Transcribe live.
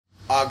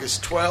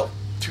August 12th,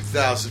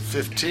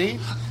 2015.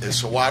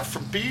 It's a Watt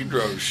from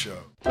Pedro Show.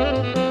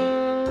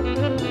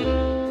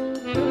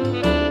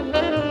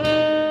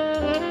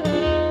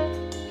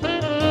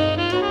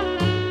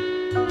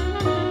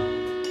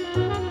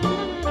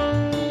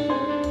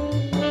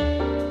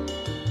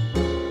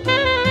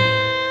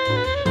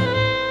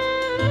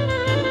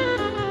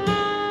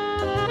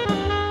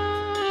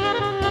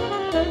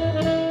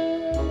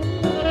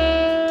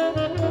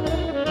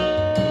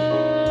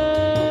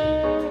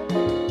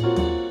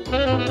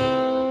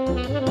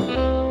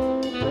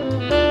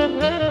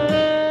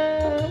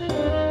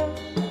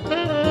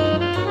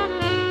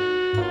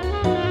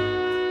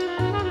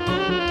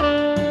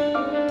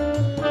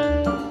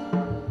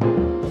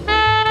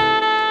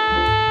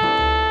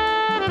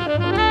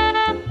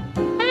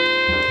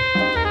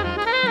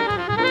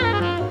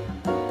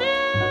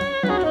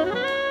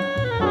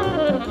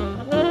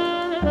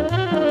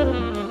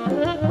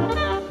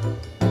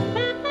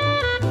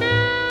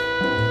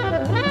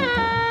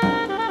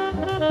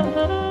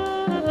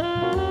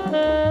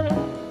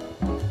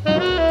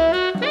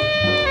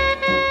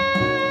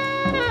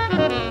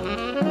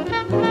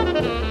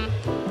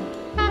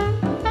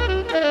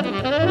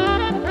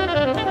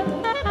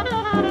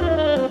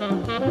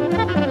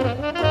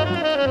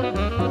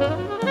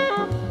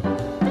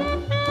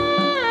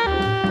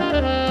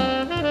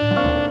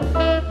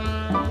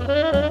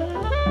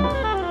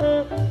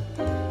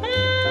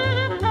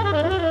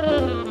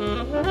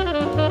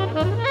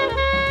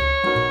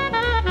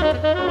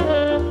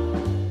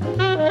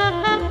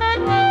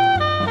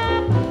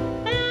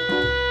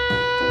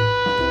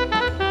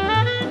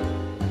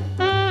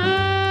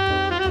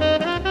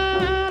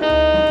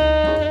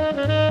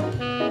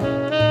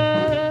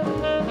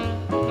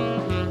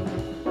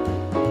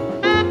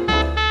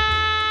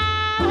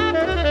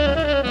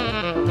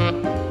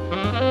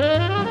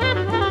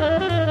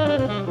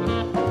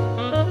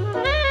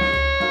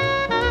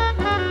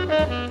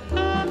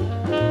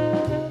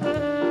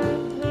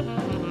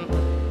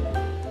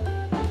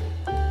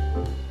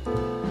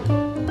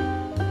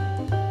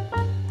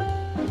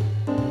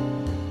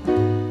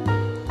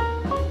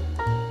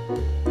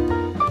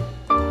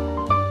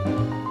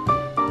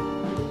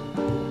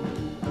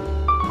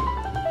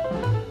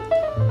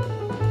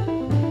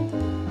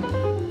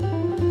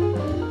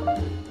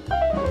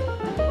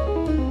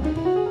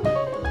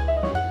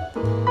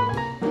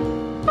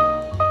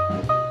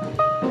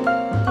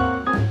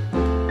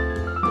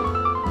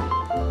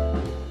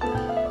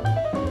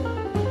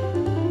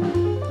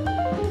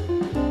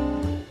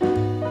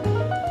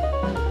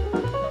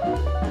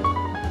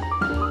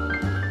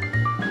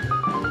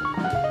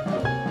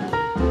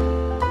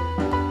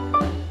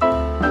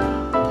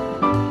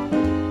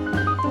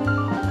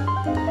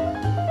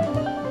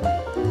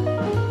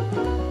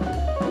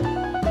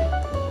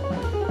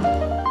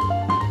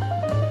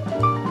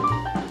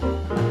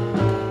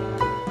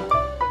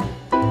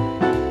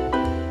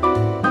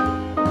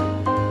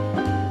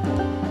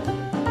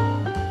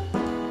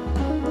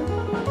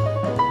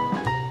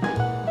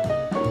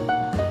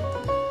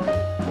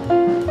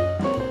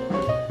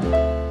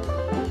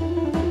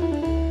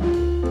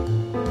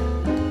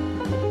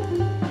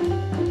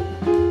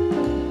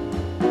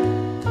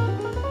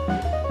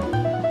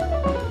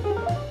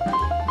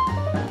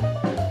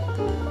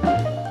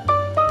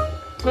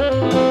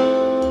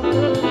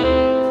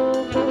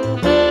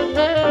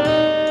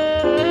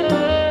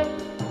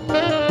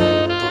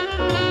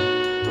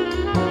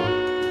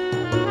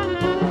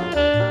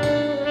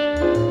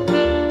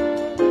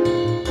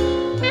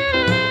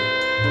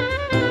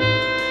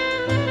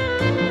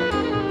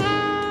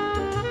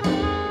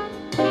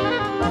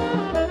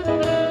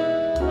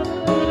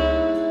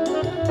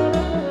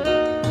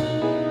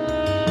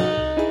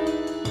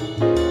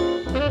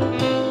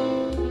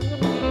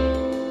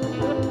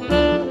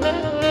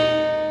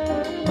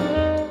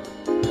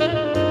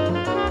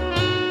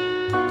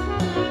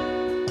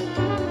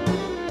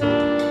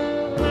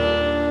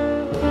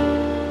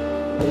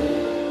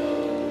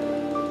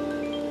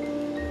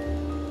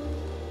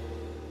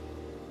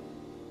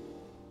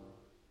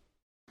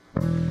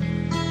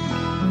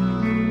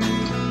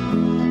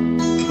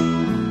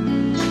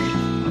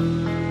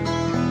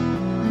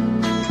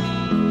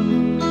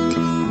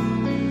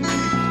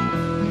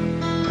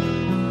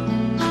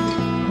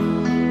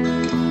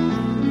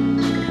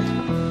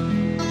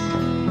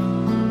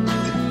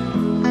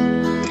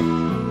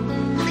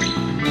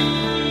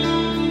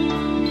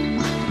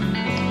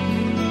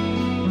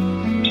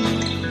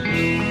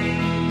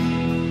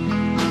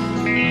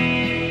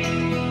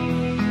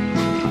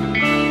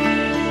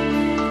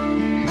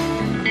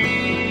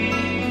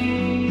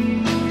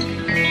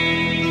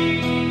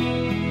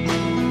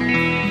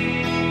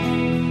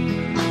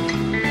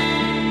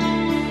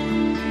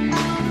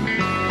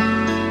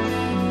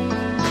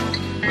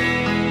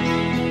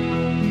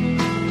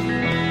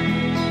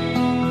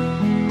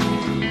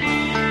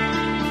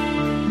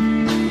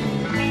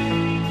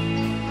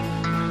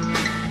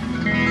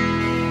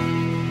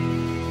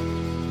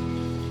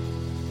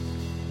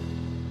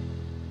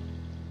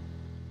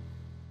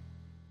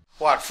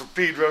 Watt for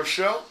Pedro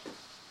Show.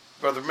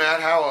 Brother Matt,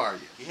 how are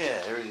you?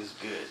 Yeah,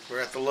 Good. We're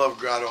at the Love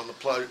Grotto on the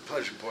Pleasure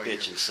Point.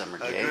 Bitchin' summer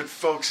day. Good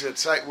folks at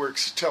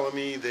Sightworks are telling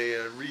me they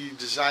are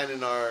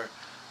redesigning our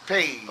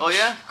page. Oh,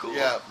 yeah? Cool.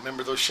 Yeah,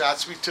 remember those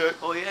shots we took?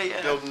 Oh,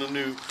 yeah. Building a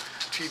new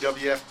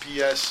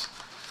TWFPS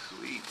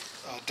Sweet.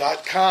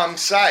 .com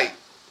site.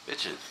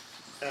 Bitchin'.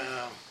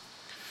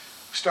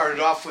 Started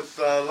off with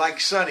Like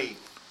Sonny,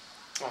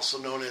 also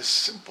known as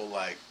Simple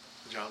Like,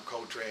 John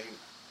Coltrane.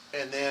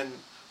 And then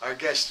our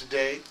guest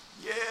today,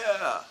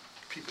 Yeah.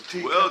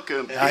 Pipatika.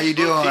 Welcome. And How you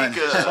doing?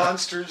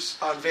 Monsters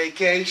on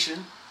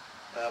Vacation.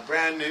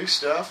 Brand new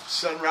stuff.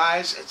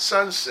 Sunrise at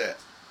Sunset.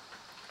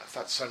 I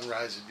thought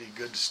sunrise would be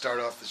good to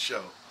start off the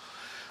show.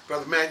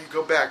 Brother Matt, you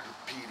go back with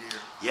Pete here.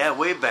 Yeah,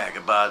 way back,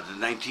 about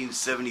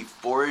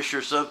 1974-ish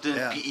or something.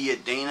 Yeah. P.E.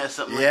 at Dana,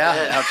 something like Yeah,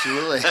 that.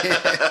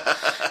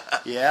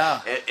 absolutely.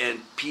 Yeah. And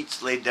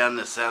Pete's laid down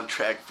the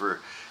soundtrack for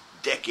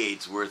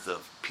decades worth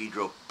of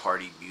Pedro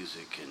party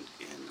music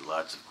and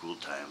lots of cool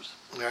times.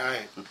 All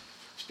right.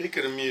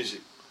 Speaking of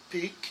music,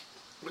 Pete,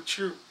 what's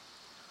your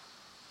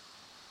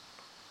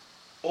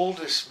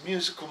oldest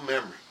musical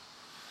memory?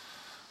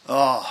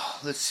 Oh,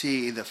 let's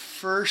see. The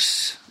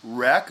first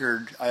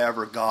record I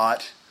ever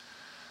got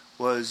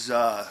was,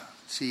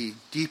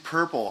 Deep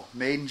Purple,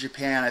 made in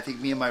Japan. I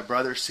think me and my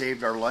brother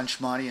saved our lunch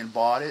money and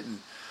bought it. And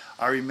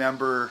I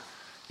remember,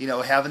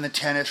 having the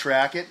tennis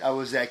racket. I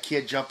was that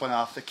kid jumping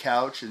off the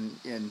couch and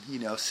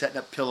setting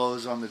up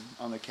pillows on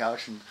the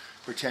couch and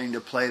pretending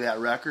to play that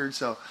record.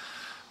 So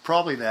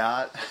probably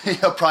that.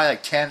 Probably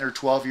like 10 or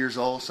 12 years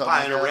old. Something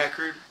Buying like a that.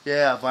 record?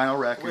 Yeah, vinyl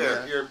record. Where?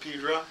 Yeah. Here in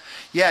Pedro?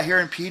 Yeah, here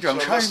in Pedro.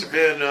 So it must have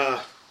been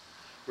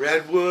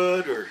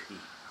Redwood or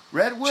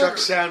Redwood. Chuck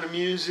Sound of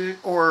Music.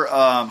 Or,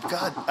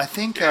 I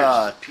think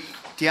Pete.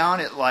 down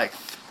at what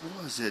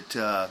was it?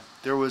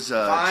 There was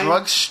a Vine?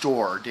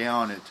 drugstore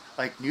down at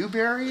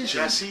Newberry's.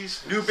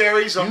 Jesse's?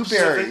 Newberry's on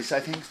Newberry's, Pacific? I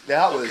think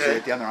that was Okay.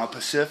 it down there on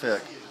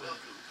Pacific.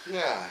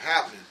 Yeah,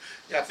 happening.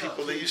 Yeah,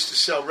 people that used to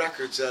sell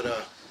records at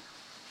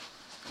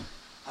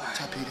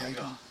What's up, Pete? How you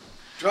doing?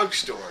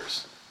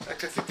 drugstores. In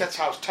fact, I think that's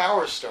how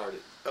Tower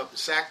started, up in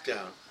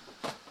Sacktown.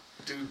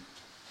 Dude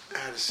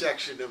had a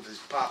section of his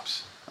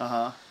pop's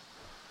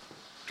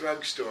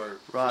drugstore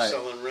Right. for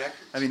selling records.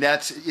 I mean,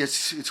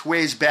 it's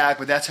ways back,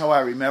 but that's how I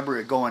remember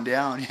it going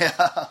down.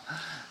 Yeah.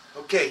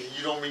 Okay,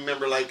 you don't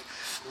remember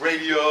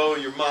radio,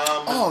 your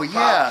mom, Oh, and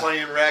yeah. Pop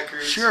playing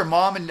records? Sure,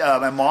 Mom and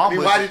my mom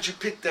was. why did you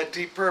pick that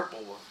Deep Purple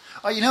one?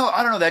 Oh,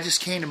 I don't know. That just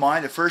came to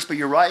mind at first. But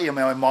you're right.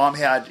 My mom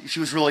she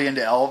was really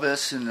into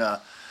Elvis, and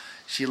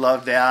she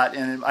loved that.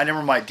 And I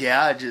remember my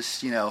dad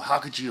just, how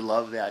could you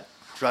love that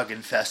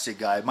drug-infested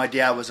guy? My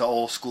dad was an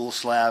old-school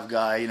Slav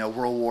guy,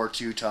 World War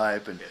II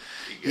type, and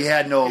he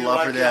had no You love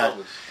like for that.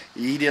 Elvis.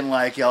 He didn't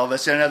like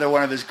Elvis. And another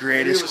one of his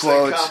greatest It was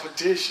quotes. like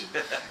competition.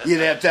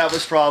 Yeah, that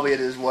was probably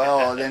it as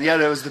well. And then,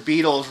 there was the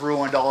Beatles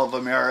ruined all of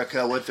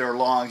America with their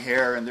long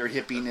hair and their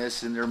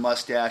hippiness and their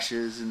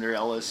mustaches and their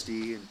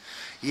LSD. And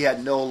he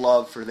had no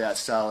love for that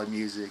style of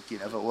music.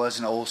 If it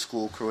wasn't old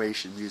school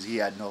Croatian music, he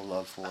had no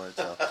love for it.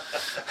 So.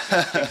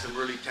 Take some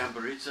early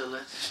tamburica,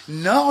 let's.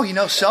 No,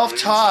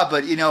 self-taught,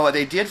 but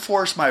they did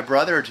force my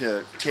brother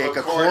to take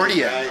accordion.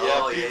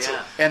 Yeah, pizza.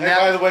 yeah. And Hey,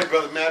 by the way,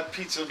 brother Matt,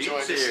 pizza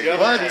joined us. Pizza. the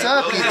other What's day.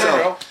 up, Okay.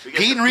 Pizza? We got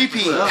Pete and the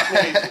repeat. Club.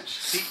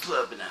 Pete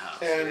Club in the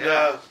house. And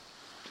yeah.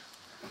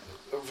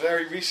 a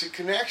very recent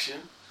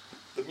connection,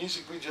 the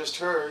music we just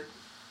heard,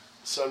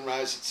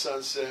 Sunrise at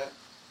Sunset,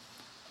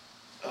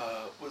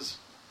 was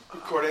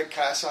recorded at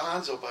Casa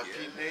Hanzo by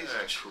Pete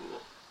Nazich. Cool.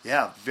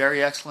 Yeah,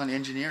 very excellent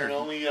engineer. And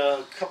only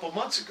a couple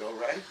months ago,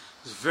 right? It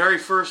was the very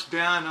first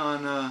band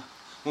on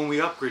when we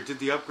did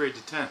the upgrade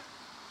to 10.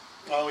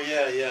 Oh,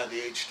 yeah, the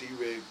HD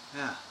rig.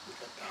 Yeah. We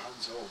got the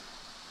Hanzo,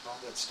 all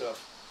that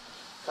stuff.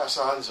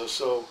 Casa Hanzo.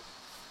 So,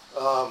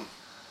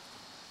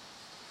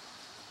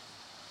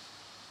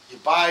 you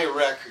buy a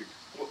record.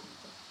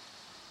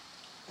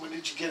 When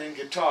did you get in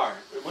guitar?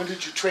 When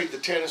did you trade the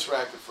tennis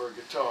racket for a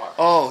guitar?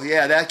 Oh,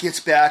 yeah, that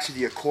gets back to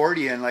the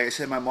accordion. Like I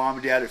said, my mom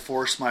and dad had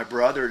forced my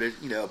brother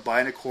to,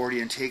 buy an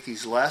accordion, take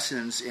these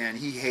lessons, and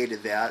he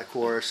hated that, of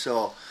course.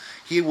 So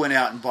he went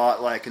out and bought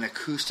an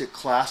acoustic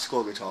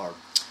classical guitar,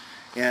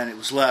 and it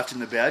was left in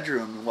the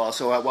bedroom.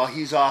 While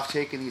he's off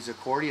taking these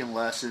accordion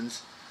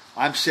lessons,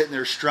 I'm sitting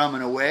there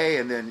strumming away,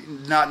 and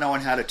then not knowing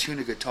how to tune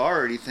a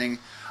guitar or anything.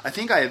 I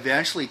think I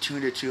eventually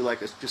tuned it to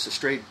just a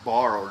straight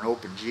bar or an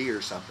open G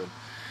or something.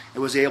 It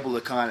was able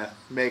to kind of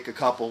make a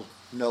couple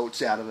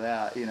notes out of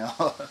that,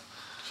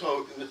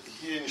 So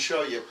he didn't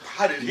show you.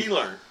 How did he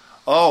learn?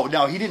 Oh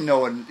no, he didn't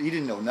know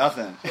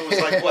nothing. It was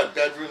like what,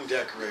 bedroom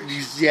decorations?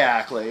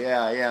 Exactly,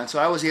 yeah. And so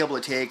I was able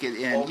to take it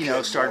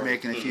and start more.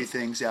 making a few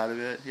things out of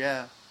it.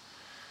 Yeah.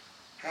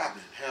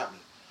 Happening.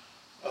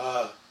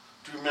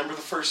 Do you remember the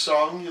first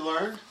song you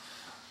learned?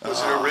 Was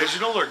it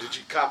original or did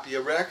you copy a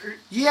record?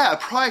 Yeah,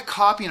 probably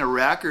copying a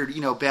record.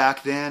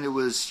 Back then it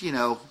was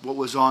what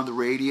was on the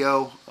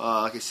radio.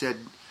 Like I said,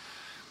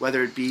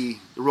 whether it be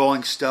the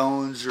Rolling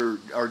Stones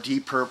or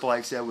Deep Purple,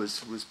 like I said,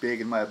 was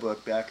big in my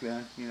book back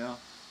then.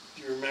 Do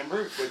Do you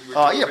remember? When you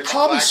were Yeah,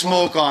 probably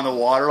Smoke on the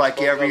Water,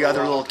 like every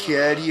other little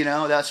kid, you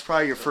know. That's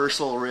probably your first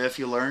little riff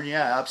you learn.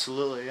 Yeah,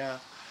 absolutely, yeah.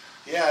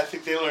 Yeah, I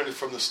think they learned it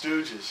from the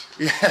Stooges.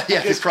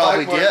 Yeah, they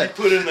probably did. You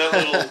put in that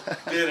little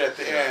bit at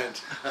the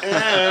end.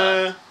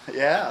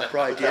 Yeah,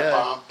 probably did.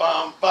 Bum,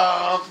 bum,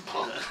 bum,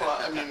 bum, bum.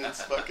 I mean,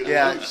 it's fucking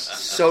loose.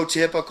 So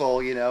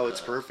typical, you know. It's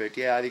perfect.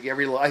 Yeah, I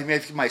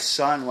think my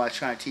son, when I was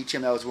trying to teach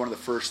him, that was one of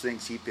the first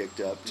things he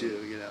picked up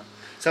too. You know,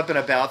 something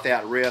about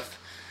that riff,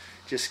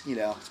 just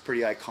it's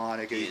pretty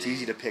iconic and it's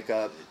easy to pick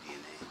up.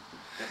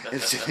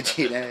 It's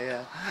DNA,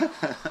 yeah.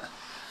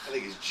 I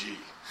think it's G.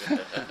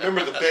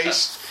 Remember the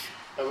bass?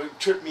 It would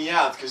trip me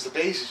out because the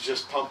bass is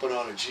just pumping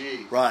on a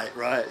G. Right.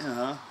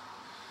 Uh-huh.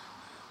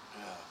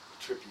 Yeah,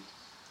 trippy.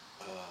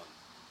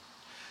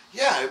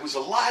 Yeah, it was a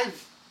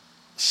live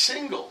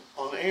single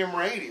on AM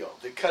radio.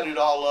 They cut it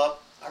all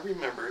up. I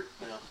remember it.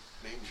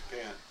 Made in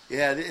Japan.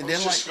 Yeah, it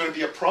was just going to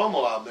be a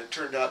promo album. It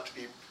turned out to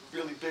be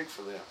really big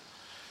for them.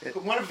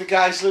 But one of the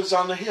guys lives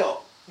on the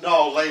hill.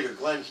 No, later,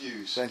 Glenn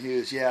Hughes. Glenn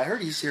Hughes, yeah, I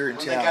heard he's here in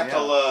town. They got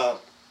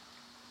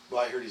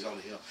I heard he's on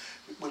the hill.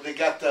 When they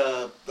got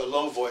the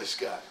low voice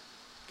guy.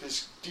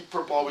 Because Deep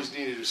Purple always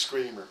needed a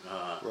screamer.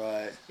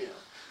 Right.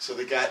 So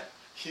they got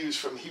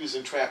Hughes he was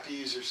in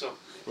Trapeze or something.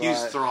 Right.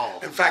 Hughes Thrall.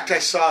 In fact, I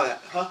saw that.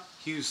 Huh?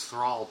 Hughes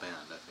Thrall band,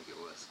 I think it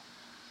was.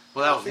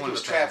 Well, that was one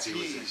of the bands he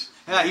was in. Trapeze.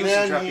 Yeah, he was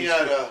in Trapeze. He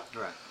had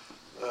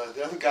right.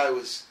 The other guy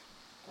was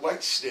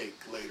White Snake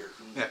later.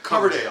 Yeah,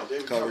 Coverdale.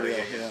 David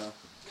Coverdale, yeah.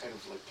 Kind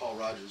of like Paul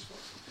Rogers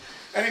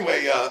was.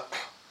 Anyway,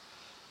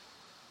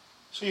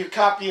 so you're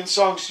copying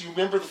songs. You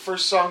remember the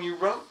first song you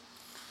wrote?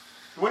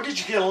 When did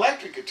you get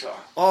electric guitar?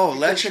 Oh,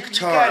 electric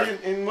guitar. You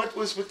got in what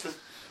was with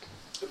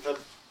the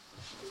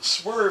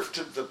swerve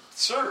to the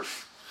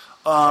surf?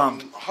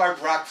 Hard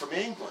rock from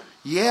England.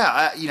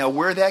 Yeah,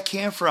 where that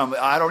came from,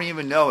 I don't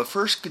even know. The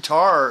first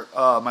guitar,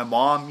 my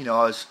mom, I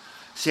was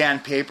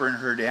sandpapering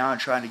her down,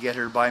 trying to get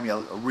her to buy me a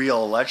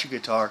real electric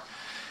guitar.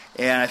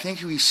 And I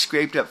think we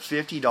scraped up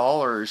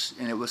 $50,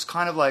 and it was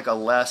kind of like a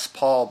Les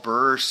Paul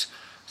Burst,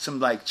 some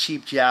like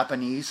cheap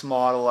Japanese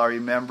model, I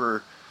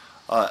remember.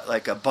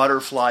 Like a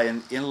butterfly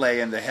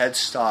inlay in the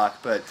headstock,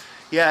 but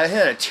yeah, it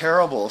had a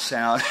terrible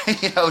sound.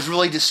 It was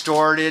really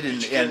distorted.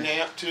 Did you get an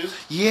amp too?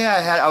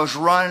 Yeah, I was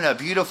running a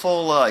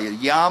beautiful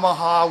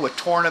Yamaha with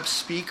torn up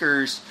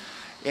speakers,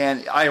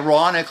 and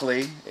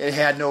ironically, it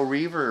had no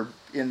reverb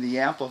in the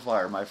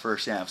amplifier. My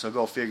first amp, so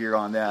go figure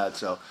on that.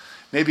 So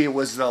maybe it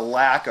was the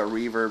lack of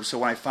reverb. So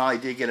when I finally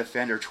did get a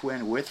Fender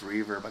Twin with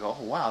reverb, I go,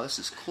 oh wow, this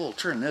is cool.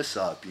 Turn this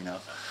up,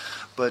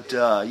 But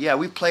yeah,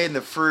 we played in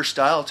the first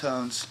dial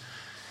tones.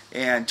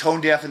 And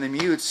Tone Deaf and the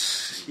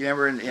Mutes, you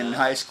remember in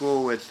high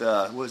school with,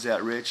 what was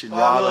that, Rich and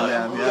Rob and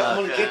them? I'm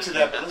going to get to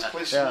that, but let's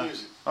play some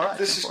music. All right,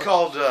 this is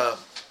called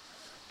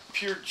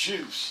Pure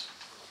Juice,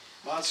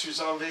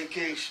 Monsters on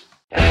Vacation.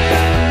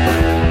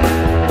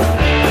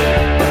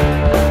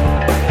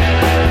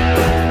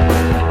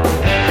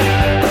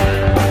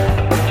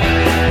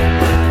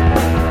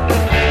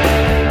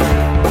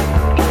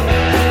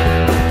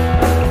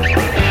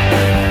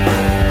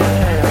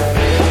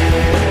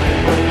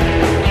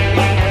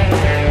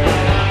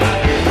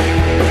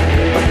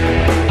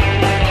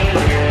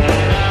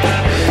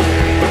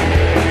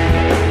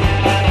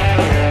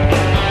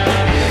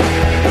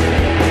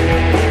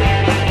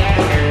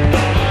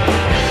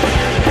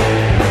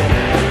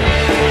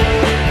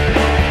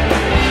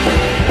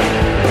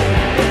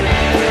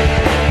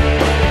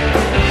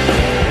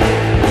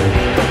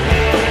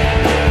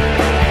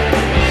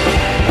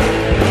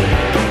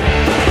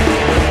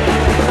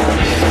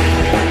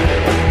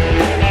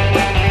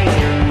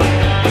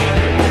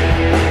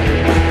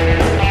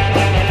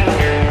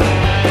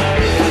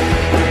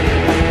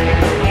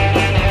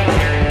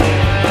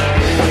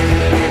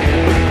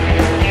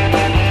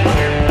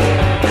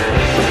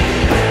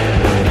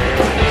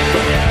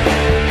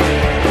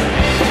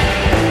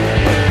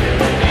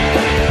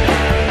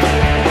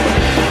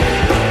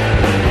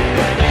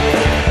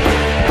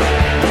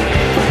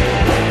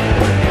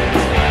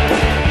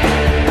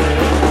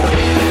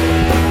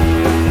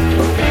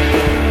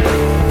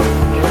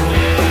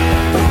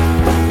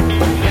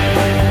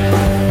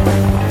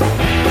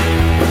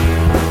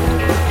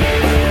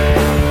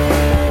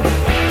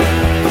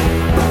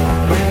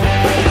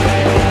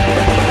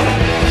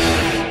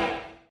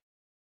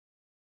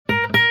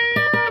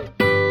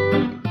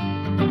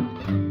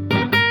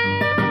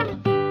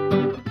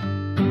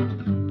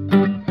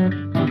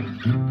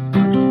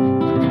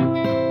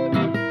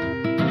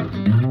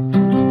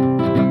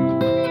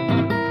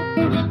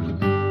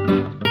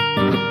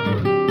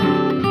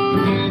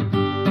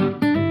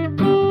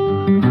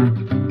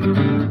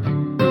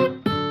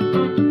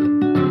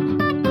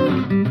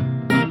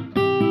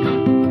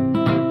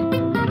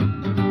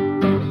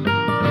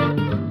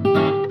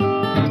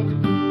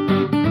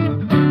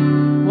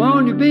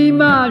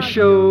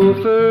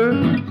 Chauffeur,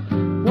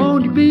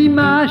 won't you be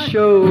my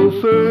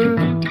chauffeur?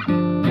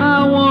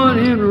 I want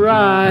him to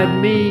ride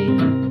me,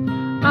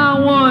 I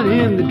want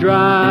him to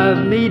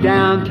drive me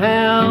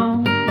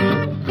downtown.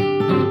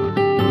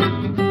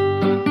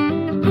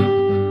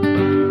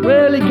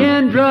 Well, he can't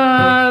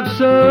drive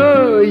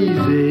so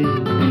easy,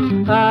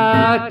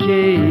 I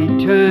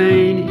can't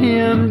turn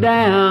him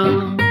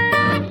down.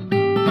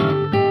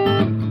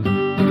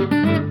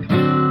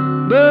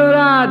 But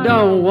I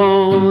don't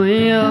want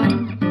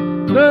him,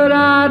 but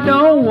I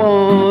don't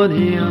want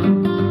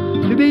him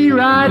to be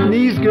riding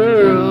these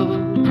girls,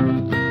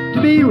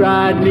 to be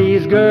riding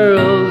these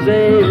girls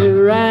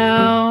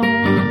around.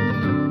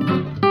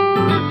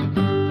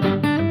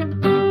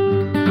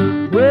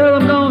 Well,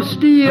 I'm gonna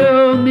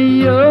steal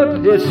me a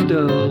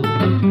pistol,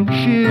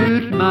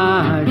 shoot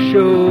my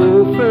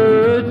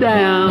chauffeur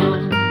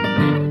down.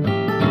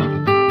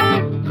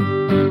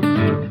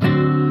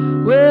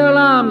 Well,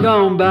 I'm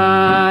gonna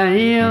buy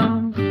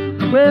him,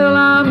 well,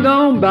 I'm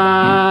gonna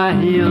buy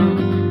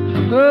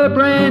him a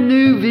brand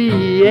new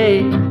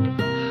V8,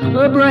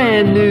 a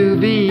brand new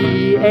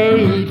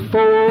V8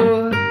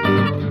 Ford.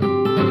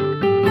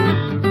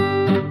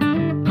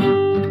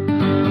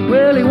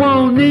 Well, he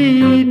won't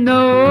need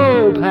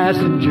no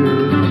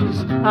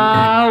passengers,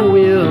 I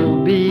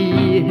will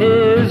be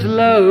his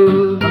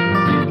load.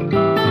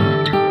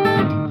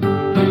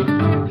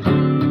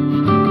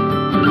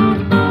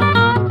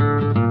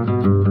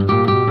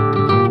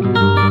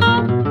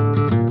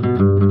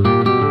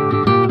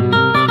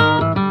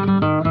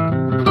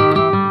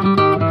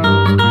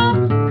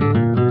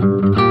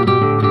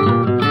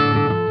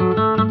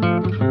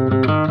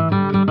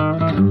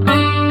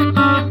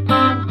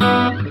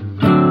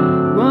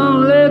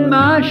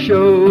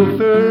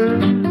 Chauffeur,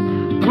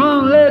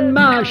 won't let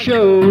my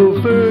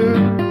chauffeur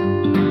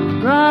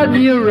ride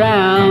me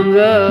around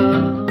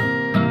the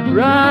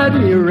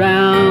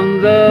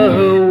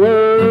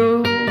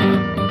world.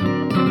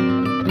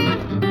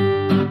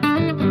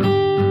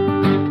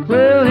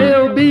 Well,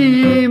 he'll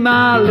be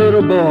my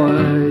little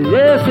boy,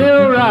 yes,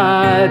 he'll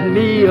ride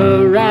me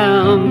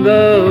around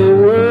the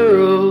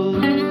world.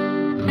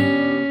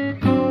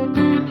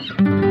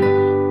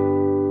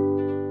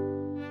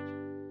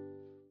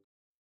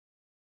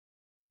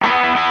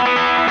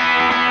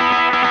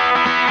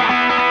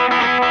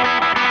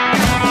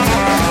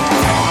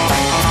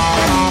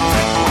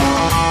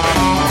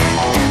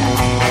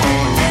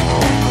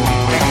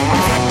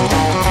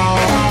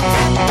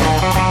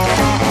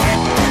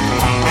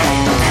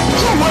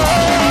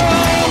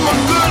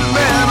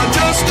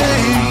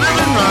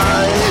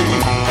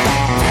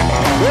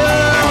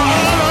 Well,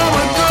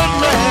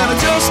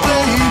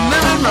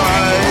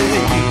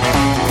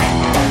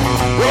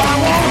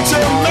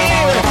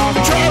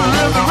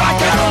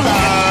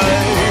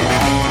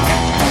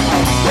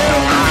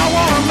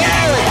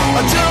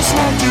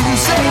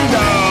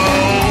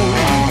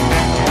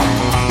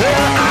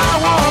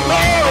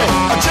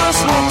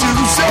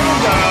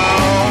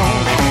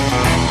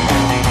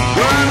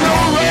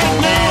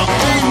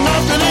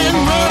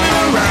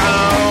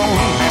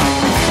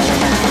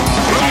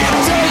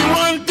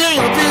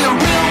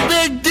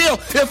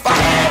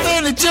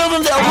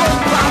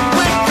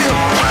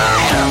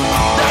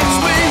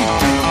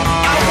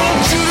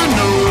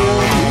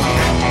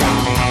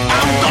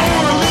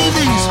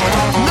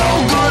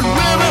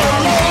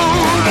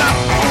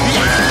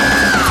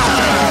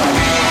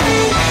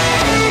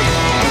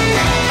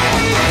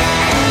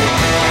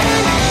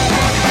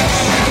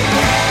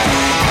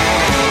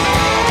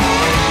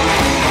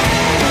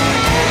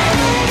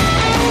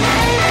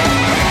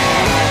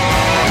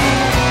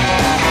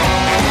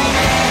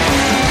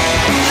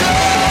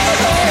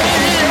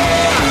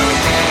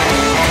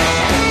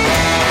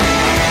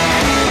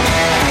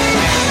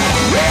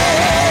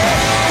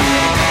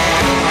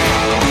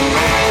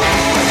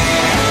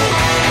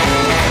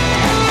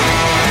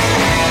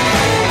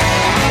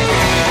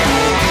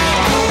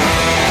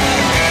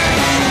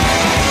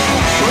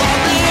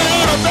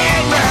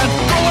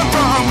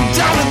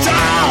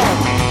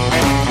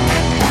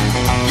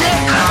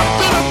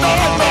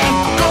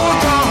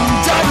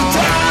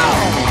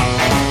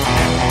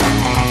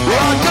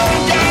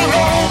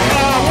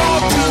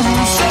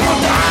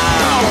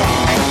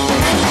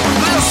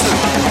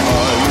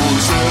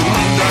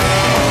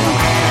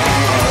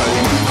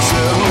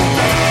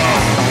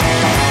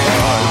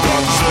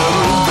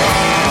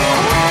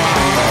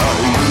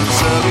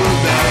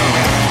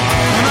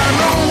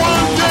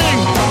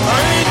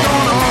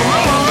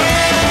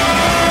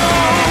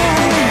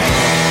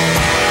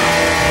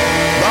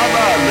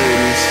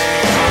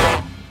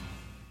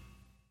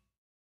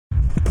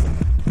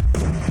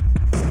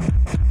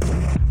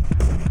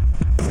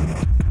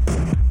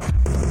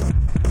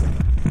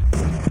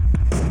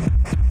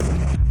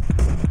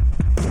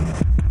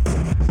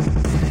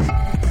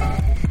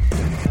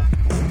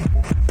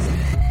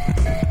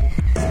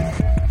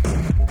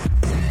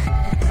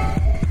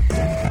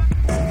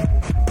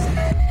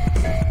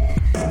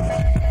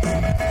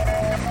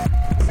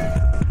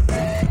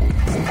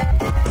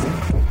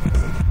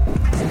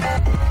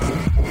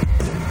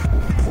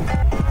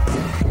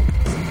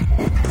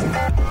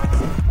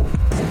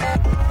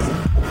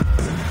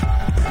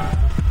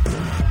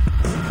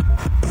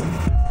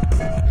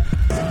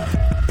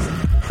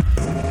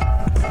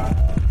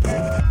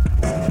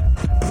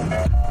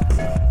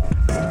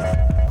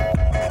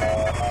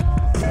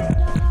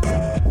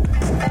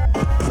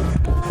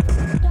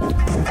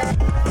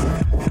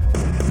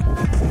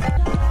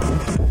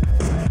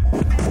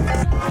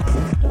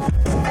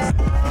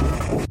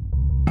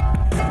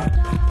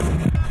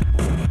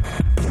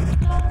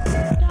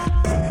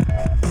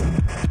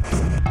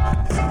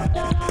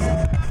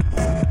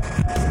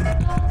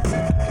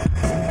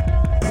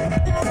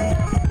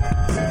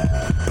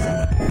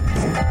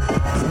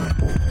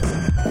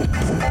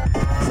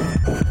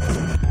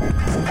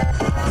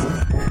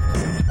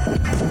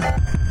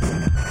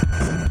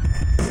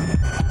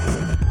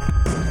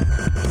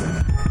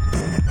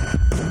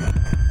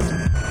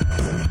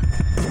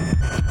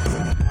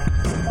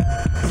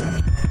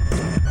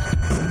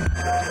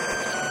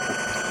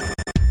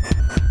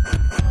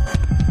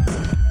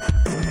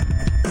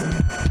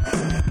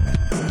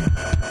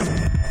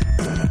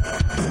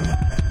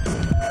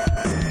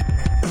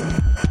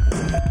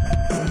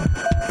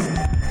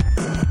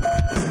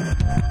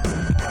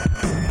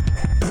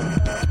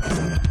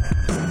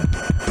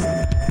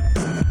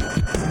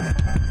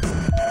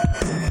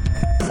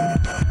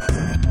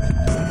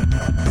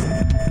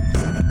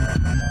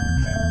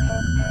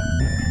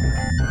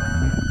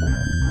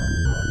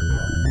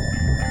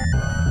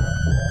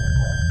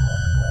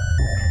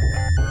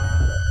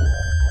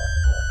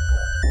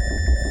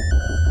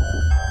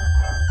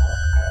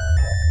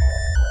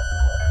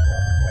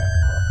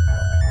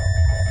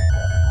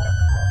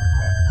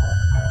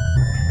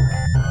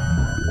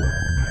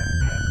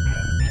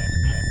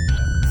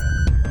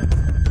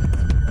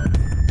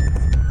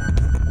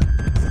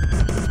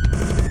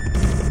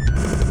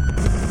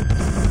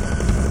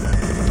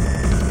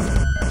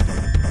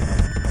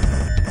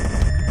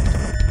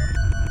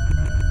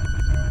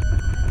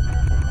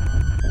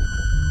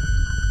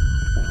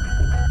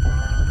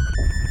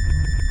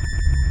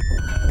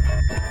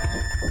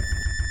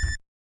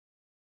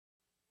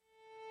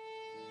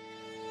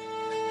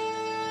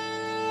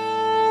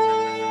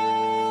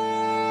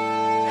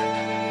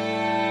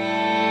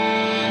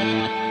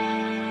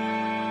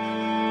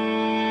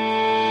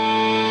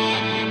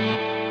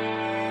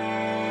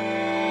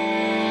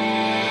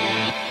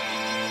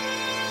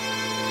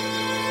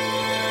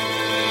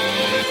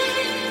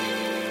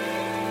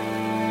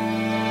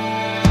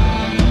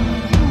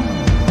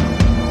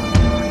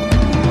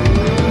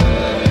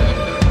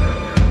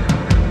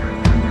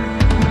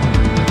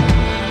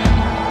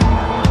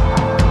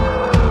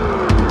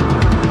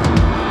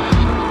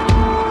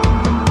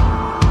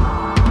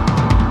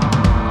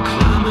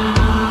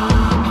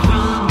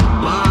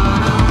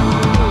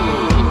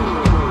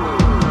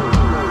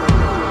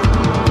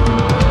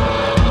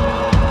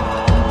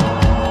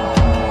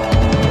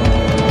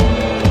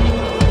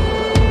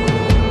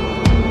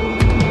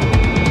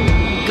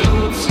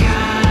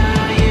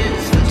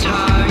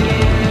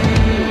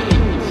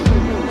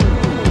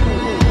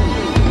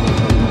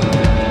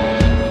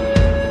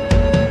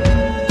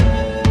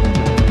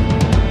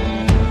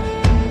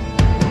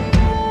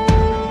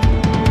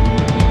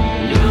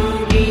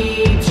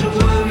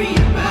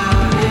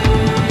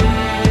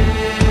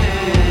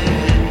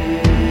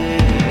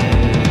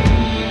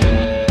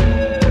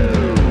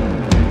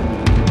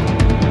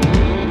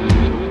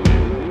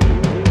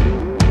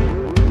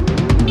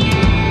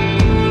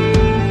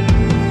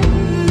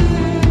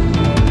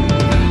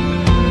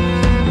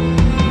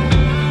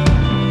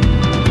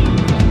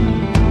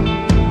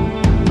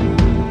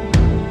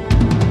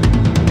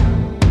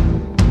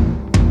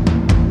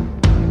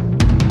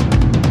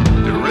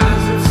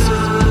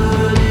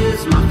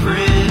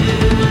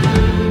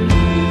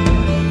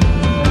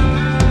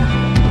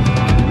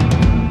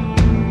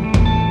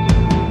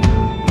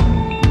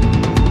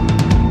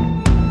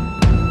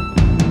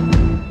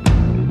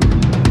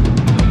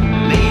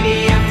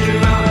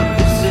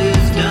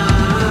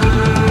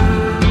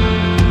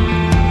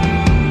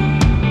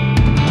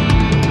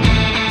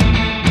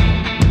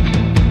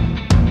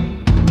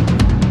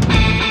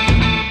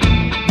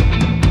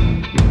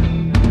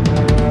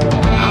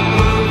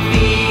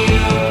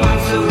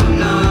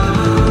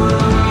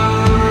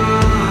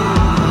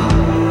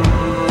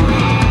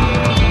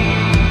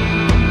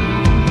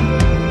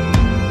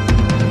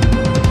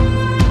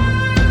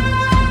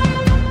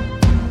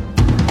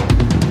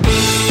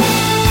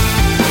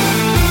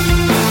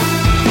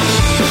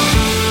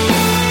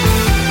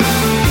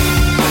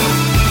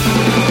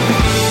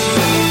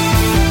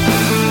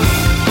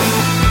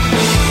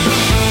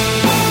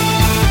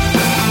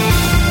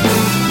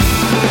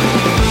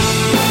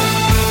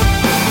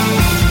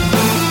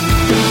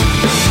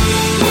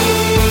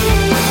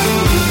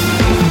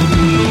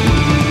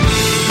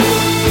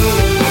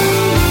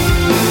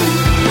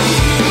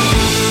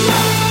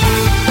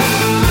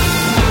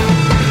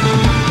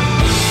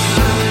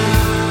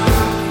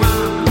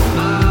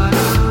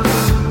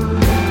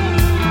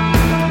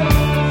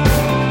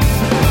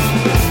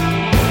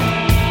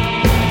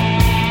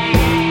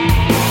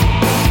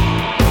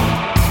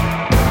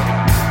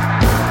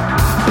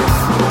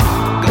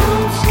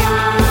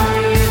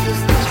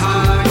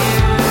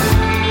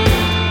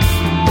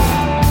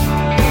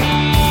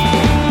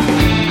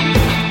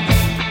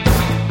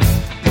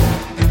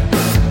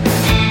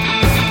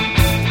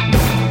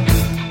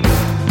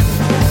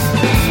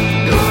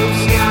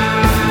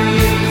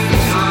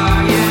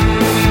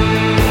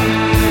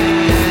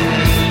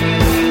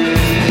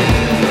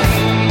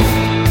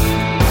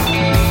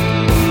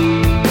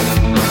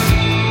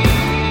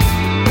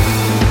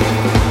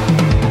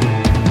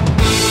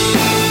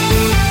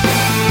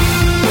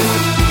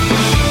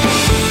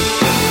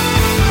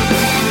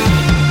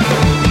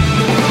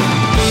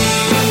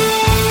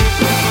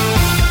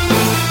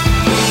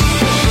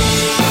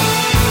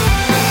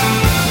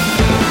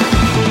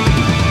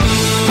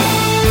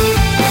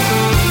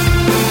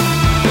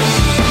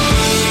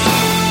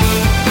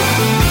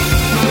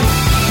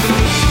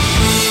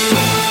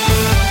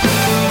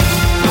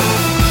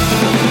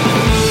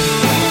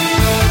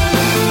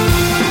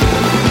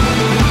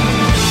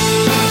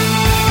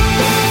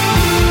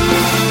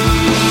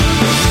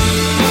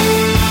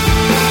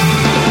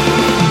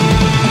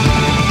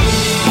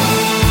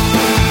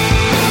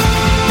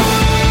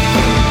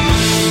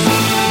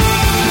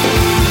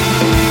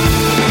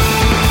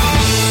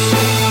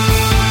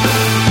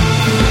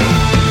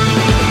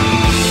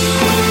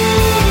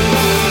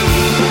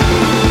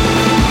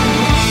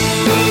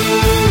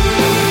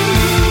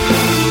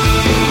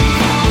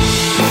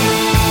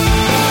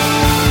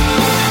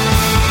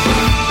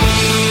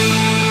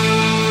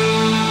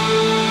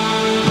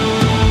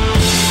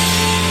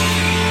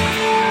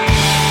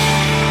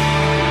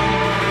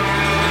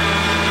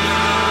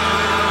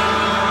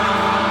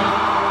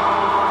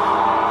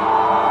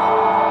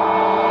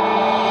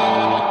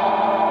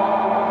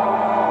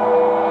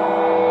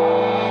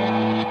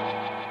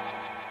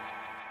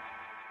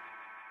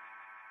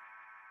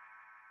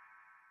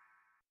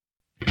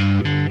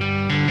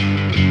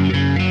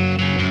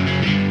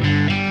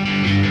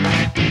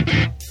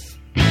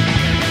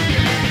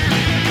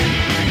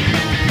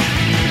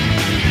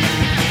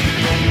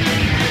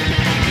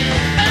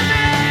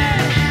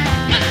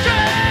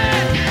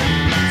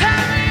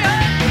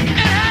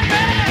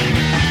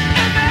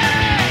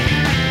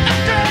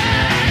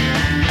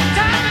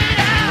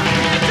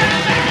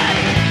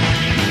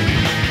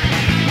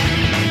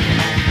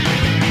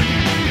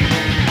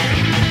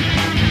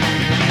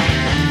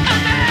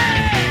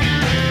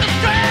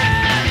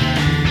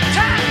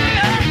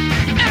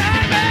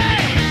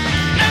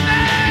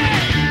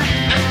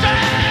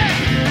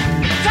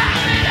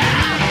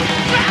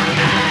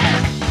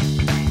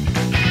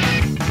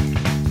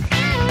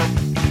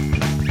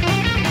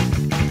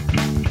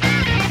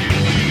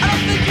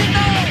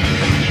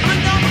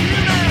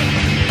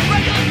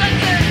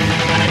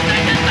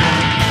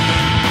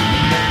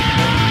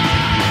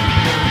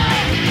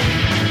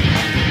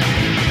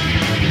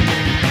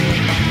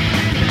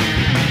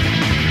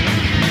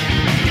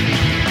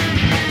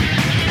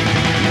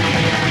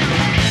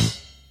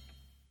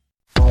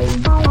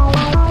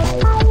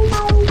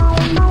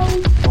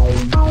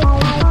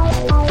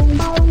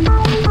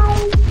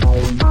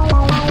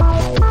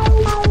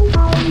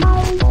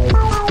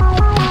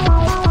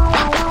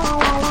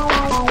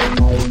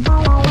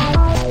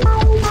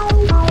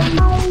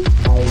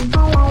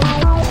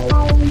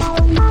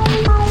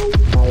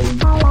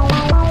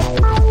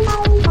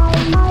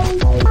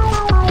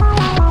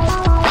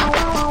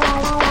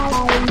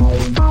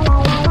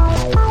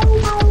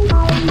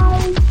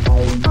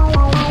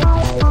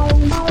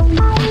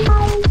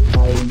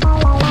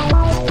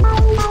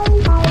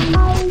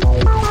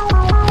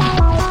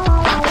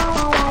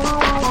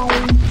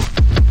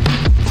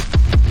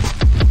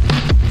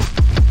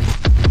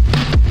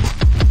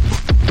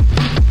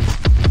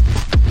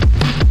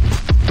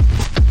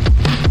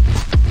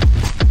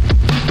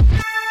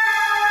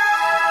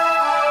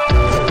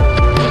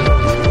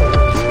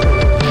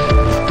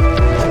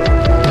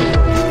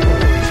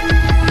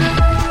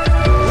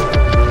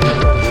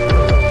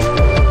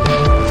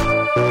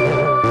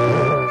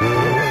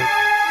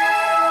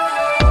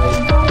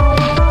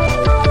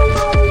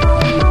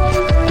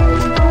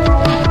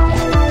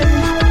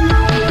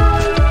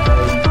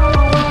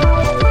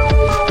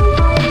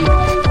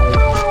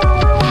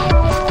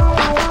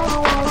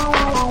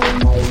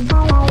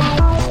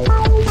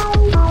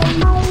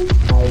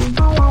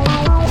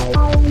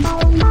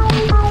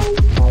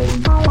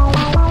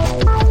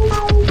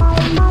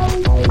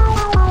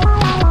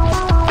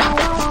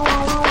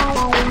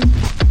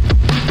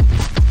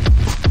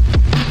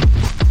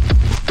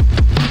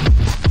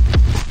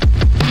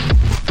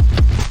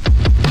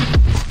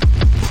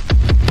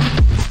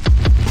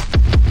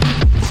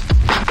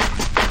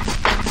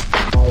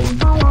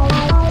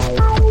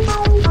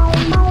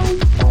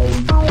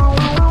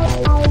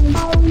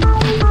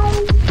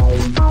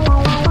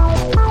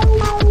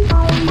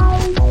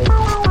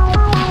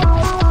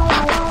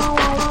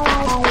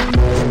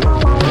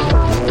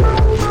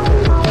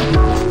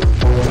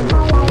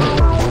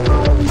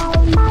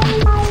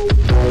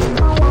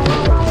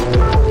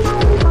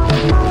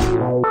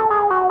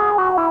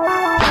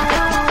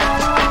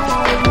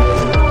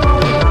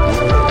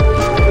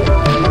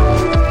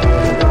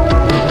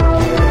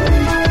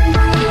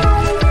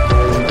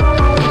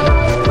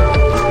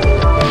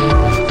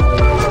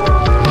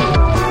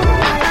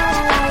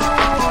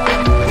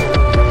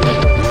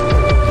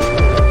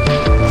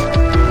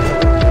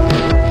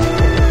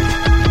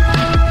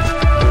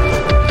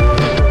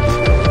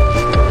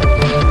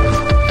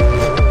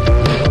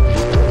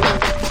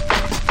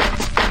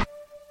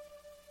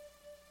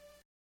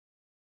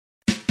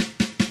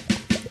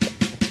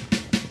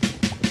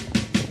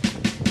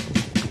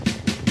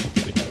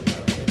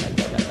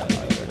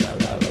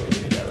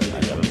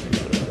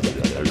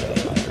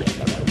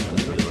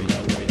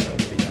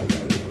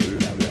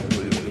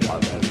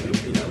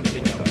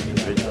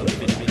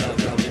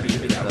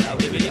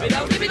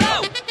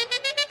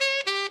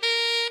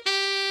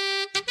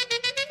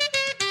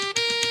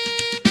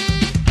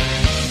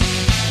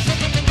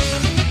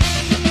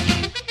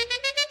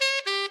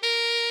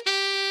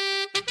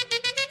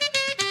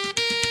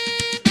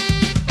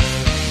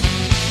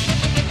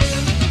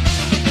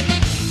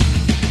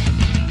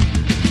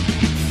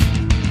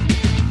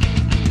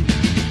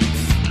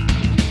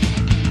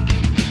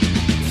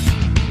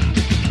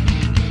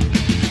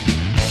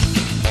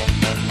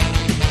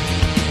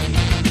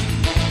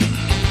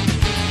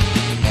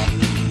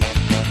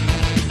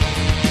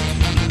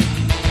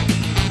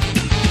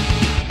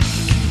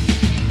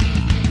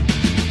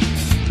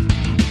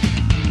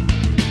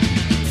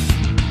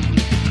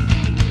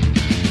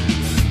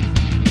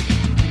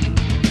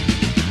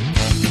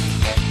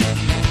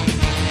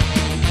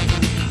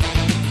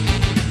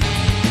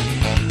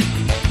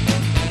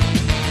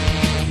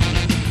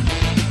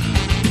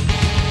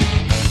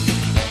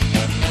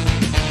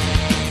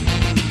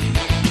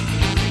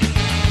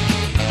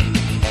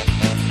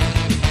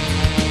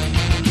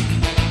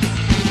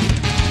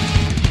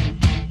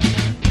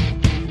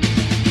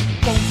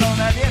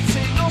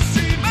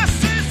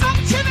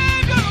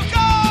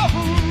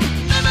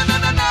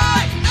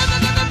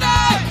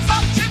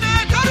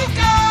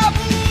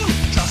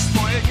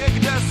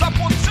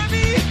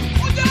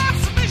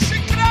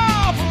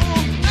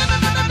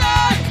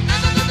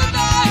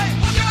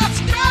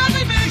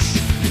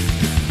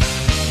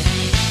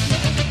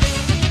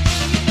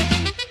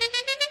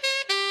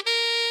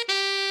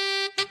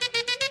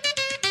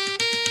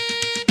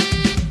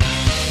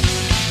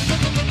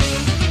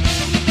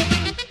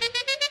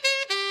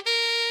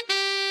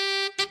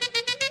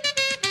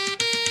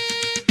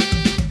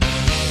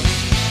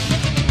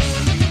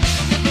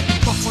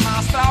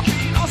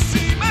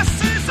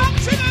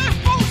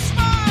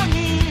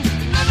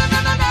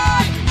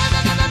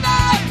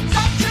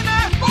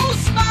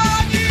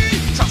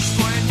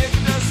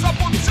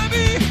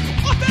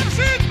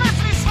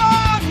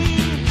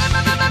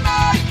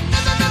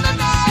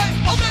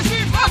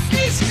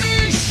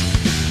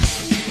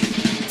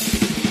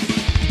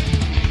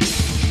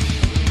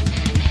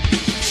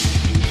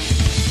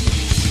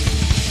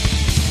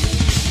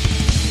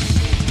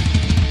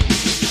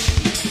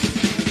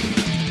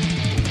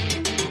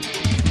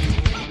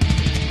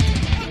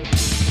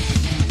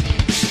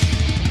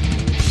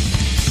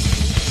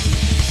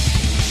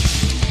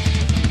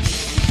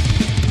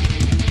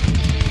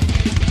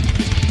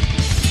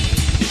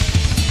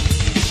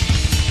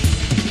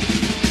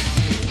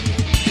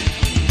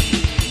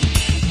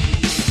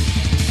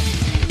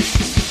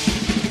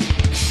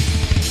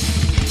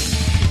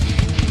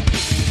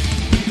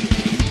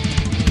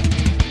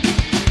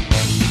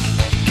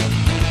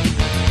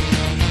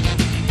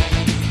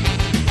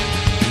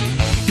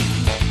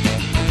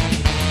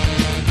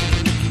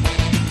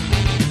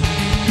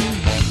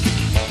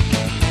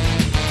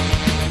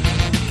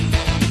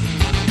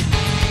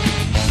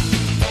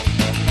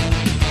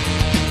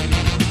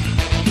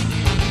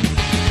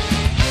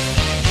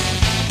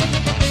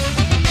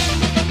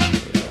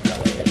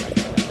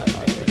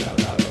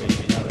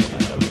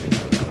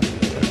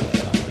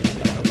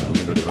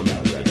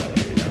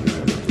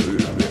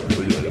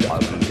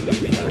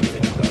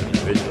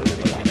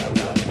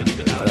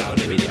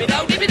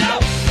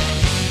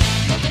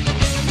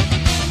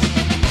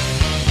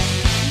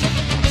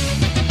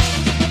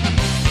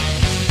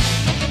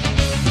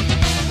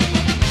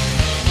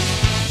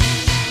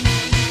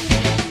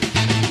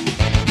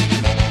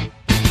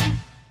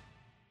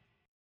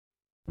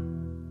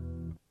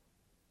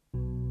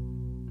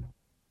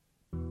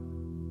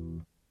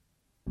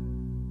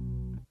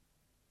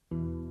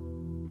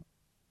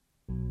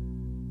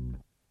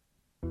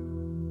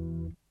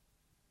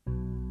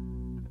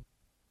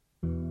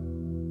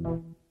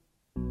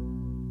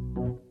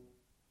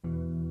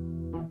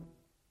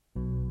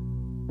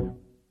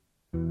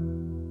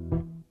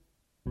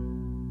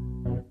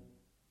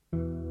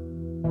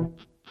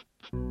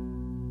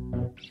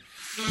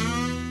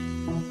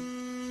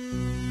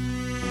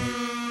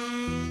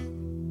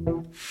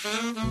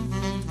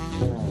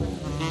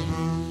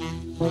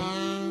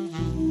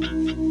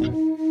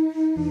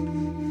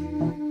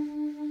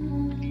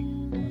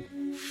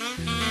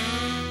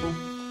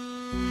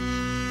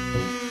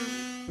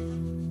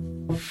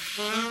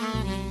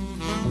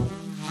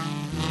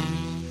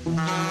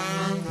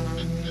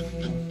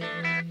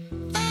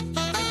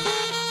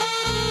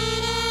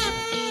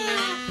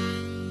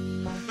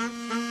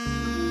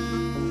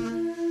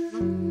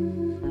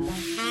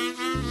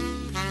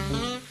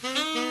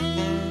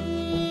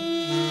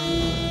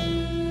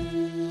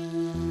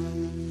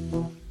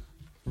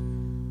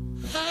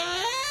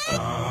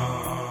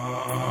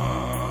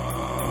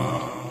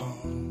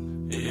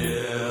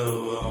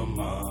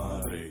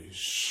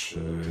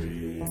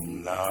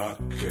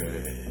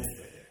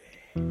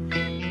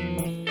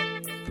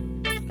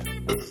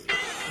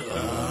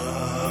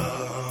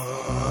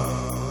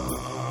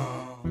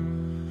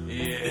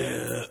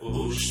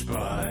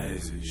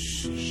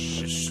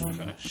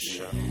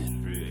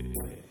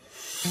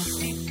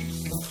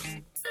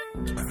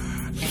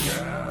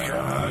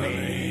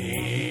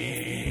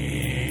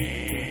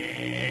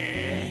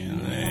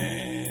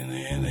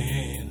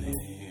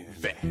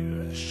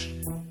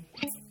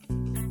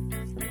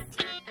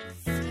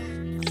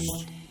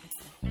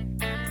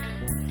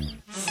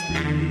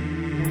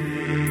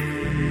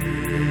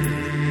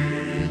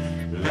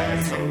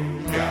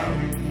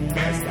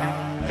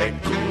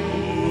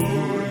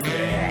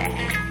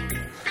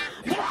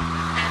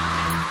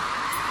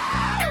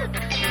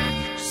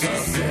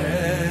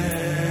 Say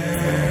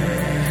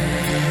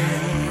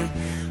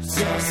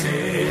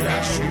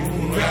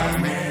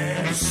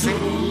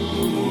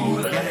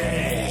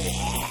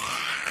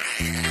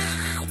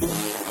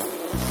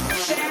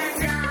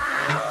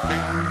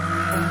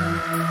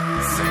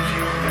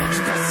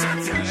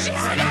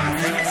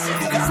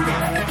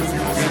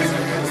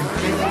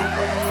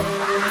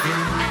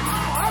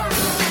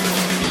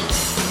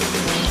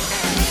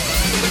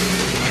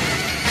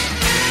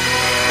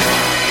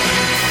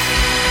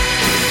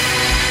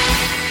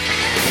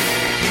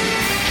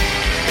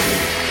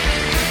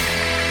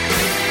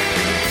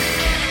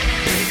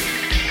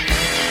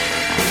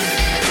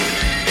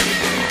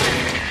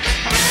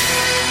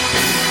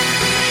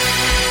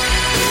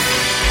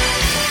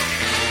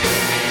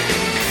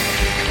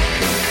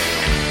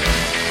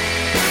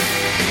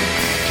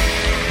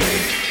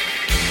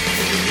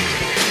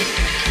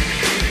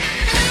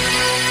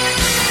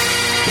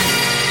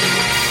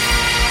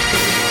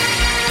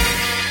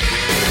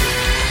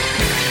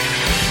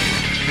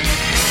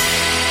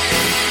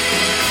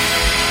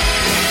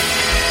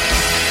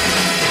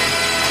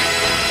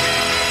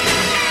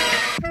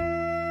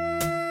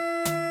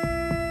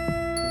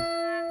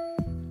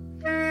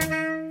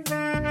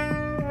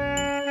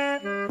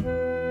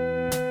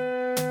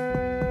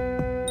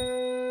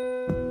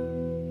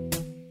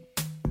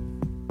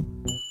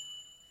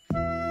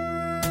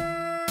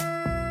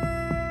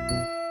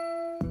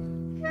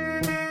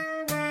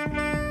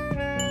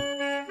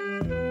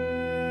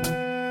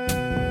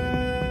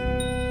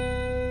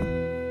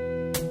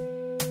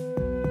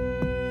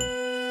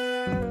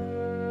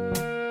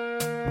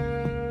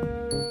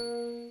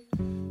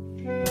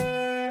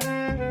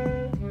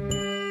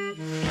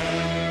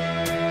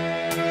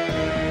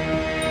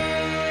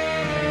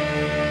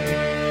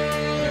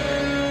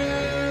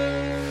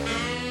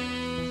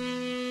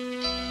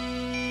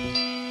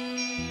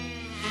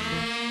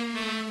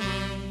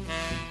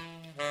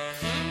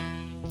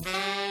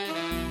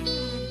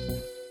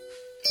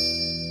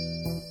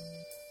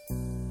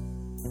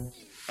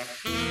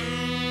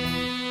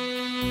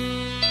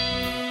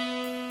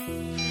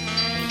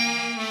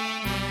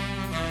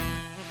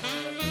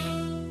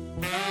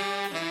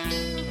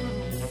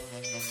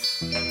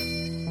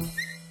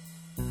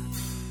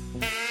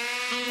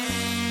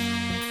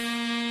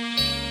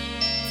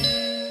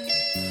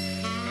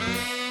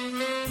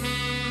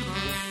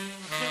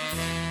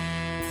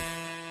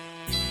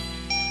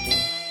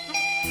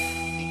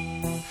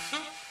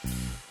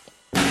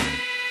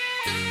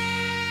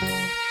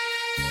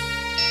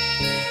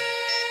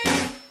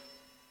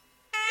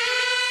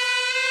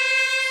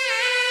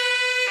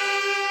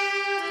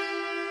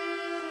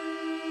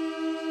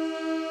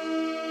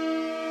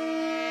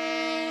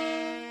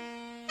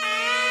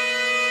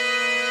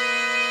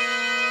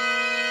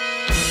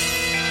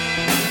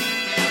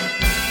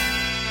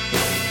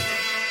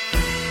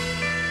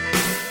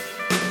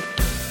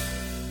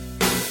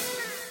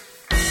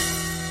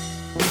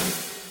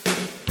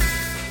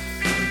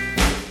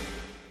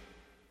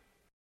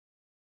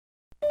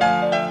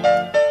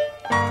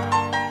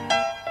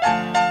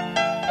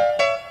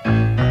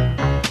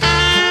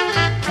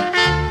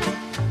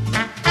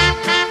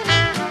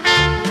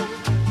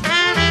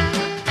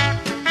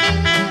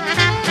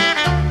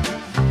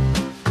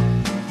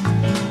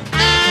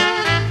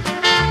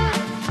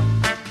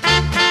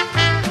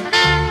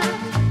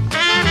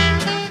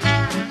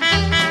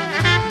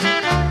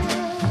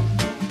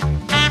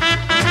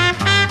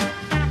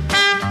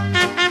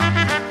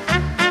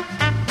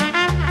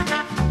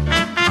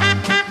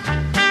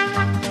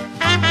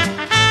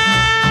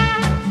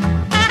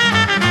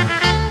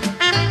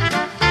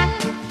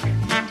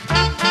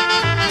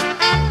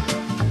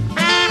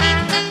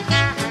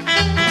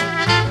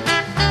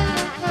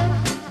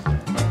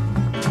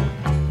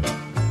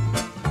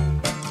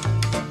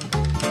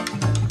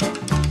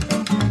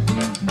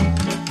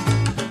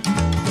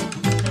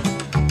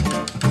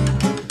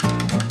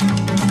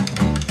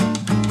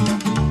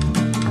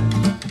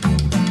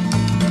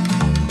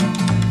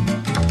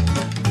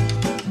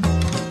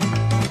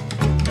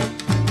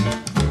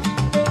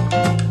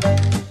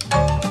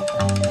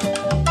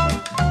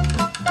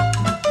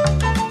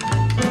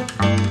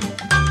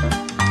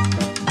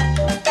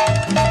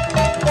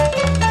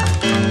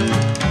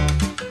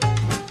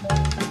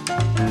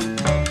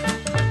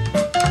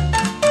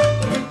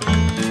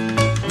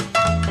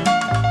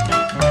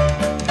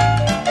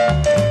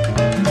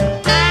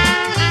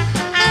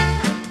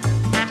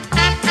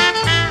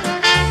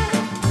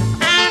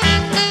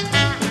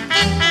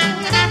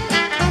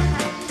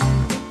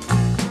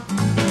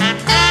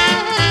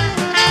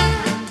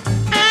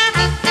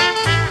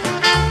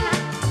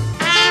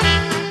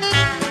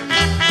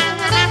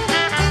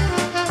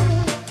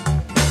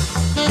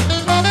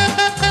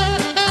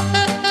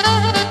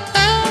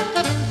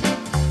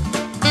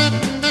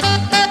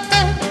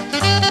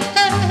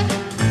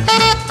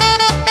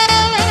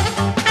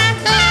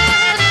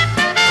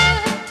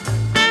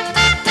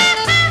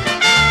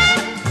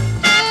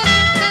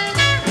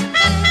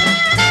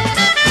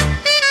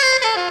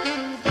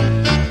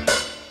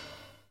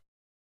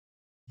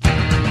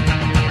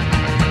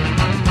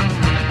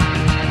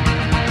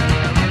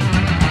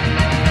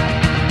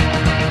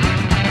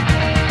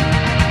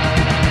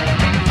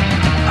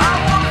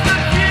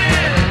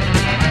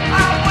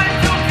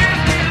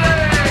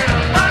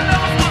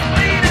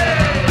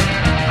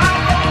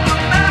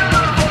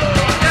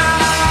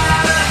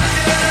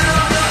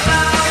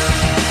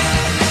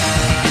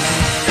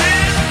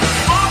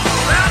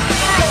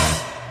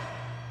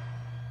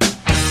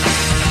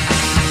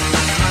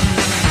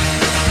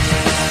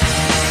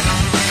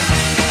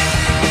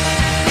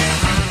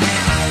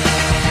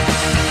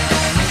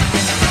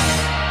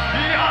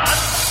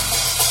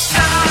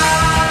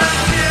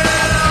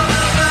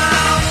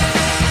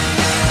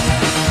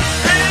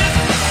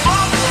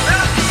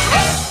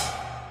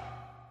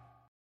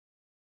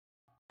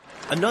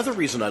Another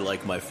reason I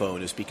like my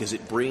phone is because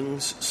it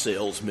brings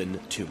salesmen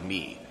to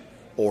me,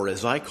 or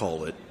as I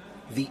call it,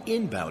 the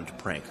inbound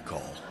prank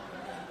call,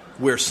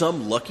 where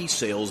some lucky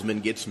salesman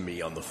gets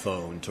me on the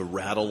phone to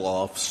rattle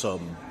off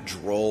some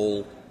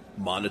droll,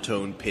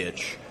 monotone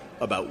pitch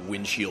about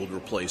windshield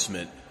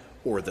replacement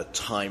or the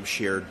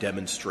timeshare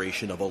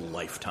demonstration of a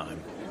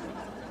lifetime.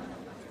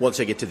 Once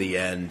I get to the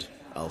end,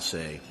 I'll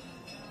say,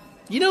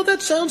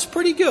 that sounds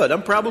pretty good.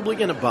 I'm probably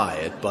going to buy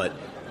it, but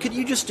could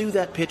you just do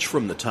that pitch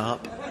from the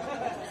top?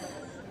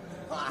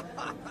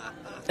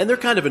 And they're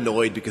kind of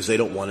annoyed because they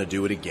don't want to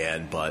do it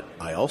again, but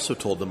I also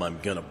told them I'm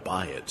going to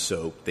buy it,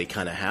 so they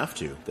kind of have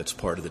to. That's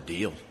part of the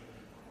deal.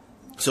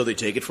 So they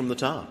take it from the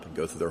top and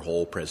go through their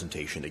whole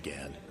presentation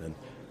again. And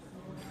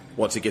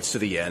once it gets to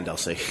the end, I'll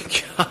say,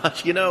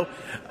 gosh,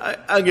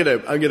 I'm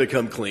gonna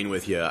come clean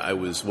with you.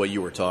 While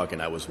you were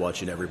talking, I was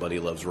watching Everybody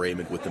Loves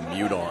Raymond with the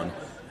mute on,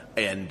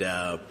 and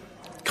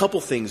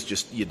couple things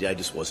I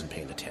just wasn't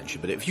paying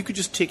attention. But if you could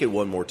just take it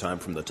one more time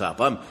from the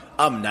top, I'm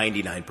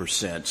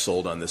 99%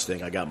 sold on this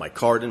thing. I got my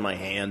card in my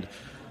hand.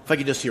 If I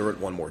could just hear it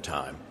one more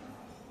time.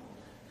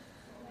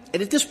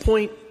 And at this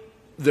point,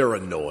 they're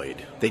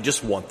annoyed. They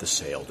just want the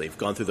sale. They've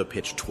gone through the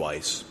pitch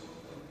twice.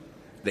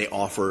 They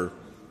offer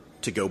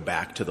to go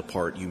back to the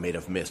part you may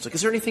have missed. Like,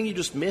 is there anything you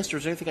just missed, or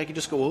is there anything I could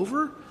just go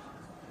over?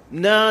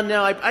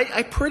 No,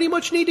 I pretty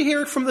much need to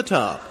hear it from the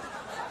top.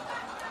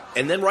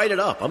 And then write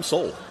it up. I'm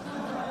sold.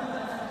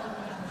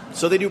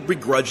 So they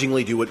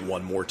begrudgingly do it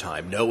one more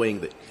time,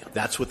 knowing that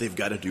that's what they've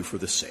got to do for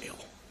the sale.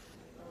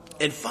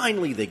 And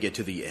finally they get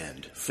to the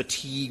end,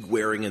 fatigue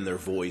wearing in their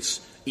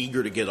voice,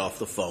 eager to get off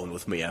the phone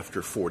with me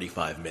after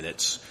 45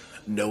 minutes,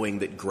 knowing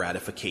that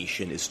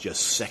gratification is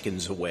just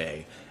seconds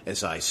away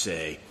as I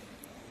say,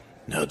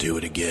 "Now do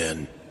it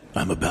again.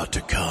 I'm about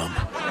to come."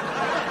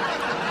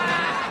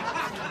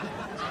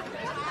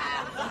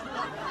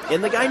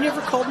 And the guy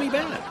never called me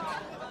back.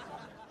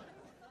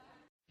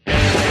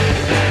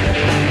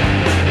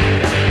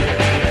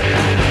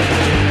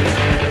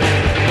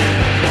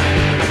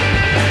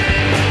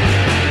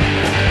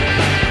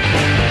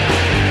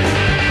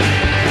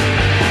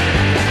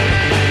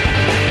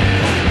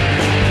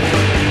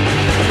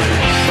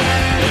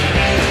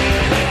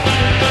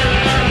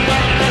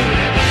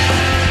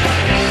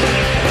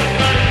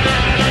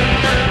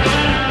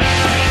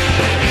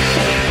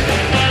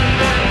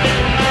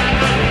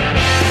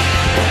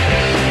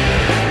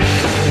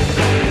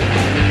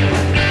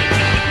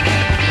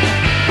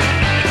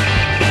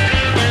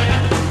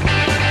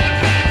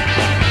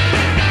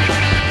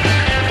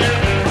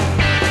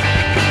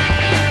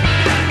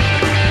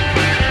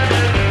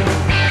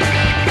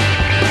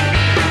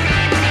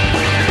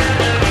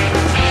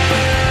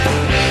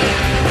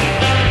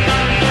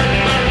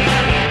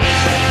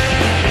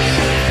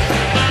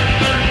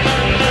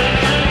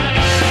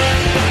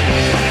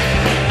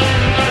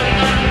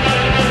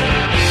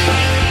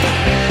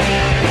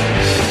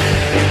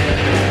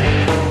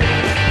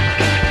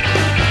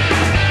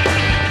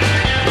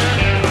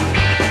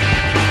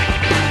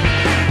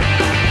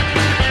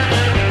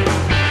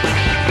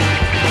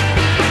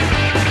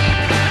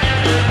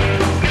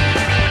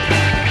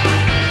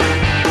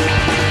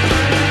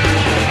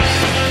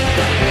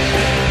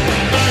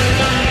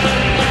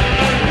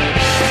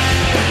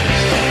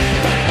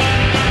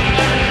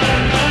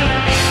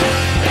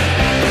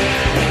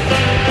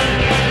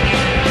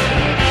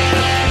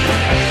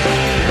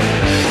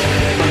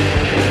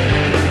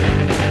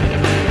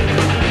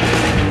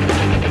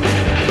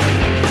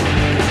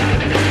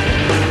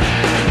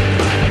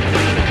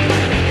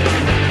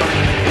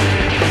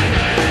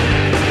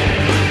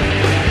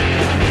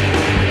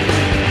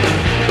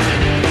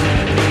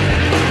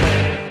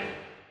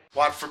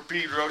 For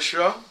Pedro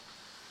Show,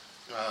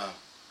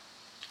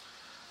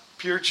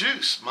 Pure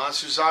Juice,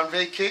 Monsters on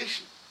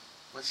Vacation.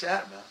 What's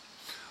that about?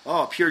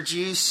 Oh, Pure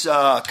Juice,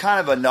 kind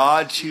of a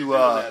nod to...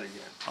 that again.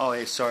 Oh,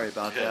 hey, sorry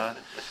about that.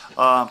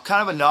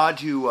 Kind of a nod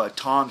to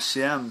Tom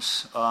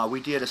Sims. We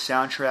did a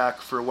soundtrack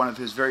for one of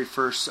his very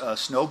first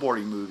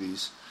snowboarding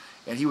movies,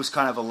 and he was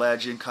kind of a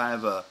legend,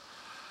 kind of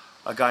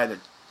a guy that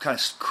kind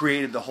of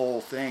created the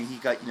whole thing. He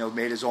got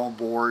made his own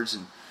boards,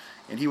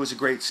 and he was a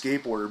great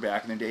skateboarder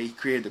back in the day. He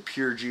created the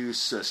Pure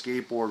Juice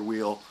skateboard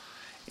wheel,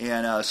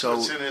 and so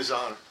it's in his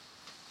honor.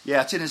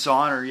 Yeah, it's in his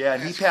honor. Yeah,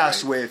 and That's he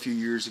passed great. away a few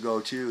years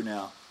ago too.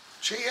 Now.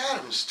 Jay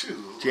Adams too.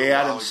 Jay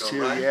Adams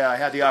too. Right? Yeah, I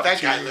had the That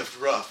opportunity. guy lived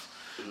rough.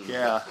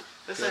 Yeah.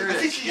 I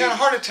think he had a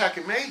heart attack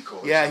in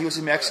Mexico. Yeah, he was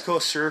in Mexico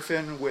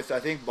surfing with, I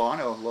think,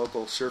 Bono,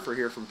 local surfer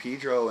here from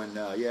Pedro, and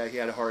yeah, he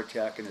had a heart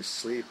attack in his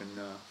sleep. And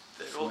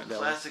that old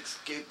classic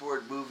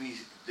skateboard movie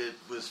that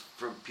was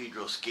from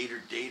Pedro, Skater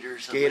Dater or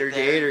something Skater like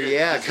that. Dater,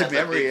 yeah, It's good got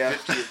memory, that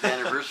yeah. big 50th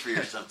anniversary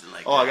or something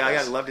like oh, that. I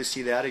gotta love to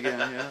see that again.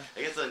 Yeah.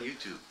 I guess on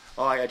YouTube.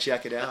 Oh, I gotta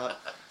check it out.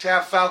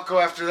 Tab Falco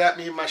after that,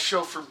 me and my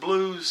chauffeur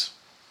blues.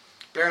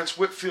 Barrence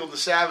Whitfield the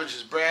Savage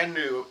is brand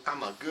new.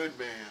 I'm a good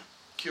man.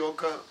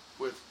 Kyoka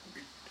with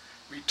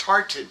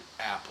retarted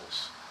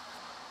apples.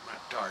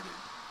 Not darted.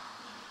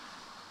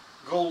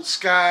 Gold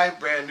Sky,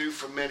 brand new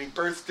from Many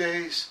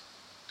Birthdays.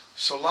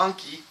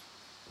 Solanki,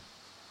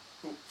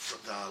 from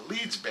the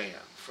Leeds band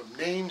from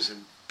Names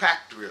and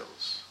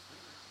Packdrills.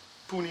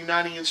 Puni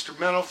Nani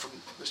instrumental from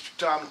Mr.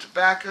 Tom and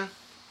Tobacco.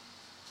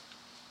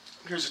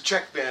 Here's a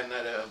Czech band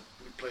that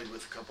we played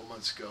with a couple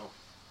months ago.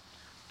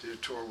 Did a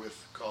tour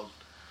with called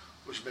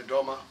jsme,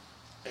 doma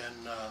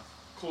and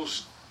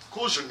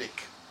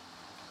kouzelnik.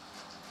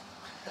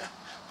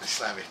 The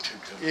Slavic too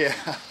good. Yeah,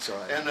 that's all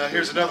right. And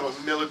here's another one,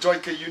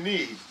 miladojka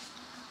youneed,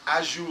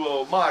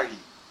 omari.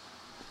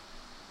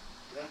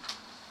 Yeah.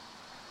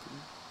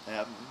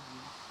 Yeah.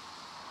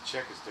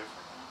 Czech is different.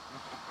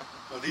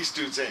 Well, these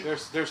dudes ain't.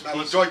 There's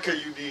miladojka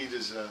youneed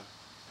is Yeah,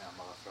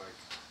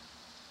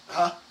 malatrojka.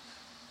 huh?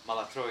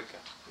 Malatrojka.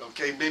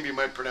 Okay, maybe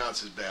my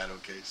pronounce is bad.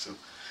 Okay, so,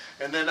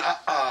 and then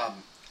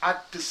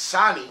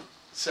otpisani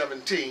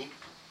 17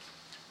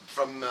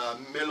 from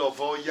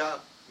Milovoje,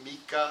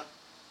 Mica,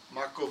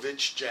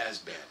 Markovic jazz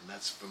band. And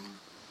that's from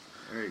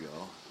There you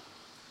go.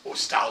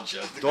 Nostalgia.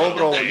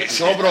 Dobro,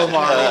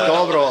 Mari,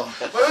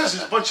 dobro. Well, this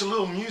is a bunch of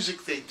little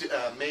music they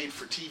made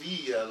for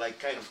TV, like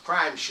kind of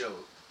crime show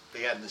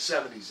they had in the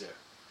 70s there.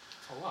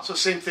 Oh, wow. So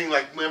same thing,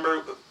 like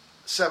remember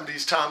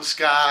 70s Tom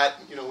Scott,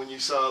 you know, when you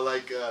saw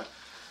like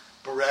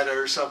Beretta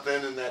or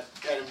something and that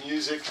kind of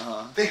music,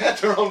 they had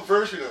their own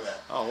version of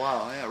that. Oh,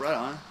 wow. Yeah, right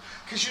on.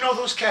 Because you know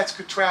those cats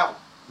could travel,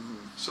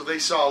 so they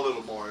saw a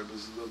little more. It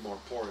was a little more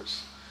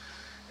porous.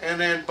 And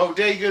then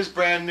Bodegas,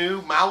 brand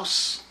new.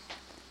 Mouse,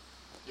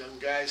 young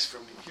guys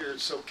from here in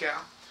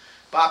SoCal.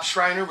 Bob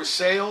Schriner with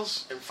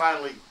Sales, and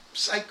finally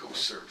Psycho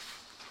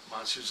Surf.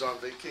 Monsters on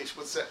Vacation.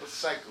 What's that? What's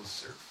Psycho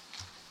Surf?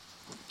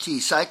 Gee,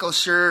 Psycho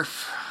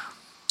Surf.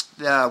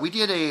 We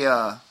did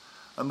a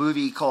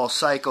movie called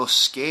Psycho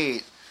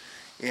Skate,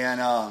 and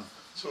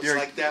So it's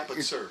like that,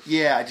 but surf.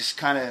 Yeah, I just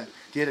kind of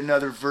did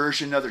another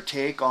version, another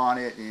take on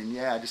it, and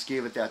yeah, I just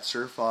gave it that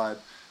surf vibe.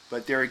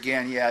 But there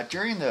again, yeah,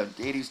 during the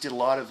 80s, did a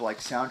lot of like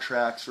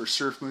soundtracks for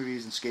surf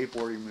movies and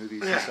skateboarding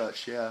movies and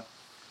such. Yeah.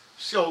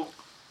 So,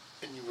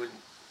 and you wouldn't.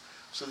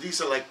 So these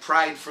are like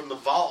Pride from the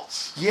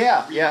Vaults.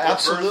 Yeah, yeah, Birthed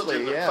absolutely,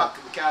 in the yeah.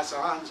 fucking Casa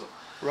Hansel.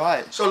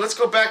 Right. So let's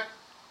go back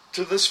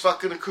to this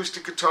fucking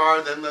acoustic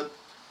guitar, then the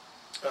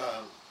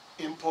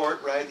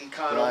import, right,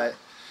 Econo, Right.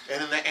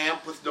 and then the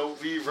amp with no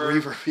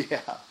reverb. Reverb, yeah.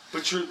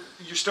 But you're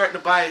starting to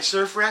buy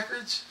surf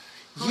records.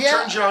 Who Yeah.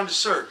 turns you on to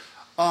surf?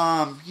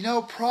 You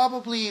know,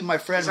 probably my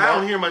friend. 'Cause I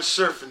don't hear much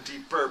surf in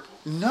Deep Purple.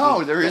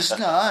 No, there is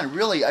none,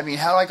 really. I mean,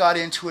 how I got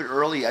into it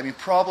early, I mean,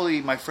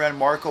 probably my friend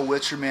Marco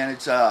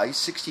Witzerman, he's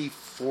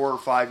 64 or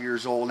 5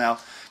 years old now,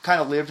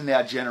 kind of lived in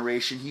that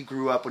generation. He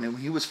grew up when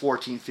he was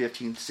 14,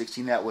 15,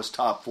 16, that was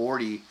top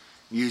 40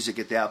 music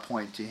at that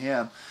point to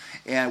him.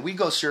 And we'd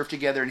go surf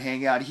together and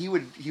hang out. He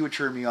would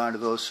turn me on to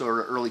those sort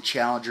of early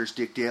Challengers,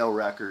 Dick Dale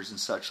records and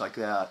such like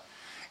that.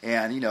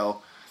 And, you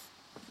know,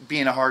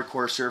 being a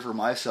hardcore surfer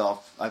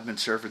myself, I've been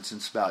surfing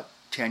since about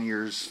 10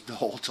 years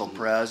old till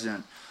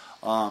present.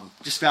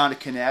 Just found a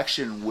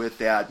connection with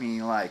that,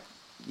 meaning like,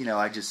 you know,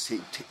 I just,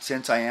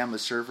 since I am a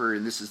surfer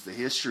and this is the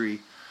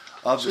history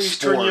of the sport. So he's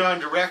turning you on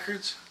to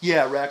records?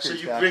 Yeah, records. So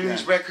you back bring then.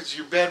 these records to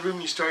your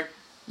bedroom, you start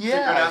figuring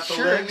Yeah, out the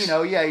sure. lyrics? You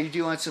know, yeah, you're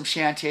doing some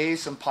chantés,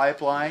 some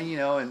pipeline, you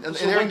know. And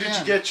So when did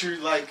you get your,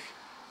 like,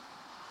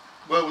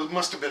 well, it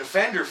must have been a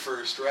Fender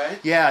first, right?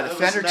 Yeah, the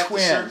Wasn't Fender that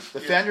Twin.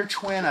 The Yeah. Fender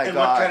Twin I And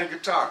got. what kind of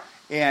guitar?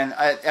 And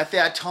at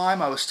that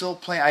time, I was still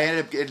playing. I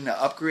ended up getting an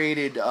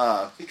upgraded.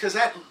 Because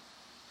that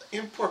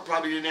import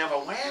probably didn't have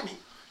a whammy.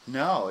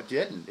 No, it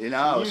didn't. You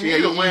know, You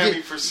need a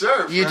whammy for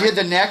surf, You right? did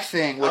the neck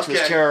thing, which was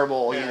Okay.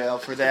 terrible, Yeah. you know,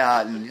 for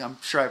that. And I'm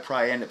sure I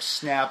probably ended up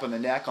snapping the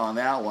neck on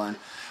that one.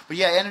 But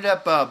yeah, I ended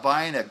up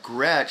buying a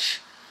Gretsch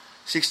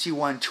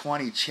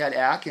 6120 Chet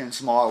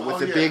Atkins model with Oh,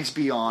 the yeah.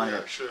 Bigsby on Yeah,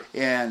 it. sure.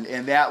 And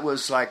that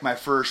was like my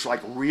first like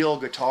real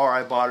guitar.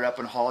 I bought it up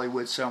in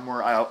Hollywood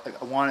somewhere. I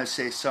want to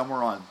say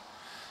somewhere on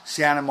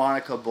Santa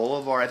Monica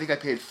Boulevard. I think I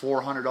paid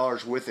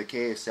 $400 with the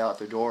case out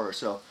the door.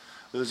 So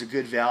it was a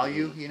good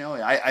value, you know.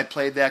 I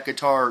played that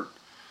guitar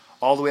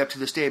all the way up to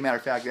this day. Matter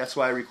of fact, that's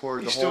why I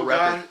recorded You the whole still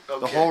got record. it? The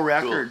Okay. whole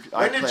record I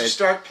When did played. you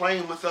start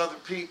playing with other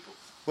people?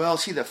 Well,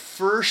 see, the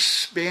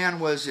first band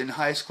was in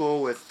high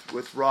school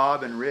with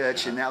Rob and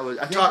Rich, and that was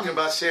I think Talking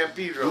about San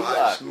Pedro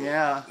High School.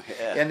 yeah.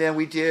 Yeah. And then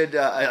we did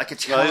like a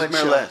talent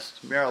show.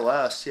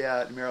 Merrill-Est,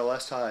 yeah,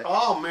 Merrill-Est High.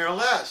 Oh,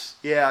 Merrill-Est.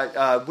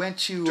 Yeah, went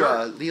to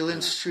Dirt.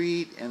 Leland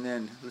Street, and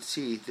then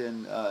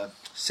then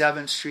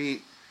 7th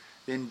Street,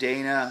 then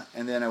Dana,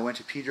 and then I went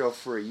to Pedro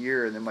for a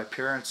year, and then my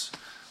parents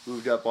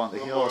moved up on the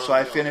hill, so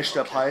I finished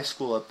up high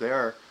school up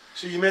there.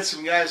 So you met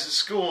some guys at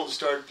school and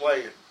started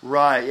playing.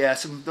 Right, yeah.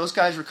 Those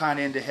guys were kind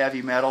of into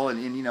heavy metal,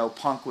 and you know,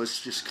 punk was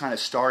just kind of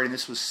starting.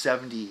 This was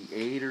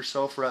 78 or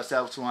so for us.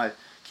 That was when I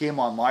came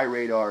on my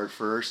radar at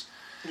first.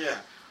 Yeah.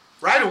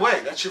 Right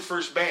away. That's your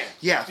first band.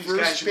 Yeah, These first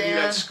guys you meet band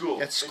at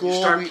school. at school, And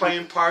you start we-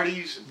 playing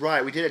parties. And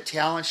Right, we did a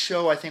talent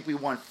show. I think we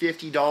won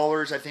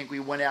 $50. I think we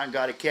went out and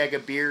got a keg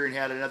of beer and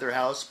had another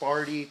house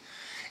party.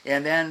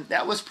 And then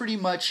that was pretty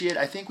much it.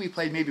 I think we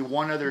played maybe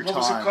one other time.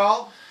 what was it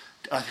called?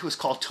 It was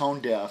called Tone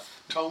Deaf.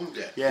 Tone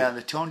Deaf. Yeah,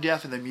 the Tone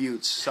Deaf and the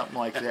Mutes, something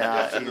like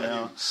that, you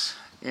know.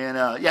 And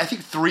yeah, I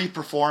think 3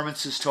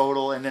 performances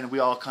total, and then we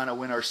all kind of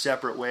went our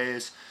separate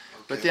ways.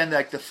 But then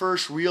like the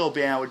first real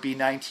band would be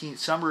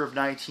summer of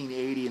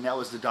 1980, and that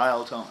was the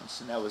Dial Tones,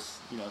 and that was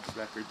the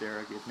record there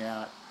I get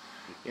Matt,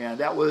 and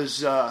that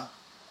was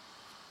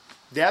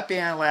that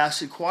band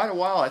lasted quite a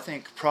while. I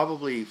think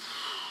probably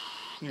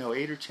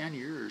 8 or 10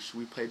 years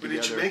we played together.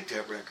 When did you make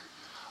that record?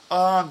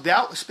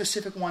 That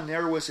specific one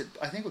there was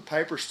I think with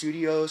Piper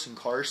Studios in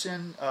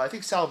Carson. I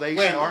think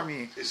Salvation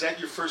Army. Is that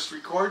your first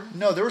recording?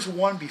 No, there was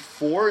one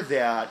before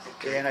that,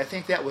 and I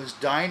think that was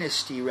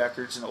Dynasty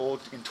Records in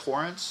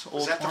Torrance.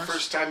 Was that Torrance? The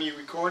first time you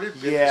recorded?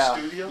 Yeah,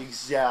 in the studio?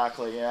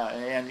 Exactly. Yeah,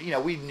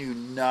 and we knew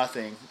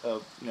nothing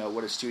of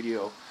what a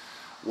studio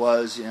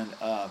was, and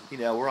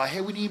we're like,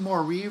 hey, we need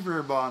more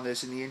reverb on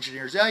this, and the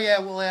engineers, oh yeah,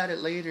 we'll add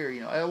it later.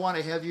 I want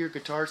a heavier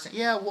guitar sound.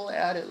 Yeah, we'll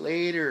add it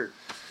later.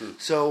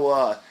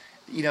 So.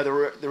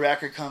 The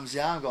record comes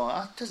out and going,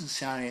 it doesn't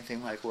sound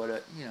anything like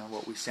what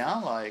we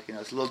sound like.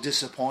 It's a little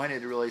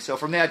disappointed, really. So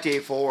from that day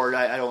forward,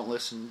 I don't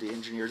listen to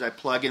engineers. I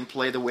plug and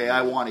play the way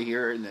I want to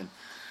hear it, and then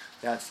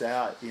that's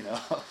that,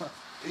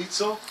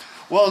 Pizzo?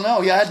 Well, no,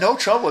 I had no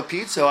trouble with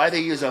Pizzo. I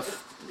think he was an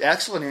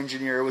excellent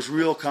engineer. It was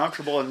real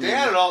comfortable. And they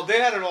had it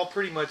all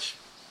pretty much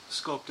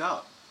scoped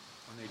out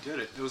when they did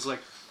it. It was like,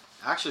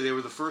 actually, they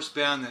were the first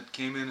band that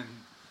came in and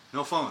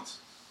no phones.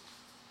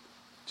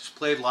 Just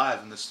played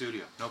live in the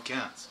studio. No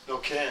cans. No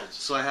cans.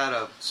 So I had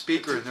a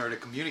speaker in there to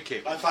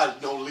communicate with. I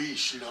thought no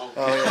leash, Oh,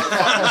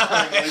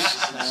 yeah. Playing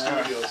leashes in the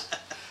studios.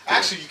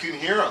 Actually, you can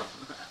hear them.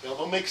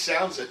 They'll make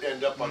sounds that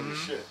end up on your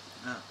shit.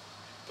 Yeah.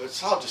 But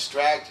it's all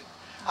distracting.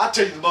 I'll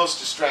tell you the most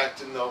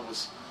distracting, though,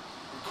 was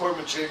recording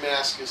with Jay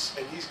Mascis,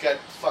 and he's got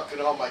fucking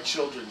all my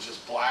children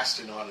just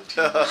blasting on a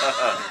TV.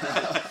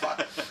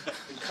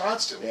 And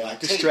constantly. Yeah, like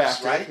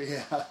distracted. Tapes, right?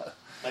 Yeah.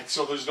 Like,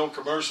 so there's no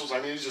commercials. I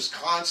mean, it's just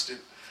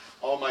constant.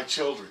 All my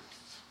children.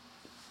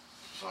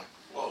 It's like,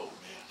 whoa,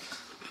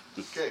 man.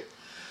 Okay.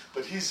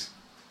 But he's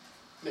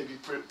maybe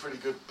pretty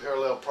good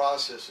parallel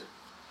processor.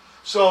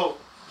 So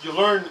you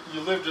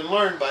lived and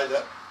learned by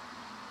that.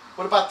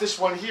 What about this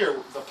one here,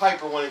 the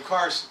Piper one in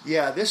Carson?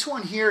 Yeah, this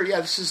one here,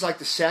 this is like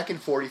the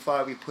second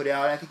 45 we put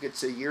out. I think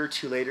it's a year or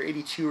two later,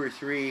 82 or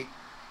 3.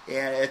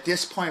 And at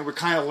this point, we're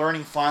kind of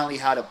learning finally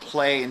how to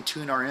play and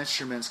tune our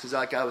instruments, because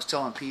like I was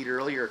telling Pete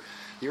earlier,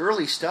 the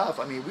early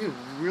stuff, I mean, we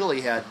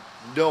really had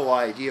no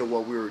idea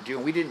what we were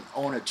doing. We didn't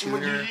own a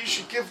tuner. You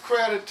should give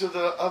credit to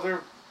the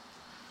other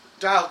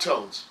dial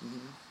tones.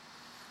 Mm-hmm.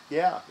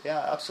 Yeah,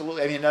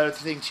 absolutely. I mean, another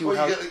thing too.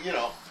 Well, you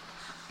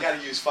got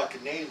to use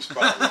fucking names,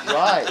 probably.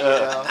 Right.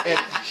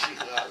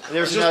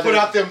 There's just put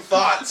out them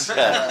thoughts.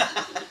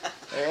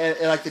 and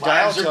like the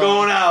dial tone. are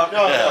going out.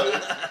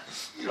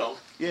 No,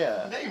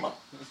 yeah. Name them.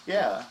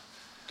 Yeah.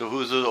 So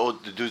who's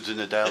the dudes in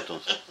the dial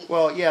tones?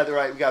 Well, yeah, they're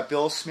right. We got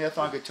Bill Smith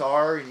on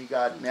guitar, and you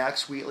got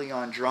Max Wheatley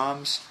on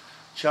drums,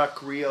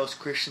 Chuck Rios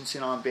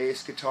Christensen on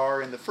bass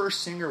guitar, and the first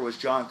singer was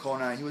John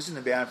Conan. He was in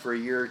the band for a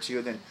year or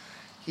two, then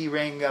he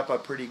rang up a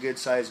pretty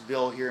good-sized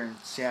bill here in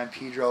San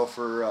Pedro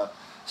for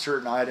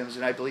certain items,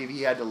 and I believe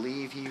he had to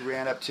leave. He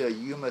ran up to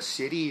Yuma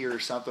City or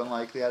something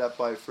like that up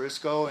by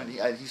Frisco, and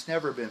he's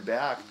never been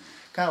back.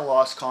 Kind of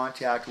lost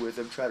contact with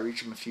him, tried to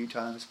reach him a few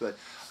times, but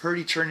heard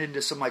he turned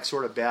into some like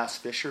sort of bass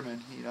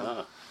fisherman,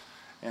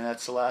 and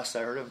that's the last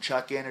I heard of him.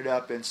 Chuck ended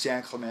up in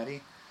San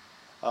Clemente.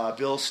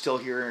 Bill's still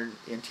here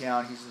in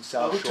town. He's in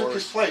South Shore. Who took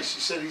his place?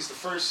 You said he's the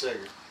first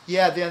singer.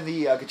 Yeah, then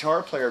the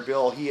guitar player,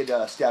 Bill, he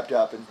had stepped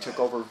up and took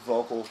over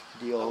vocal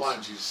deals. I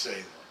wanted you to say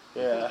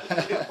that.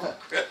 Yeah.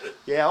 Credit.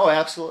 Yeah, oh,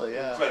 absolutely,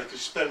 yeah. Credit, because you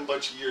spent a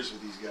bunch of years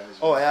with these guys. Right?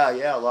 Oh,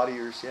 yeah, a lot of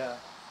years, yeah.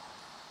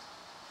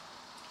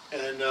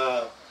 And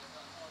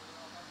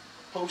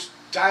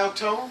post-dial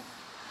tone?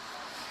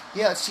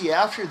 Yeah, see,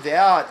 after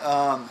that...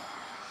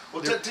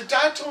 did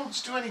dial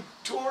tones do any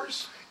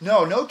tours?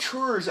 No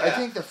tours. Yeah. I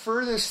think the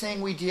furthest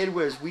thing we did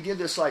was we did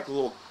this like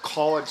little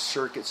college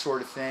circuit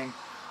sort of thing.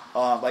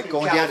 Like in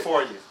going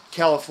California. down to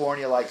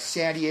California, like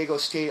San Diego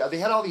State. They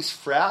had all these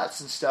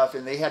frats and stuff,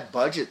 and they had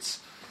budgets.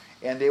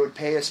 And they would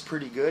pay us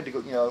pretty good to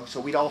go, so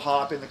we'd all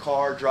hop in the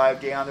car,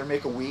 drive down there,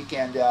 make a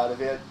weekend out of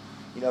it,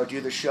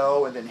 do the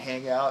show, and then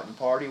hang out and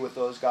party with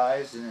those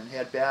guys, and then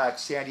head back.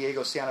 San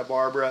Diego, Santa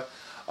Barbara,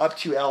 up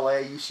to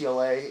LA,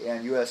 UCLA,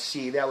 and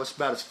USC. That was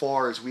about as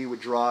far as we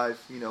would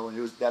drive, and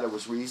it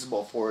was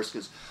reasonable for us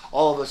because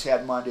all of us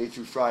had Monday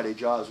through Friday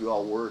jobs. We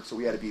all worked, so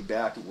we had to be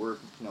back at work,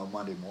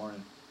 Monday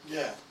morning.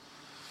 Yeah.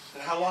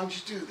 And how long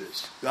did you do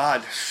this?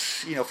 God,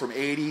 from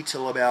 80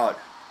 till about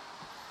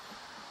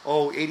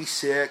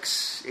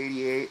 86,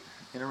 88,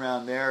 and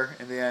around there,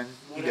 and then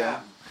what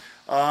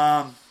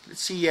happened? Let's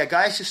see,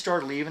 guys just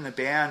started leaving the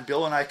band.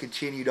 Bill and I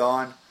continued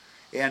on,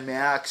 and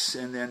Max,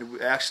 and then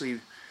actually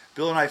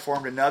Bill and I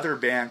formed another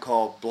band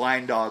called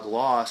Blind Dog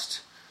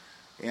Lost,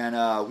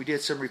 and we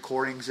did some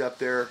recordings up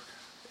there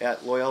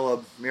at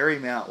Loyola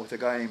Marymount with a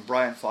guy named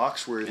Brian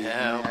Foxworthy.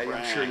 Yeah,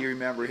 I'm sure you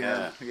remember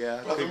him.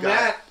 Yeah, Brother good guy.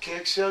 Matt,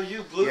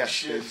 KXLU Blues Yes,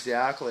 shit.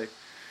 exactly.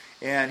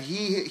 And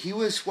he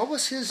was, what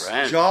was his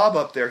Brand. job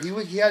up there?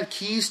 He had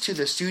keys to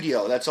the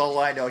studio. That's all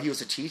I know. He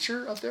was a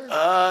teacher up there?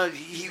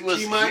 He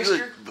was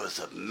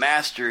a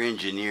master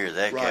engineer.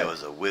 That guy Right.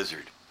 was a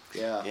wizard.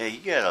 Yeah. Yeah, he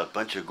got a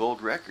bunch of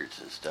gold records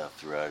and stuff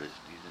throughout his.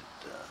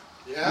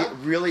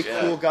 Really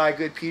cool guy,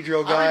 good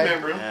Pedro guy. I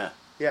remember him.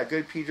 Yeah,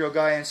 good Pedro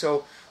guy. And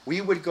so we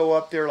would go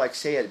up there, like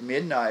say at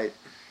midnight,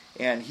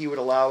 and he would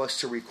allow us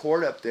to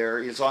record up there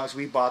as long as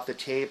we bought the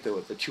tape, the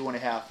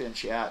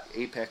 2.5-inch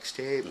Apex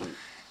tape.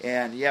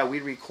 And yeah,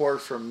 we'd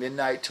record from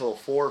midnight till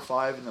 4 or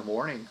 5 in the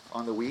morning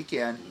on the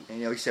weekend.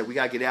 And he said we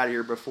got to get out of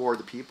here before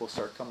the people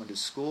start coming to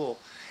school.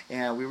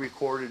 And we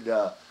recorded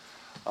a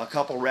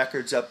couple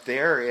records up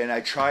there. And I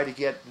tried to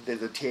get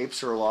the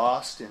tapes are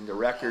lost and the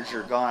records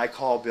are gone. I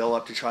called Bill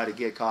up to try to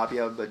get a copy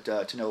of it,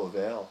 but to no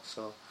avail.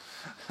 So,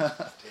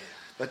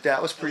 but that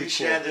was pretty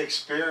cool. You had the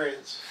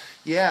experience.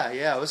 Yeah,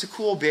 it was a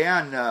cool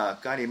band. A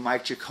guy named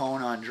Mike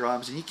Chacon on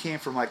drums, and he came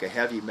from like a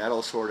heavy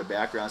metal sort of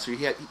background, so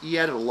he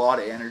had a lot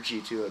of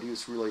energy to it. He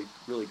was really,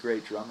 really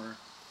great drummer.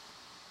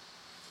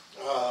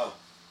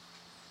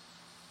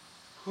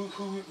 Who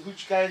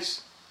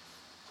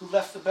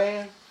left the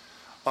band?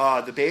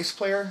 The bass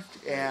player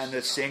and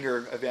the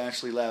singer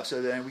eventually left.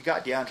 So then we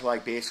got down to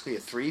like basically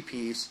a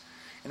 3-piece,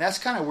 and that's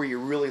kind of where you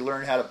really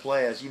learn how to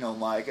play, as you know,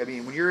 Mike. I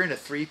mean, when you're in a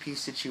 3-piece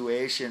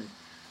situation,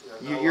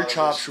 your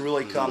chops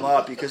really come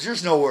up because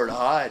there's nowhere to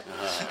hide.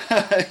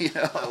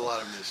 Not a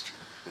lot of mystery.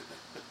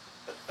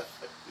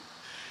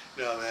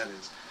 No, that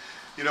is.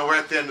 We're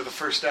at the end of the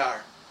first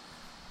hour.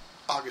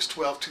 August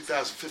 12,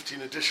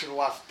 2015 edition of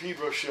the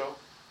Pedro Show.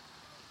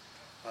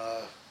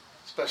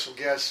 Special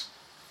guest,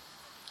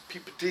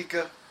 Pete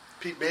Patika,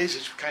 Pete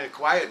Mazich, kind of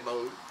quiet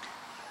mode.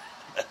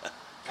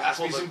 Ask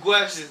me some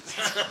questions.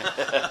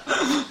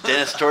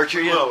 Dennis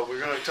torture you? Well, we're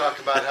going to talk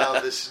about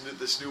how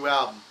this new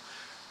album.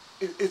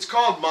 It's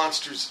called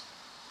Monsters.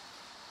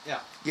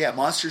 Yeah,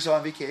 Monsters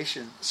on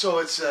Vacation. So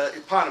it's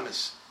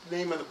eponymous.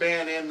 Name of the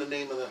band and the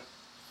name of the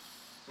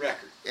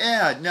record.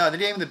 Yeah, no, the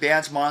name of the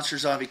band's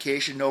Monsters on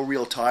Vacation. No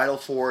real title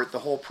for it. The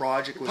whole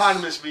project was...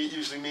 Eponymous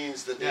usually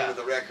means the name of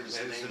the record is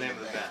the name of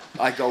the band.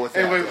 I go with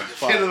that. Anyway, at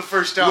the end of the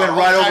first hour. Went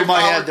right over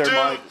my head there,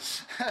 Mike.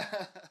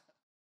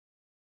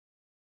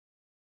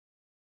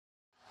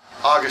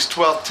 August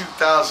 12th,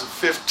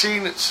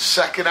 2015. It's the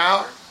second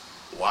hour.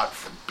 Watt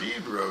from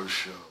Pedro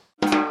Show.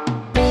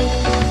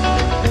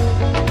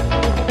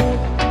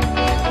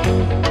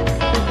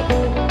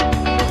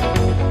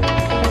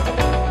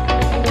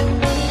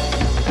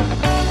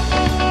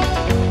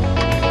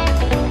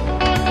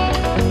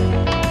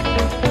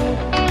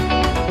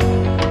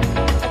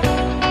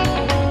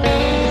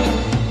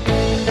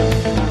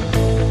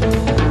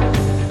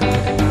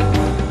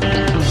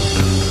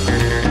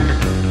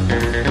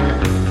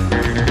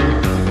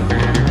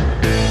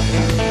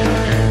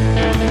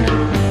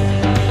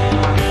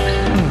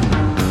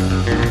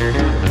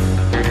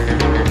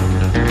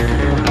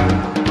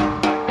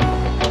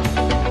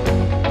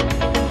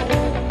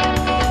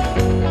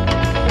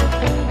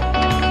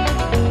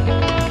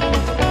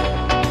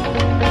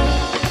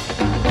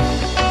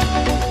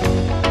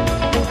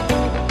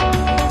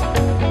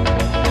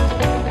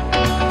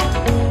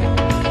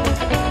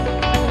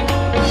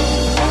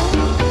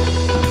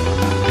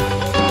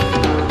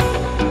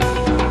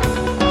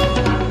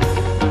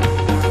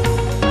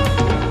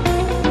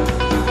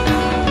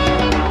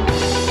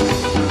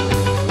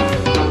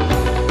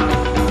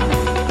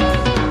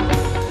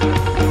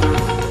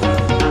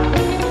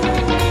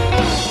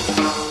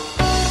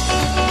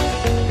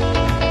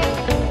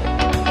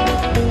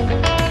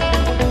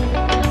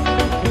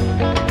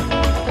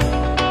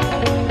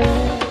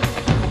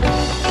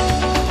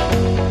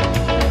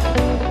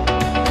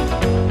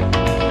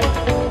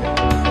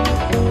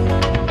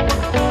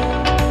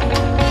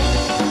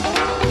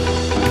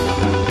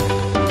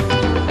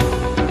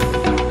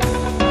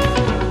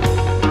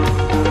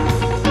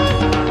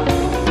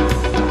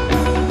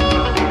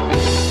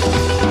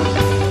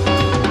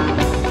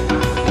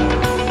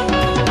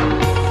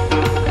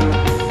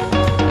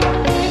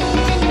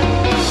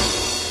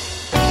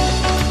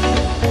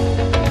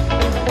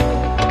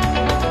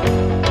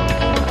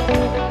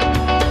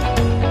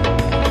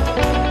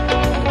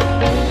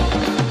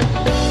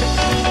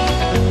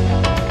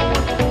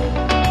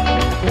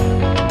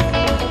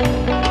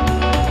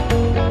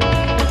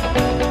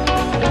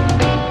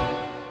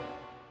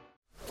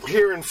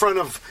 In front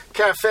of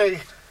Cafe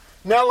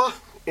Nella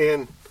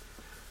in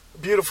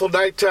beautiful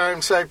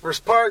nighttime Cypress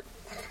Park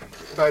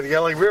by the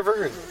LA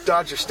River and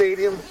Dodger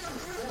Stadium,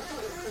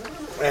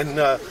 and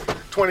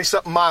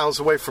 20-something miles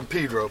away from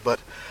Pedro.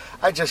 But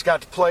I just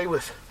got to play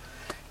with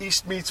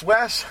East Meets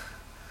West,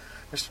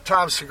 Mr.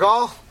 Tom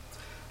Surgal,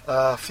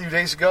 a few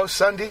days ago,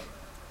 Sunday.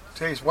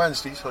 Today's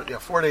Wednesday, so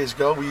 4 days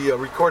ago we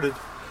recorded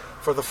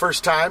for the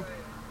first time.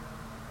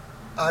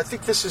 I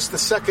think this is the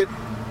second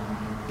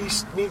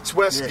East Meets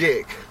West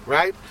gig,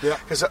 right? Yeah.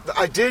 Because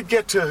I did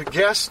get to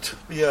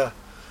be a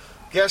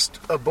guest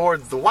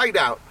aboard the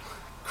Whiteout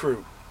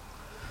crew.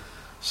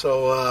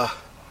 So,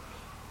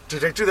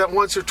 did I do that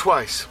once or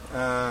twice?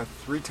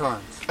 3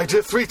 times. I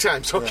did 3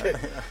 times, okay.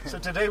 Yeah. So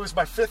today was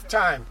my 5th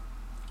time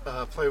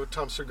play with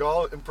Tom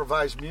Surgal,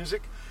 improvised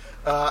music.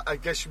 I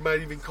guess you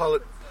might even call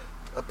it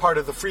a part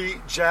of the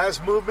free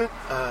jazz movement.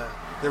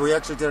 Yeah, we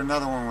actually did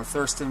another one with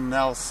Thurston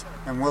Nels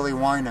and Willie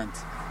Winant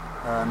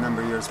a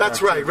number of years That's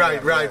back.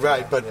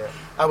 right. But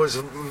I was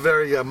a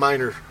very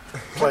minor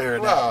player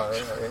in that. Well,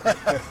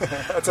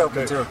 that's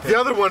open too. The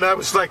other one, I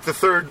was like the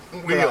third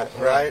wheel,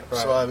 right?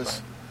 So I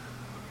was,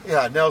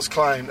 Nels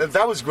Klein.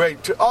 That was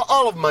great too.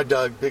 All of them I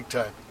dug big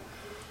time.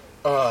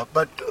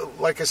 But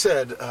like I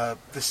said,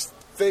 this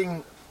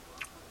thing,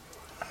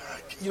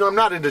 I'm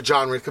not into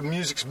genre, because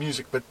music's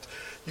music, but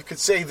you could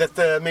say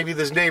that maybe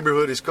this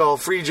neighborhood is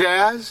called free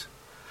jazz.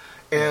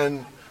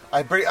 And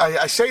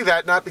I say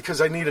that not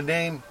because I need a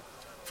name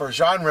for a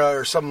genre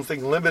or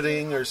something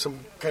limiting or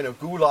some kind of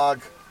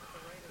gulag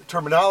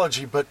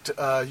terminology, but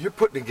you're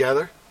putting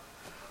together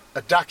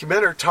a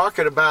documentary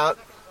talking about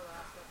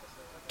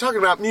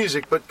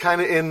music, but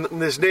kind of in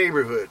this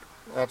neighborhood.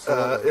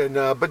 Absolutely.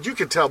 But you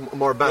can tell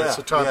more about it.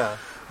 So talk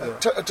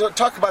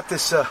about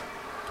this.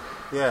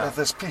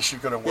 This piece you're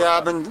going to work. Yeah,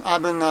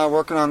 I've been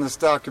working on this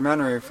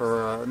documentary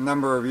for a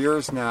number of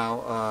years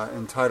now,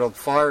 entitled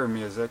 "Fire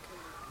Music: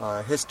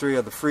 History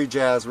of the Free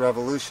Jazz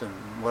Revolution."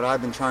 What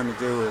I've been trying to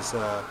do is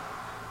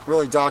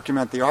really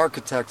document the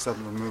architects of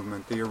the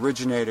movement, the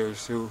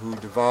originators who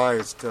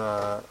devised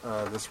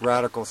this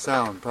radical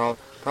sound,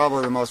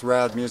 probably the most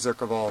rad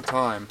music of all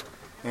time.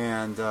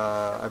 And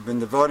I've been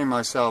devoting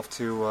myself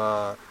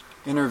to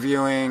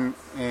interviewing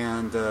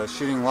and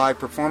shooting live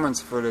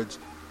performance footage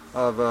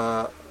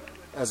of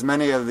as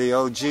many of the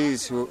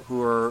OGs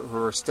who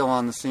are still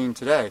on the scene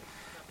today.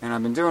 And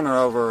I've been doing it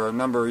over a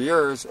number of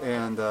years,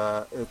 and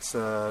it's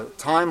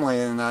timely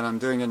in that I'm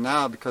doing it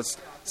now because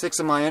 6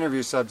 of my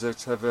interview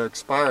subjects have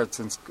expired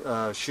since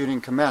shooting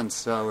commenced,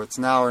 so it's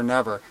now or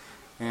never.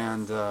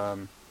 And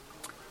I'm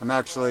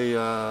actually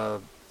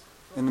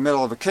in the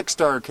middle of a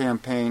Kickstarter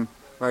campaign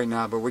right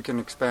now, but we can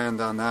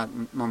expand on that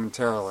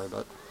momentarily.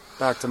 But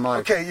back to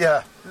Mike. Okay,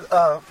 yeah.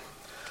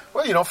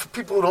 Well, for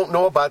people who don't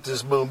know about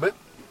this movement,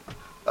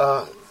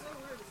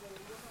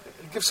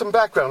 give some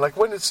background, like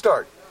when did it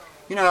start?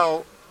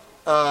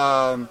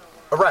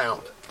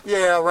 Around.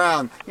 Yeah,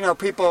 around.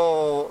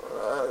 People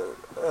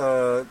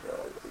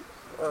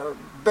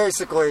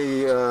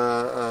basically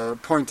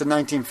point to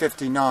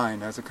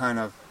 1959 as a kind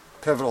of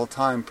pivotal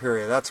time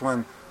period. That's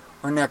when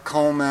Ornette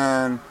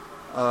Coleman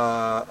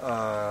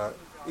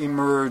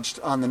emerged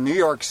on the New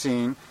York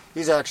scene.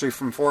 He's actually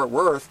from Fort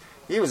Worth.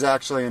 He was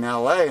actually in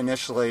L.A.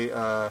 initially,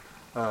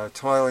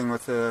 toiling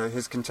with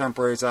his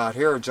contemporaries out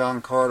here,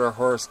 John Carter,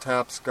 Horace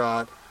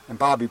Tapscott, and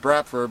Bobby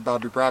Bradford.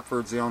 Bobby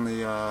Bradford's the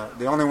only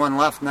one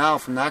left now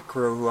from that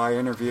crew who I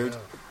interviewed.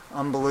 Yeah.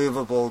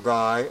 Unbelievable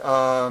guy.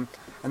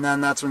 And then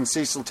that's when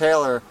Cecil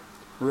Taylor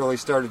really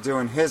started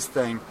doing his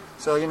thing.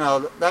 So,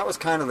 that was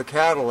kind of the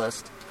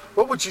catalyst.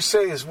 What would you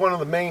say is one of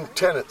the main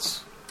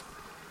tenets?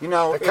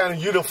 That kind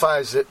of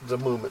unifies the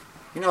movement.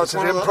 It's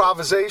an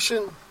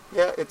improvisation.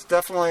 Yeah, it's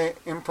definitely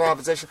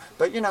improvisation.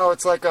 But,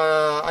 it's like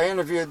I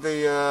interviewed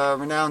the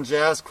renowned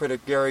jazz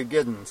critic Gary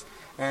Giddens,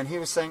 and he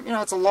was saying,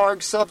 it's a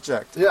large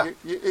subject. Yeah.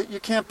 You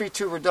can't be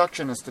too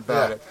reductionist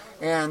about it.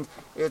 And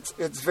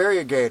it's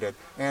variegated,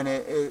 and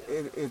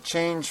it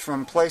changed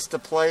from place to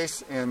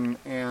place, and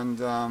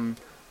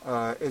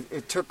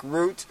it took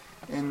root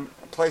in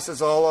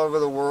places all over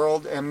the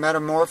world and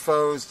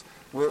metamorphosed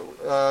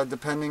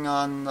depending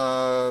on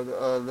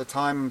the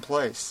time and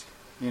place.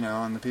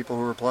 And the people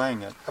who were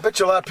playing it. I bet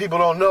you a lot of people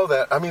don't know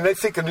that. I mean, they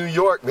think of New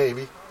York,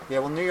 maybe. Yeah,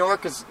 well, New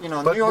York is, New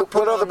But York.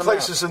 What other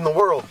places in the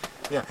world?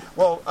 Yeah,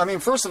 well, I mean,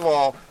 first of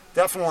all,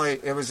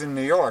 definitely it was in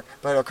New York.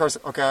 But of course,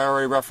 I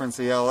already referenced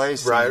the L.A.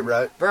 scene.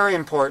 Right. Very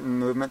important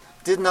movement.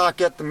 Did not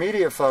get the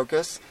media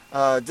focus.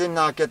 Did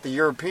not get the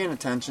European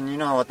attention. You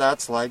know what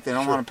that's like. They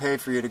don't want to pay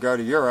for you to go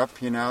to Europe.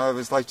 It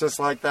was just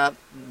like that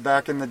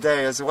back in the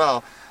day as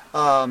well.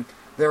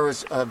 There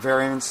was a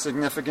very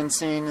significant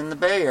scene in the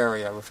Bay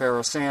Area with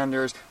Pharoah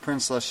Sanders,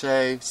 Prince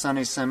Lachey,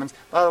 Sonny Simmons.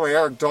 By the way,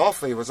 Eric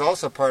Dolphy was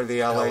also part of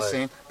the LA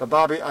scene. But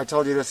Bobby, I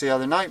told you this the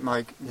other night,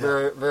 Mike,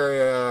 very,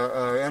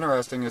 very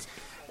interesting, is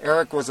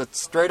Eric was a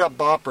straight-up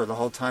bopper the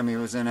whole time he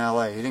was in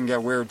LA. He didn't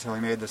get weird till he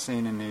made the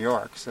scene in New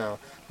York. So,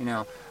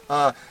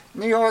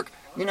 New York,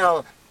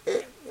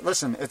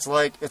 listen, it's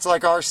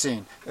like our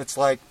scene. It's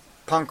like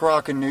punk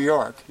rock in New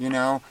York,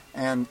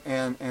 and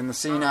the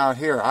scene out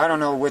here. I don't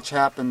know which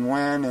happened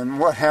when and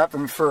what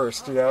happened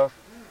first, Yeah,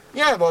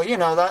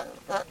 well,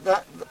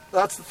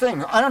 that's the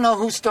thing. I don't know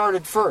who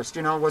started first,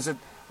 Was it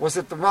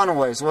the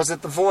Runaways? Was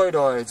it the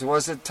Voidoids?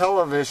 Was it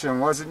television?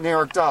 Was it New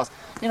York Dolls?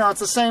 It's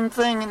the same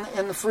thing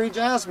in the free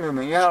jazz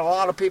movement. You had a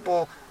lot of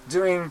people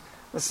doing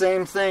the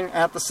same thing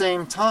at the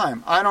same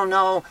time. I don't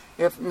know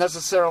if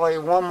necessarily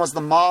one was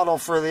the model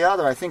for the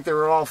other. I think they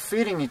were all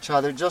feeding each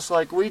other just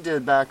like we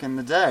did back in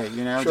the day,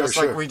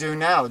 like we do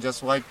now,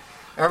 just like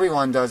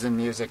everyone does in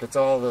music. It's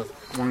all the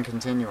one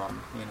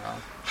continuum,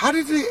 How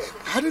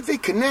did they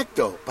connect,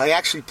 though? By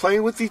actually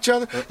playing with each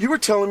other? You were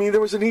telling me there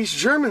was an East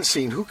German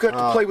scene. Who got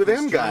to play with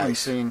them guys? The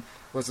East German scene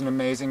was an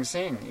amazing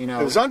scene,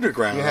 It was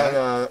underground, You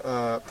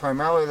had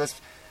primarily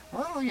this...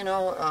 Well,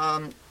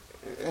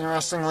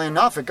 interestingly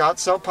enough, it got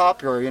so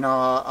popular.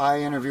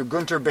 I interviewed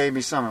Gunter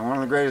Baby Summer, one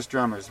of the greatest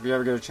drummers. If you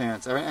ever get a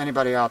chance,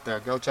 anybody out there,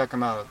 go check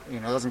him out.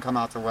 It doesn't come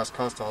out to the West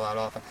Coast all that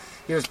often.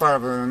 He was part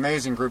of an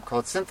amazing group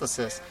called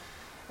Synthesis,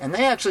 and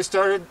they actually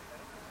started,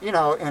 in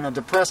a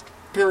depressed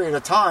period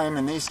of time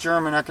in East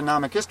German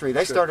economic history.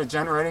 They started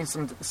generating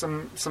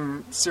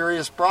some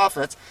serious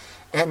profits,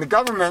 and the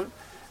government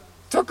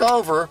took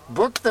over,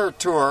 booked their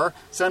tour,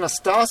 sent a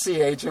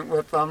Stasi agent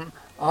with them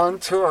on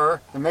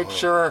tour to make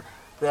sure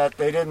that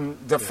they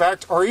didn't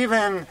defect or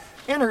even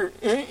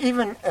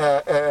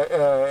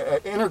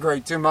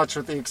integrate too much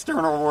with the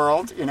external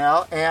world,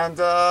 and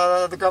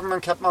the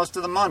government kept most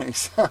of the money.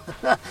 So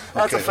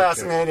that's a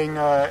fascinating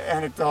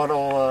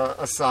anecdotal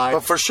aside.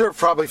 But for sure,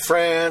 probably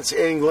France,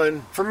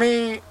 England. For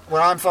me,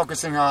 what I'm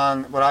focusing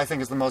on, what I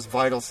think is the most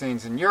vital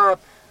scenes in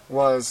Europe,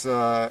 was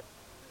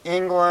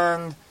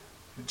England,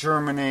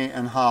 Germany,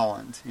 and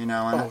Holland.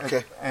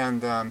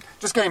 And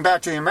just getting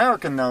back to the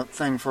American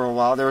thing for a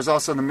while, there was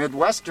also the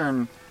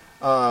Midwestern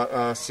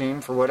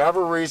scene. For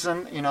whatever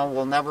reason,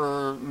 we'll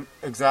never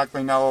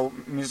exactly know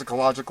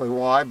musicologically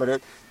why, but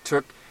it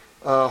took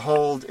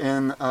hold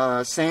in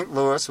St.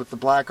 Louis with the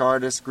Black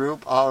Artist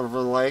Group,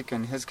 Oliver Lake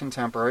and his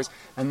contemporaries,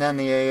 and then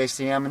the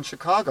AACM in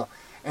Chicago.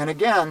 And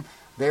again,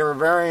 they were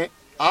very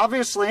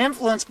obviously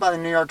influenced by the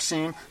New York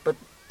scene, but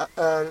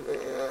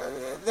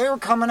they were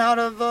coming out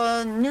of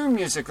new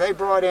music. They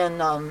brought in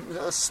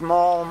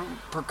small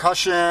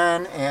percussion,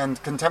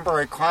 and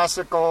contemporary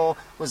classical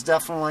was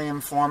definitely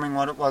informing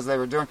what it was they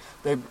were doing.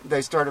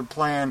 They started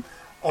playing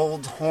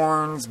old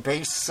horns,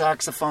 bass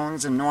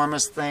saxophones,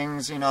 enormous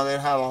things. They'd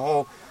have a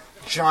whole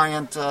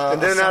giant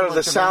and then out of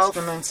the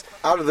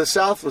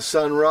south was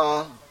Sun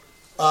Ra.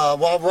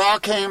 Well, Ra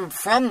came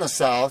from the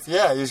South.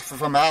 Yeah, he's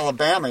from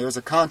Alabama. He was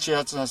a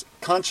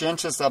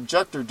conscientious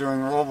objector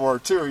during World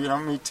War II. You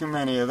don't meet too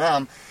many of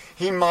them.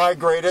 He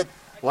migrated,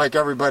 like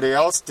everybody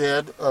else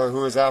did,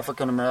 who was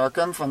African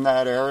American from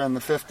that era in the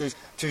 50s,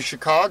 to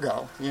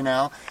Chicago,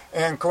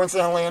 And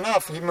coincidentally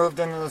enough, he moved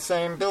into the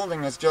same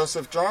building as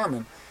Joseph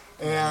Jarman.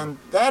 And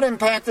that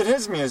impacted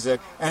his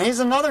music. And he's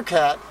another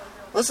cat.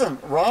 Listen,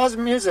 Ra's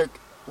music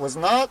was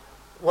not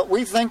what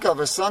we think of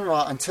as Sun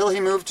Ra until he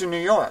moved to New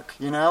York,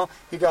 He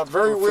got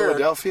very weird.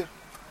 Philadelphia?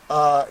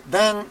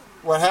 Then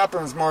what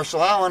happened is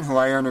Marshall Allen, who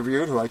I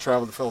interviewed, who I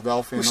traveled to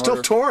Philadelphia. He's still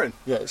touring.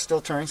 Yeah, he's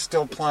still touring,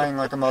 still playing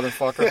like a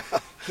motherfucker.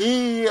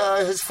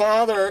 Yeah. His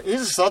father,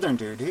 he's a Southern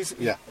dude.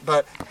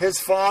 But his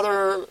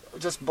father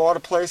just bought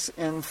a place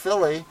in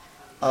Philly.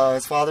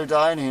 His father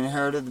died, and he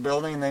inherited the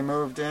building, and they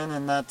moved in,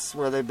 and that's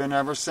where they've been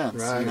ever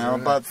since.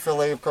 Right. But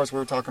Philly, of course, we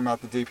were talking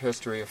about the deep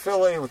history of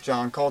Philly with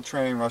John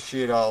Coltrane,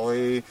 Rashid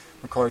Ali,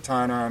 McCoy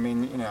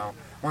Tyner.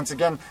 Once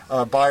again,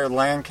 Bayard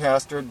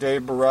Lancaster,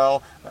 Dave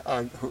Burrell,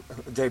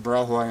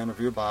 who I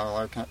interviewed,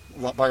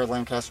 Bayard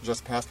Lancaster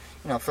just passed.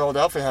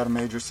 Philadelphia had a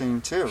major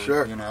scene too.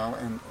 Sure.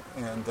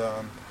 And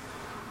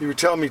you were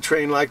telling me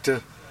Train liked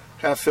to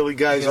have Philly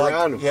guys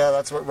around him. Yeah,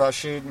 that's what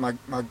Rashid, my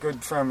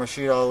good friend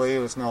Rashid Ali,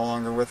 who is no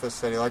longer with us,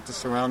 said he liked to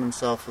surround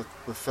himself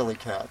with Philly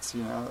cats.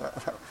 And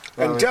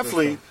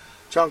definitely,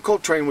 John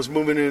Coltrane was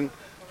moving in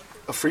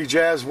a free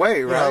jazz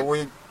way, right? Yeah,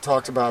 we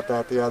talked about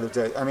that the other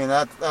day. I mean,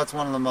 that's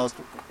one of the most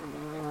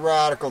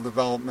radical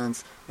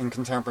developments in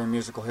contemporary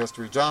musical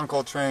history. John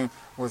Coltrane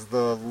was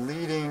the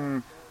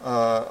leading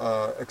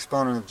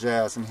exponent of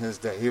jazz in his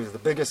day. He was the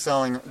biggest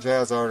selling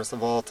jazz artist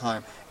of all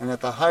time. And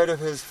at the height of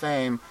his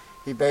fame,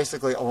 he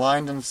basically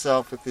aligned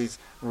himself with these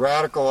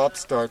radical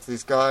upstarts,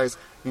 these guys,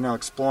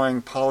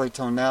 exploring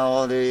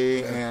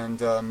polytonality and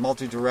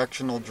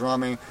multi-directional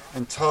drumming,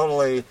 and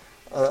totally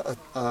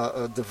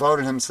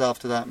devoted himself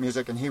to that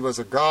music. And he was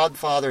a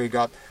godfather. He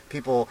got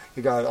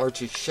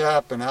Archie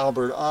Shepp and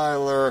Albert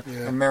Eiler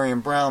and Marion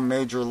Brown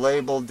major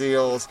label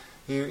deals.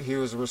 He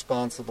was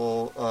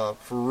responsible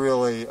for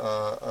really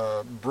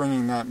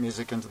bringing that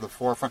music into the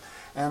forefront,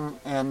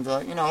 and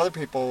other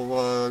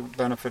people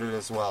benefited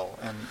as well.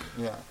 And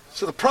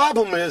So the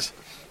problem is,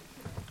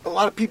 a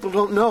lot of people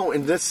don't know,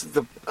 and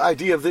the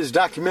idea of this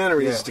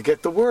documentary is to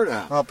get the word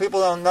out. Well, people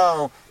don't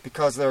know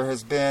because there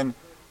has been,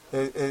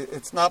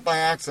 it's not by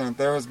accident,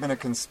 there has been a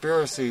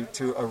conspiracy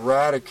to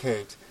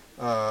eradicate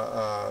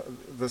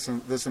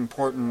this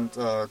important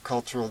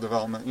cultural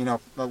development.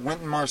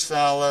 Wynton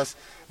Marsalis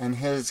and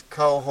his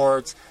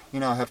cohorts,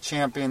 have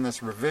championed this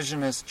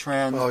revisionist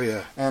trend. Oh,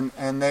 yeah.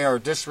 And they are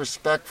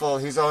disrespectful.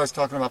 He's always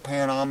talking about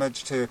paying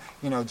homage to,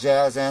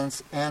 jazz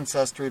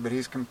ancestry, but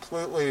he's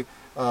completely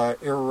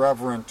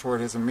irreverent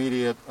toward his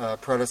immediate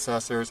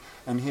predecessors,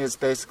 and he has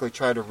basically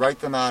tried to write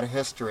them out of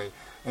history.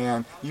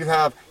 And you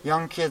have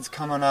young kids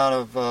coming out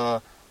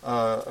of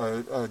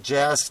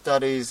jazz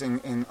studies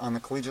on the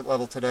collegiate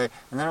level today,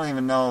 and they don't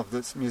even know of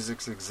this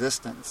music's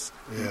existence.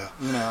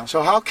 Yeah.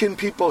 So how can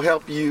people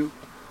help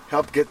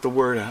get the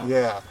word out?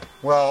 Yeah.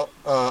 Well,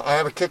 I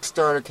have a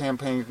Kickstarter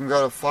campaign. You can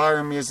go to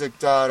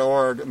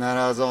firemusic.org, and that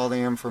has all the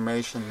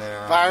information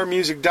there.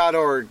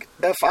 Firemusic.org.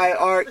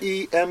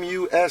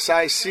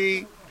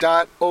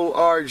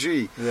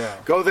 FIREMUSIC.org. Yeah.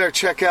 Go there,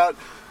 check out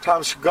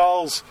Tom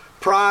Surgal's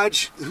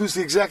Proj, who's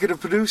the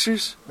executive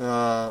producers?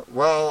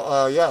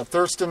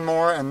 Thurston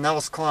Moore and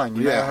Nels Klein.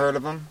 You may have heard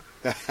of them.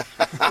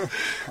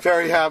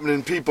 Very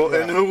happening people,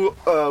 and who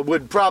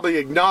would probably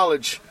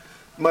acknowledge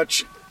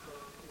much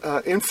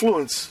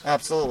influence.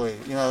 Absolutely.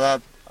 You know,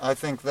 that I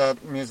think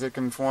that music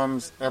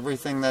informs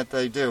everything that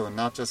they do, and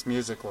not just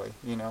musically,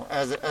 you know,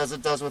 as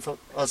it does with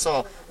us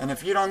all. And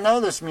if you don't know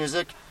this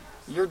music,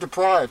 you're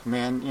deprived,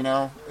 man. You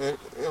know, it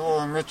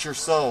will enrich your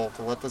soul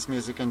to let this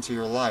music into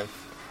your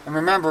life. And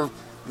remember,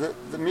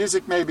 the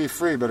music may be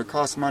free, but it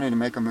costs money to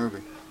make a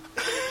movie.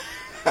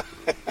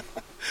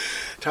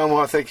 Tom, I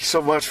want to thank you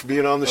so much for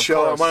being on the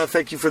show. Course. I want to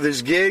thank you for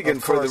this gig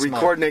and for the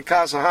recording at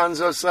Casa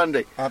Hanzo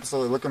Sunday.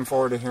 Absolutely. Looking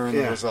forward to hearing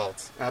the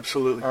results.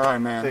 Absolutely. All right,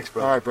 man. Thanks,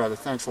 brother. All right, brother.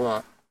 Thanks a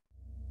lot.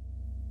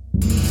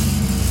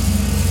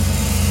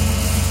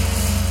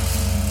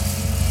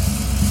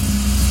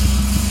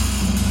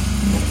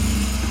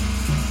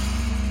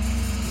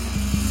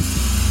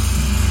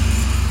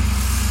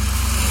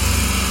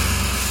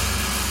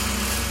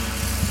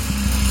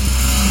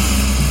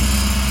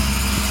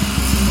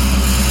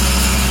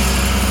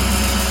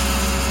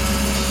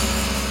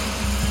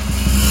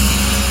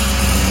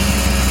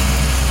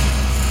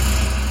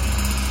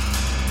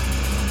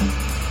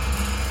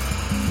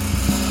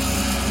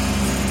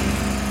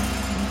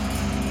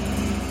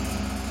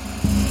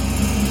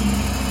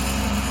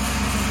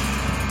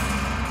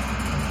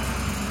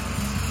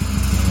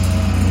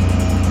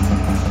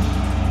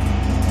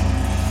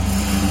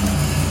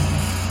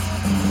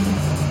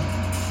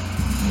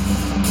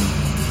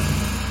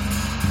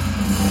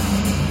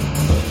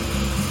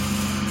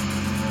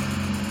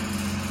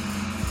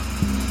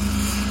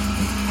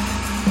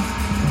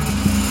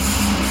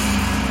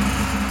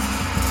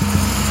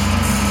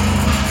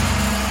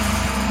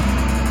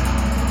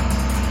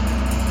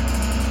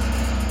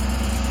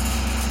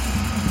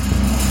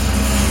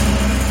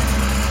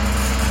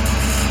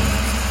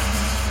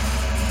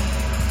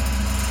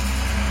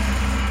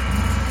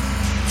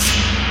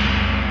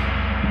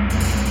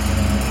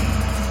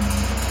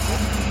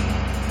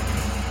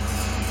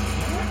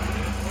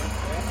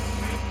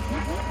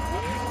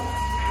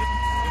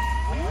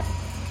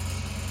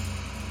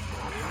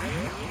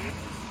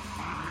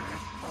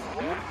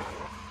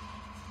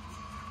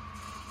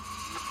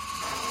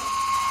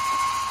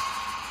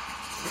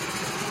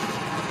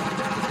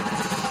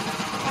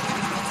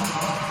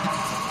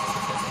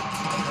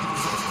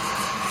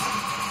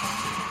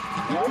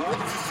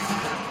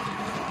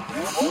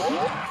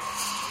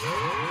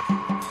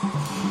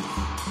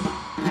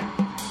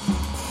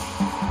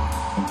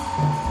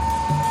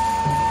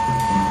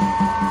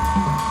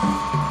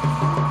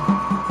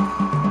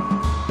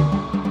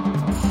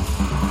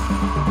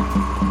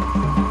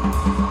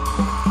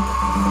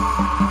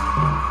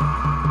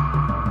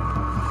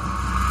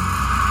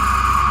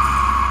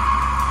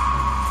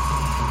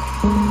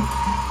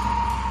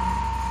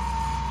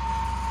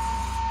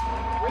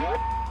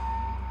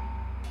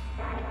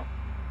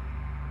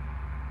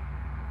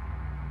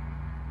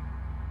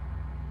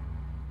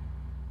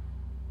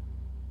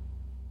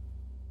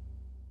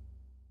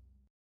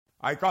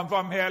 I come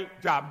from hell,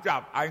 job,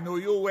 job. I know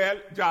you well,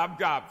 job,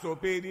 job. So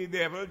pay the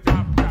devil,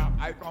 job, job.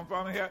 I come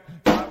from hell,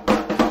 job,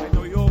 job. I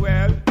know you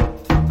well,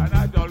 and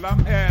I told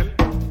them hell.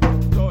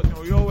 So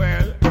know you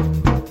well,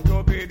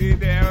 so pay the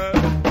devil,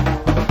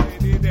 pay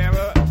the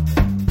devil,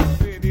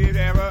 pay the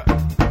devil.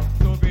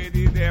 So pay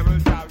the devil,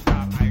 job,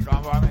 job. I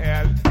come from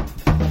hell,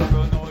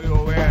 so know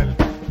you well.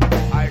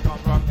 I come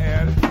from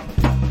hell,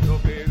 so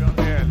pay the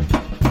hell,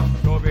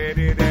 so pay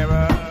the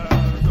devil.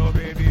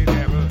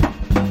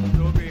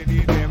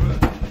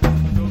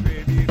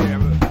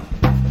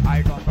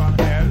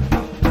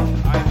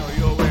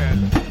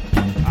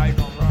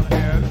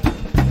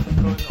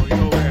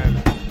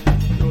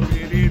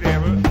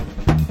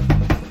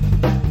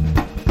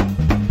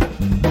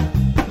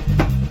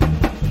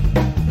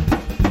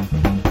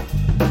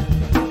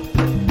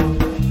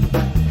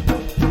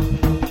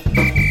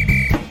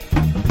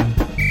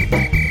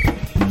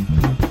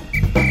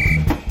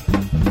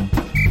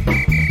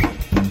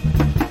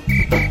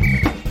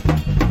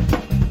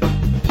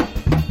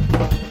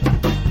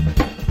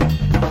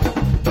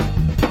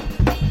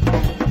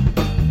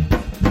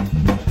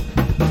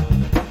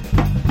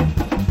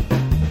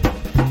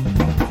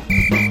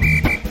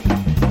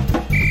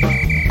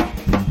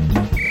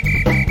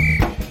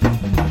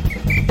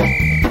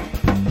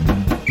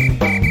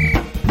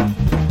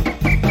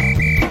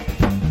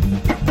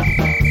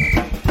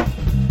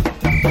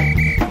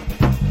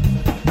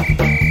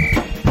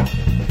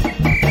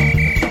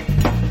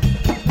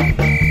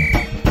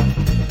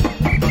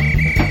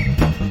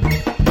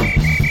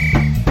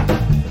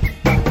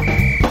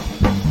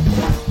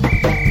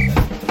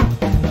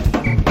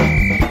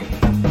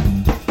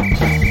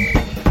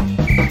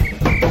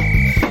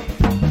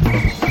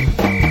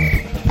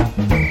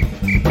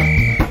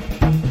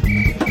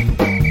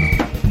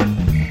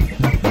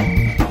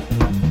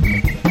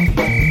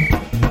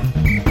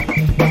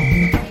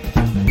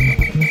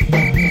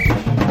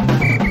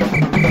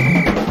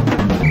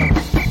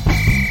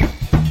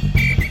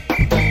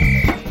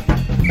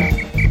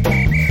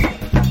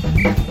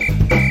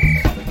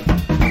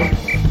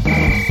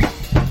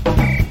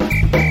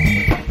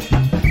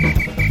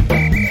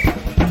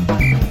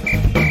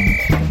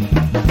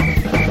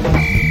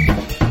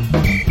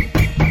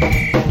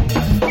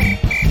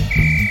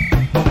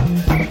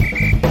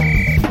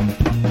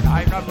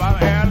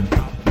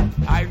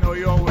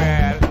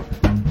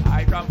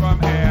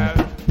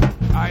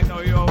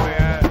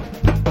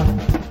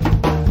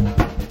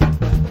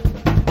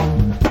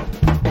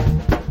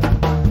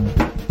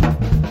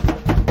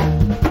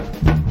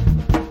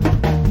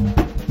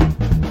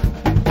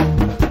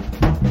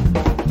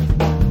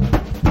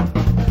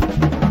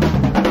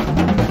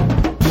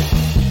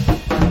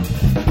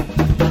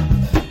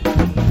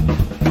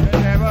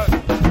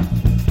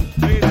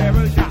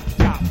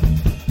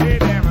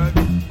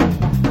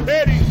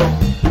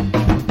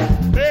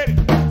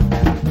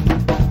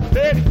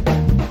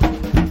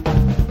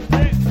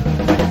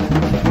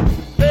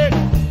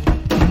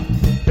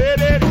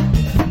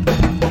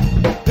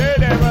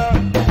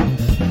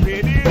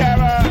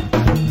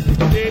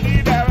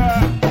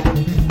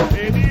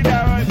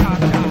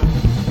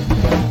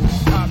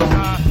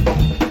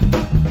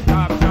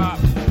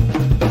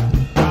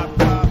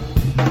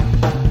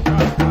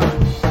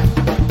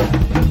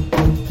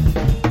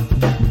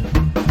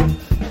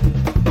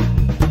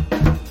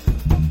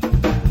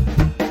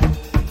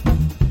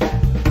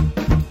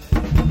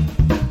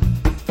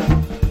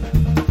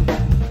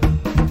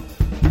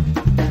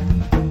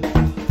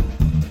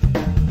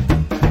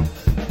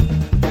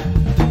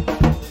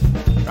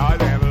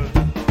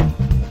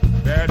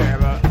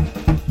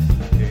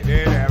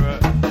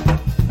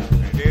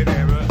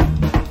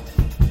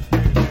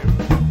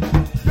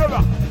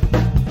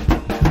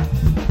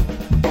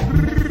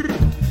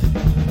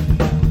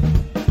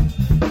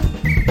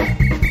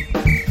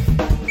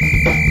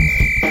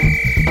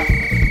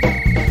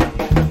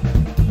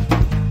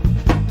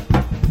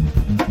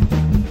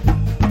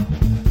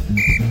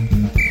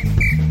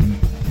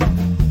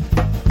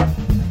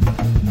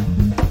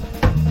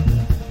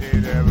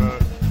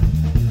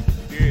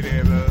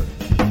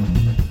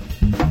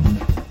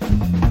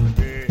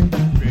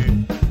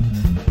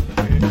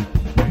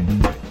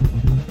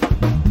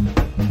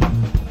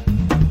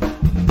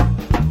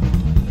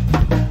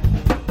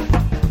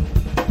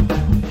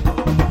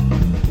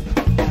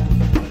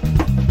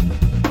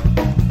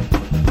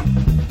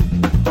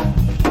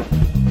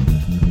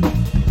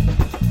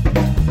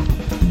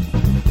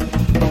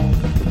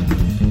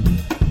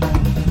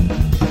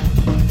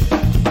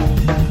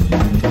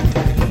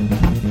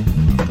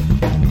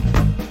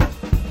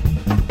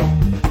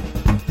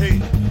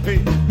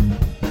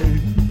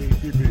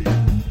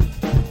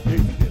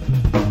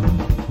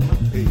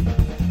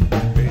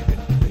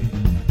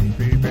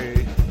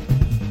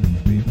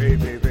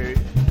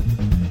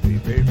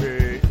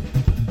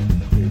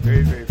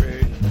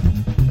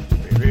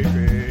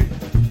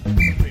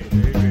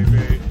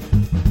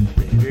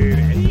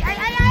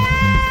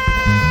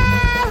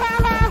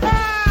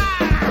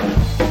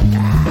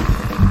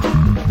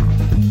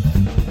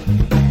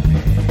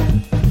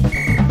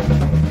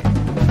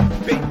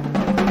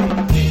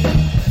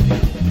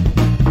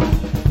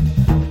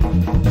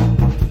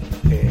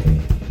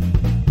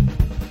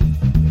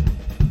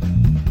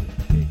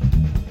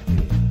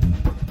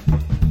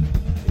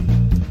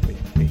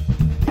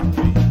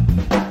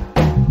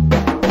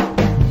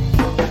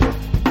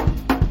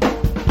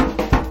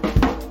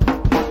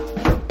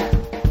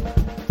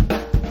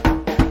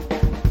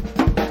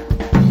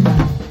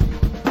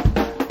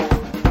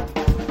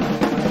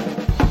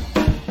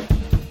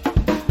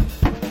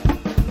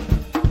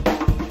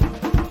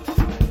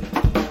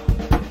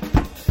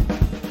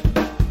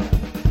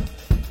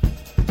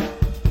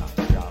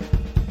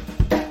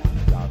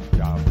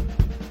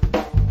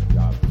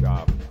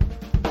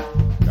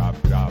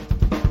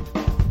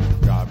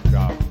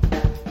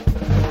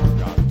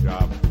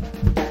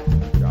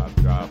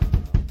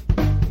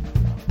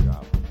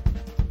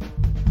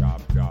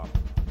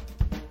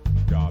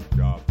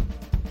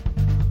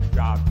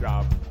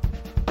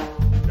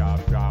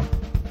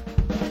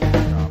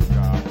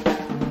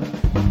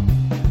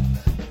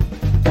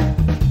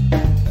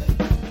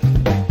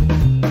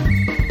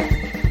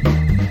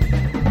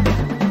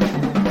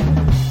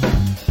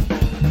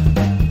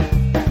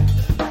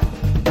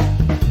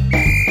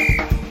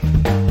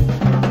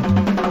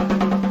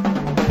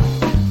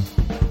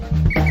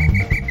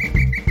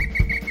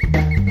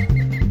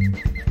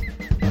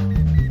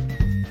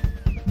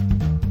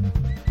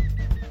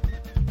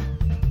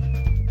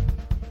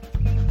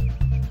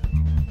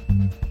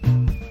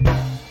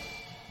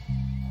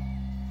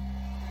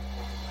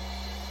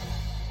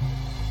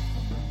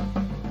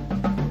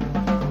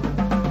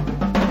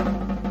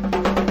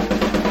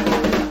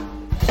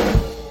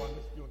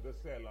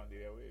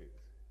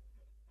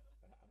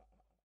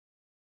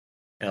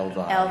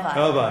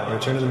 Elvi,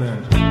 Return to the Moon.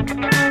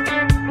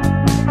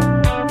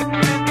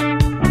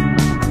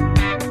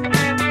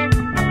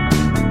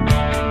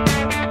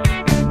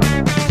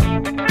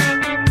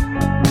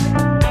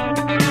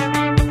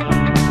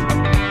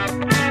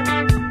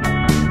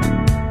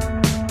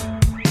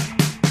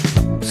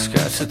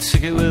 Scratched a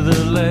ticket with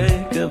a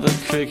leg of a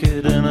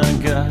cricket and I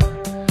got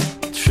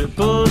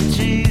triple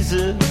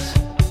Jesus.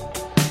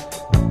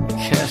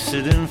 Cashed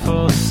it in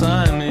for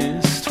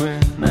Siamese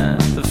twin at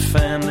the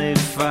family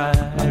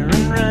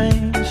firing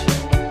range.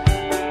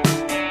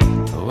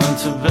 I went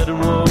to bed and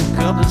woke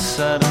up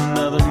beside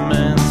another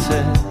man's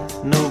head.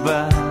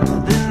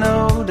 Nobody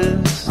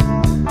noticed. I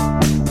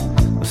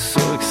was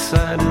so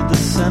excited the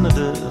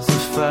senators, the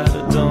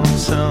fighter, don't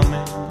tell me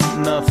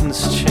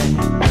nothing's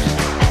changed.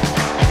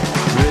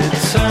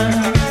 Return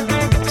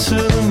to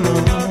the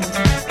moon.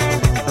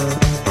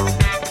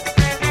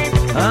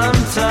 I'm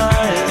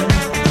tired.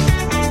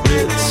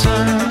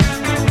 Return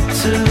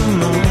to the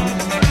moon.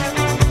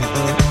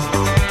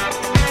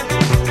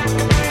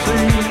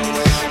 Please.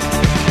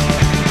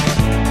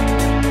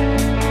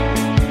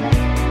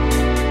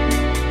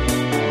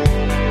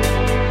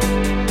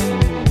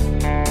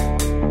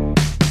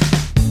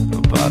 I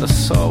bought a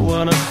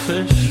saltwater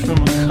fish from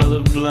a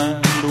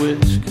colorblind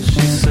witch, 'cause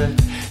she said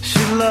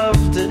she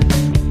loved it.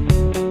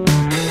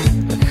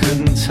 I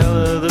couldn't tell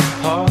her the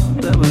part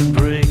that would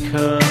break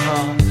her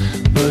heart,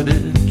 but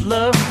it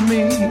loved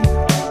me.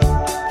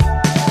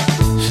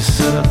 She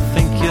said, I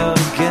think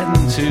you're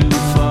getting too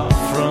far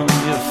from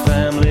your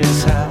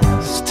family's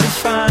house to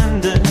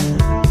find it.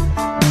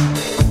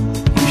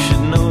 You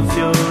should know if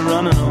you're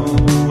running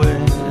away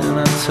and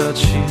I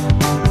touch you,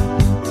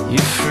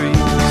 you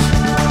freeze.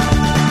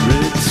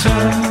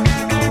 Return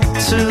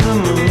to the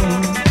moon.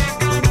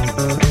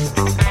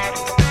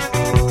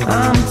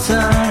 I'm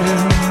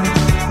tired.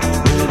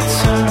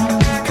 Return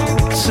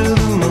to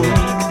the moon.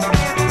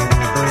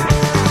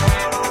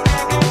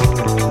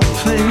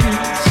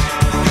 Please.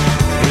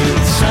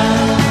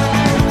 Return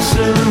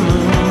to the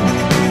moon.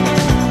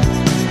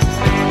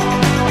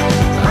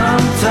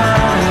 I'm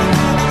tired.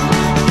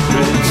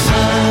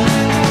 Return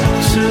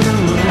to the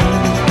moon.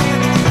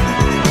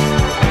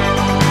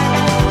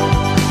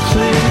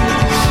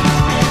 Please.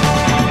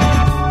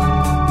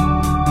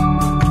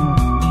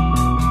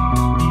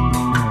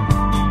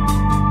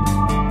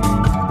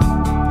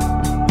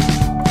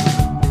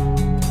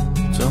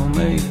 Don't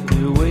make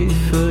me wait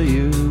for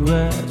you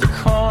at the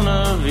corner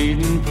of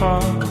Eden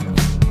Park.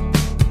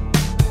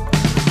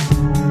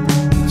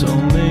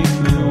 Don't make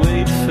me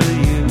wait for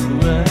you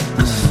at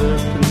the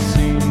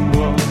Serpentine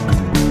Walk.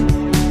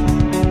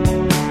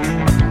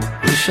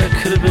 Wish I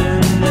could have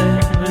been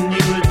there when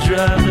you were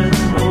driving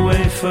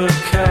away for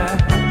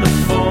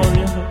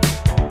California.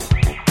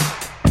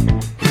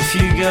 If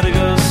you gotta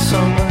go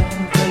somewhere,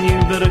 then you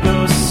better go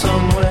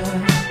somewhere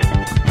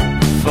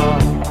far.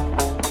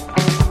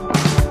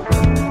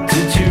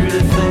 Did you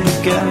really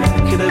think I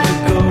could ever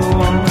go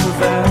on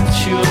without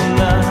you? I'm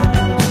not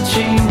a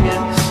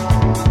genius.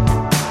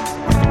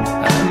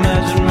 I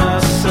imagine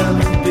myself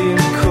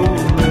being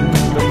cool in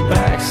the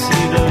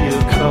backseat of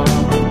your car.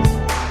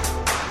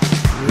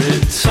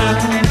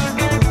 Return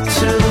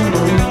to the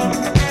moon.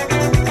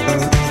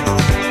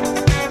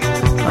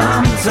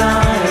 I'm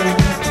dying.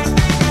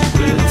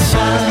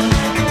 Return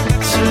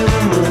to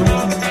the moon.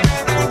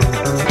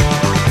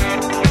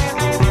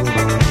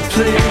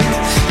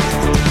 Please.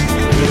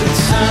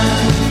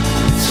 Return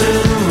to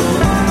the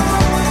moon.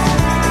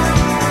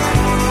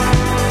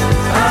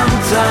 I'm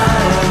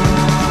dying.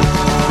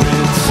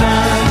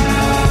 Return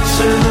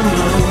to the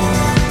moon.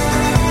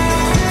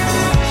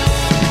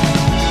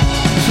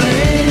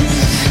 Please.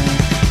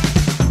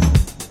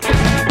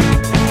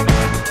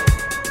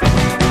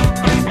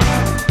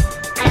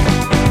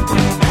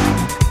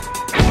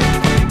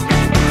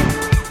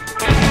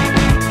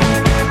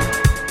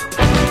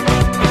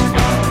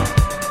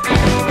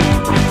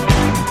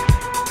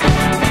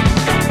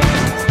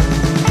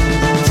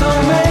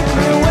 Don't make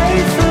me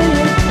wait for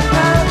you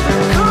at the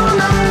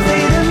corner of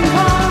Eden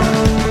Park.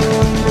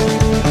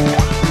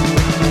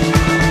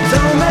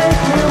 Don't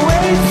make me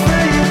wait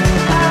for you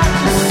at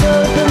the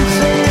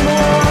Serpentine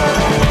Walk.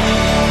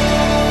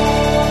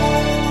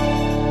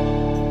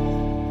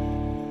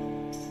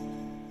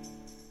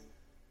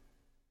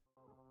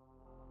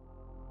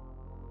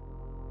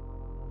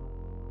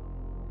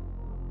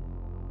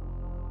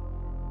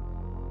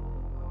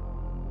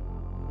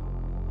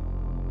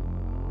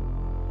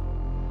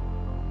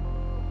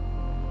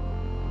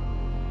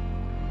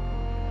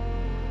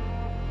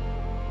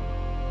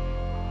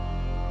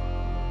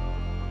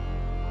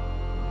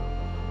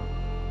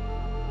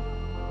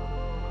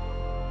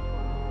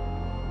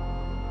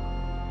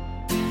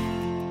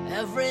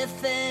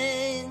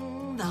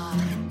 Everything the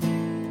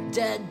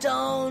dead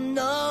don't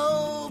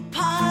know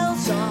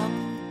piles up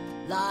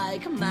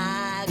like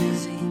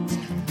magazines,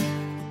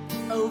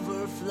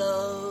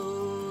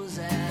 overflows,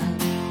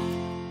 and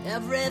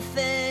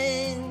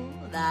everything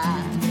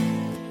that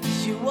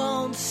you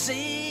won't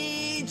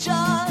see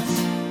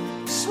just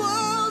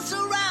swirls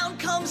around,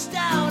 comes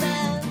down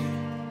and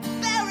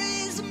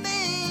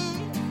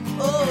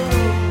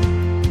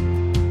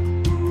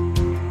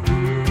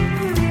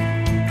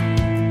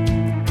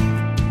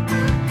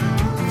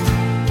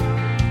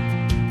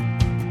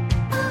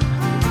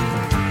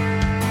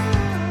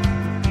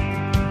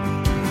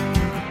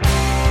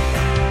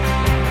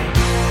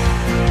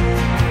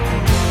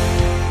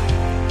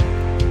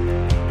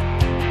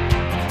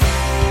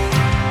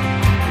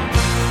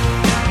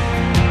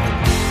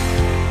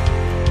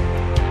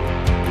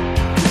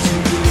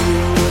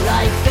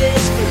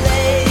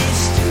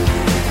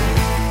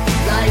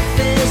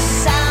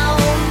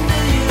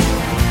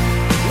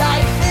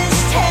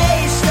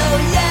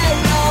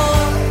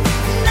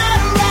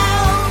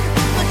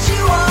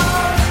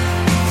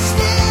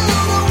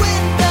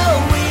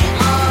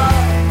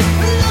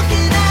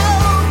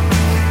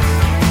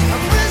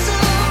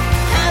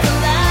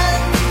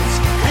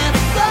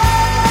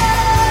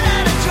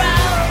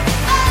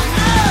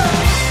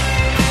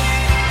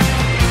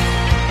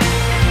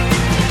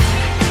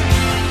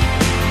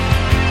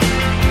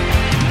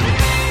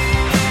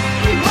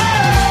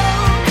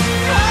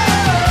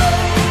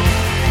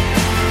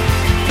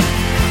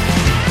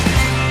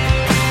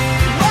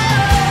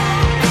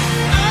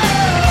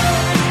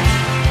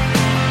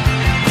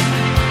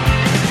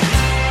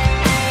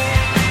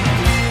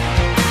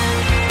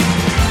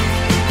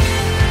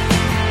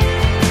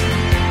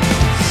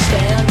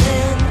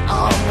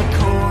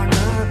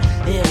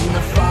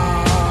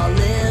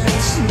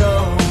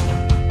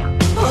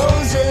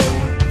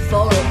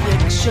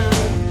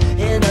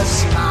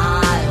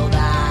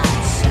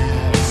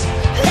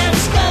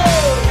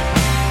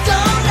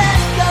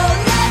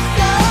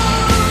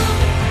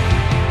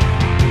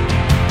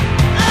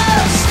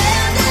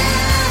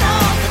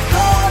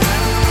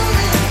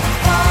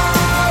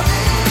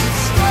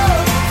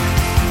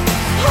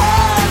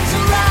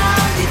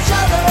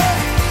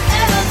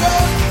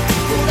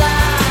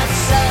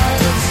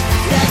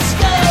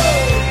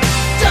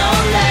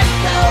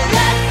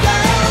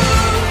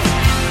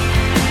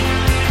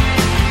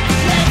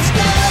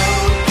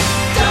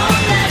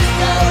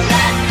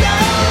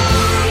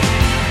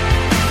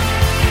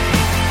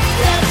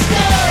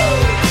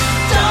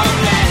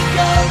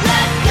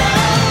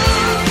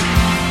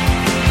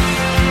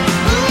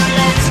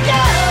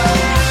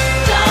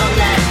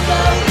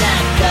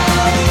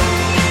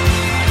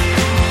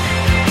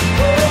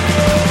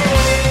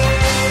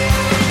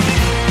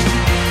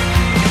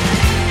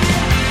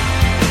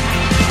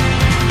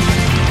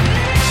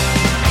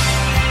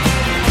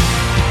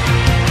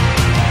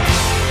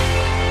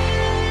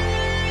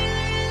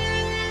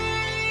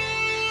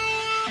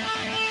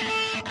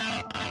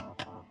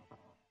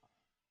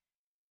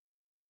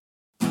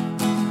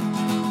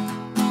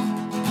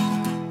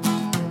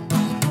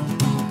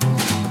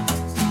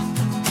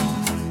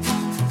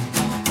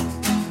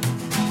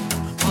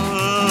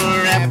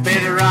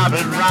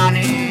Robert,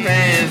 Ronnie,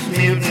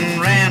 Rasmutin,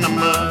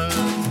 Ranimus.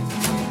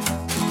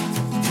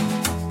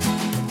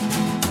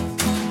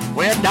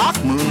 Well,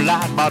 Doc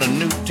Moonlight bought a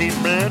new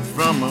T-bird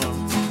from a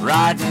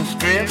riding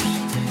strips.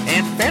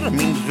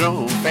 Amphetamines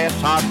drove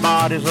fast hot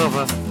bodies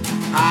over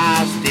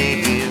high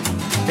stairs.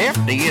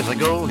 50 years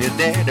ago, his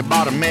daddy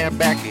bought a mare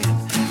back in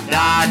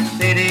Dodge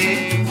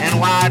City. And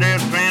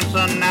Whiter's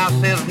grandson now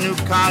sells new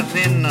cars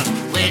in the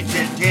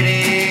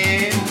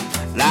Wichita.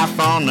 Life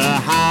on the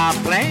high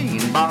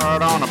plain,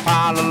 borrowed on a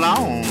pile of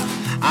loans.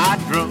 I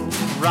drove,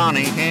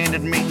 Ronnie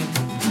handed me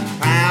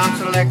pound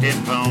selected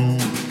phone.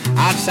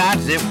 Outside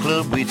Zip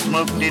Club, we'd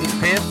smoked and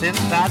piss.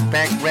 Inside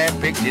Pack Rat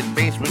picked his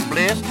face with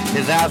bliss.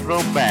 His eyes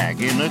rolled back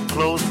in a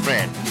closed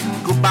fret.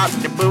 Go bout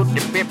the boot,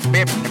 the bip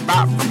bip, the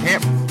bop from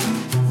hip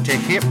to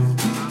hip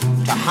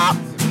to hop.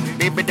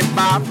 Baby the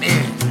bop,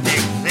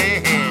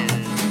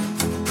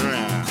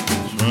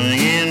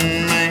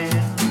 swinging man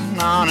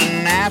on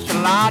an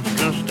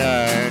astrological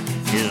star.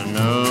 His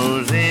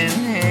nose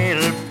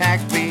inhaled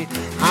packs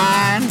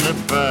behind the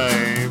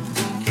curb.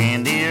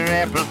 Candy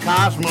apple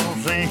cosmos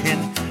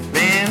singing.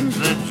 Ben's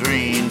the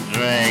dream,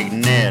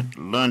 dragnet,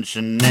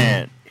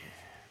 luncheonette,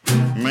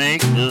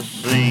 make the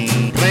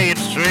scene. Play it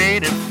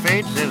straight if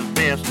fate's his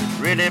best.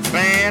 Really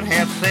bad,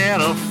 had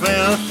settled,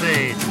 fell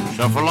say.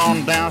 Shuffle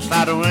on down,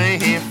 slide away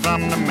here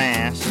from the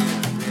mass.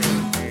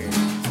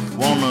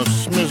 Wanna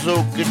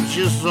smizoka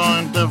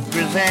joint of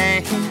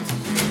grizzly.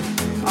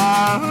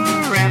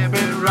 Oh,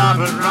 Rapid,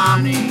 Robert,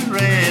 Ronnie,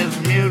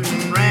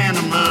 Rasmutin,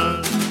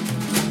 Ranimus.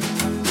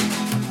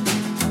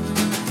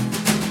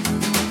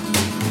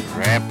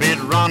 Rapid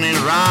running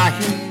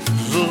rise,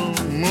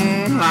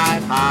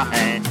 moonlight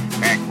high.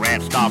 Pack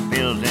rat stop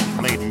pills and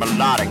played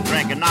melodic.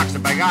 Drinking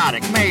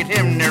oxybiotic made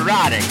him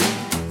neurotic.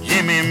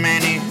 Jimmy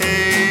Manny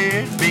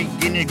heard,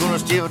 beginning gonna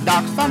steal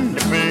Doc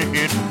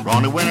Thunderbird.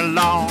 Ronnie went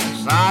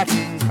alongside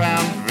and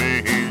found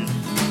fish.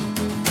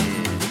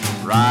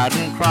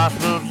 Riding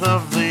crossroads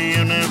of the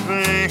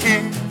universe.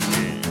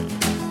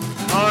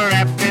 Oh,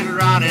 Rapid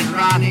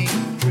Ronnie,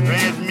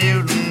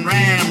 Rasmutin,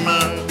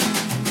 Ranimus.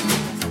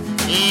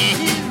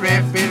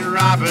 Rapid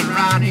Robert,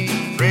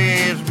 Ronnie,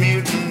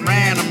 Rasmutin,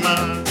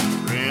 Ranimus,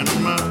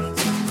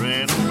 Ranimus,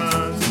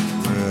 Ranimus,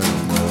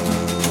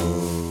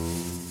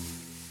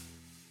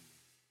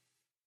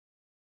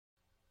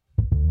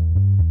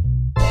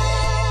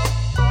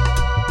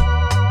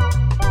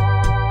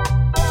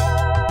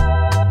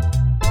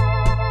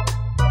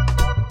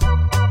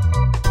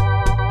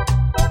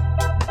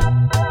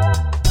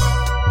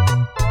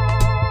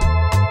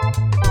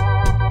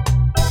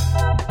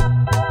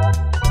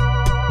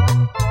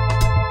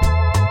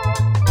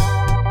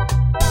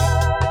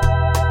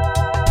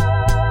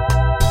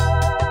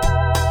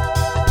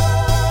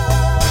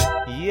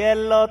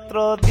 El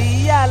otro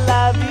día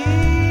la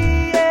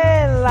vi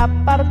en el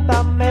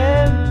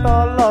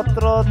apartamento, el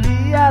otro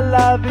día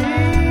la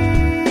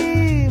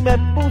vi, me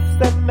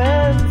puse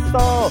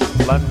menso,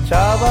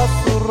 planchaba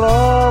su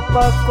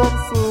ropa con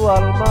su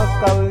alma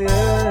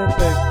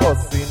caliente,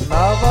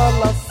 cocinaba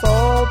la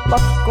sopa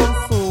con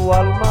su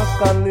alma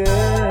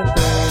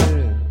caliente.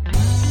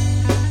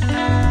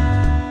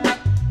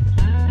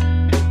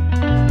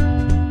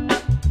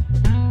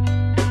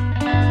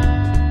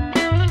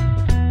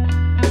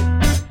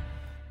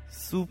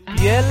 Su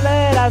piel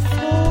era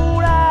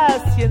oscura,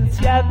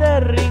 ciencia de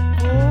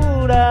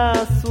ricura,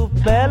 su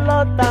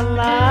pelo tan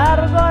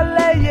largo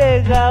le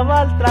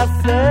llegaba al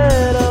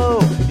trasero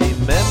y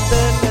me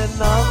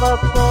envenenaba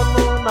con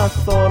una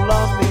sola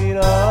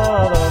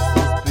mirada,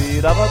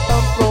 suspiraba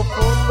tan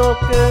profundo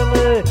que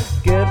me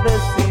quedé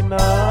sin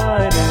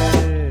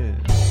aire.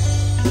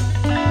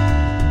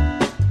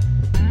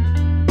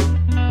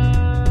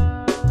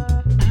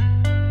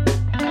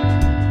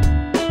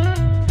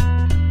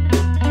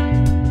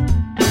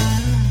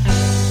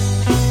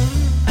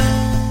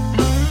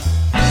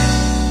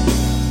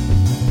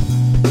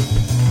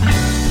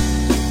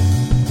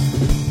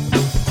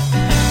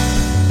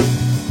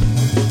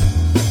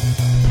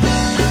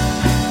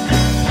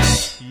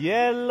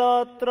 El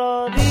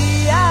otro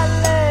día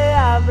le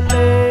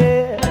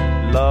hablé,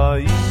 la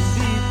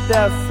invité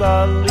a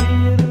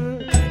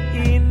salir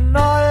y no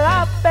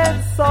la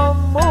pensó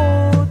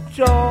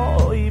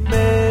mucho y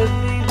me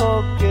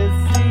dijo que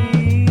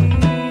sí.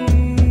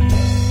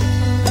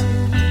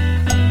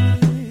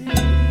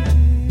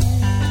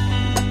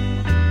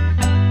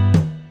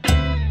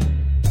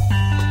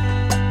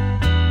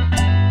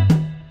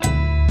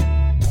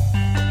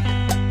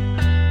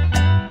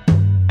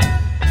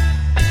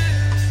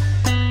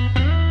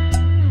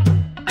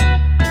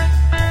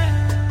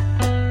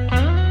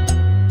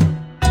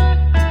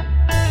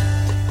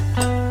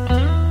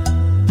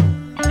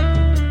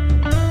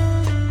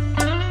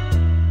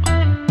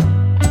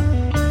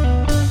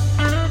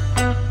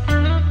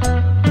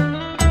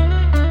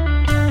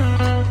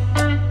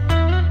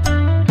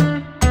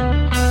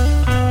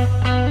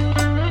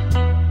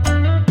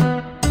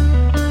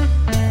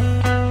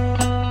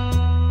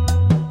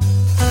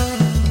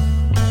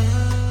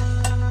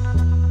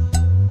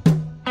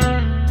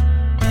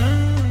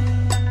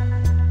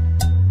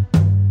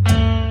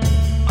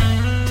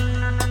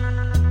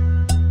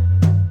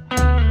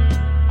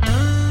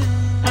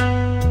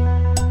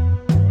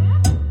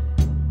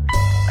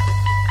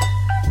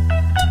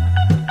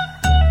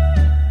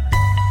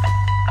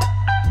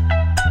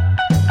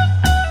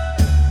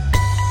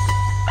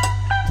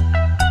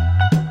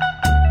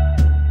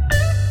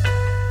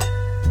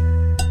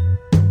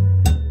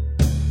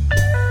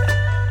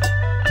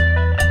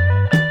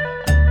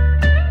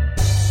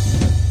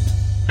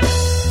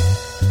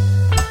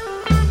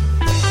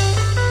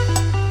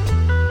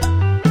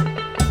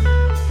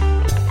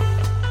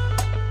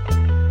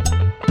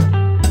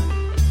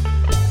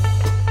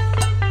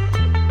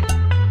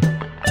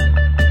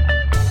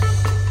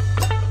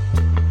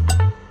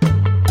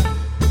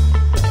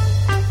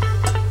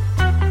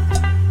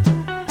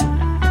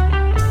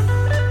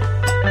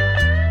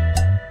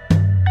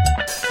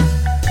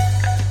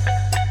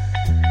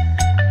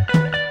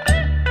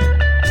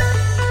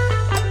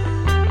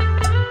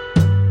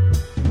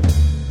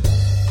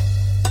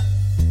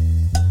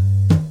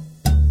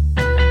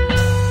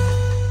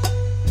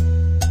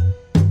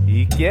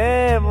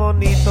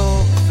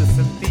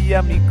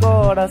 mi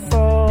corazón.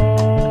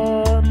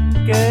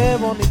 Qué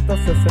bonito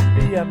se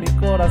sentía mi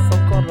corazón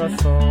con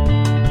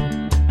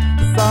razón.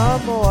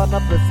 Samoana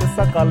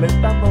preciosa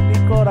calentando mi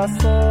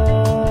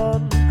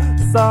corazón.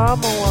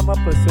 Samoana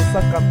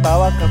preciosa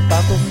cantaba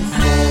cantando su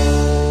son.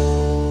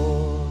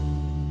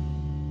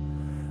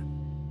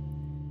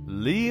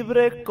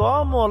 Libre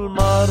como el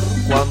mar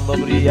cuando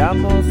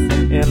brillamos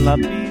en la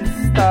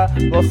pista,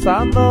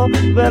 gozando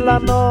de la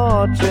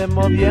noche,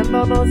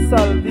 moviéndonos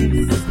al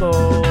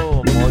disco,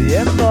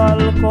 moviendo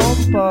al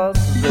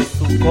compás de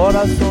su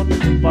corazón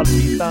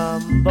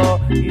palpitando,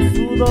 y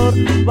sudor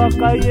va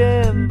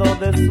cayendo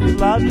de sus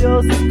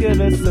labios que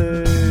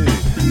besé.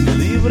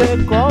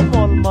 Libre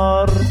como el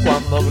mar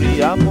cuando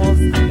brillamos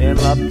en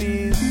la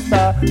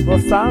pista,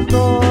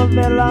 gozando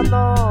de la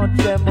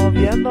noche,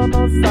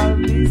 moviéndonos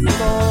al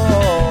disco,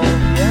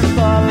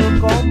 moviendo al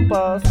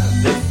compás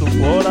de su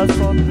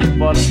corazón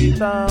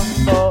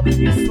palpitando,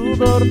 y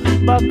sudor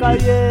va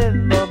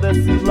cayendo de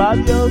sus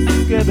labios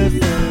que besé.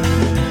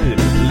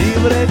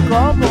 Libre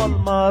como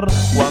el mar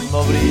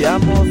cuando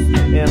brillamos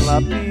en la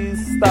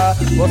pista,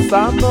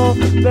 gozando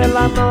de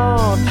la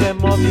noche,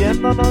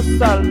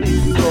 moviéndonos al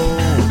disco,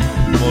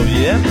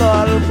 moviendo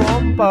al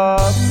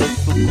compás de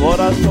su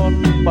corazón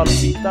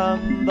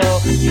palpitando,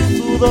 y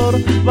sudor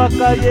va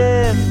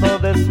cayendo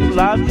de sus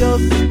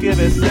labios que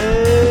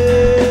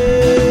besé.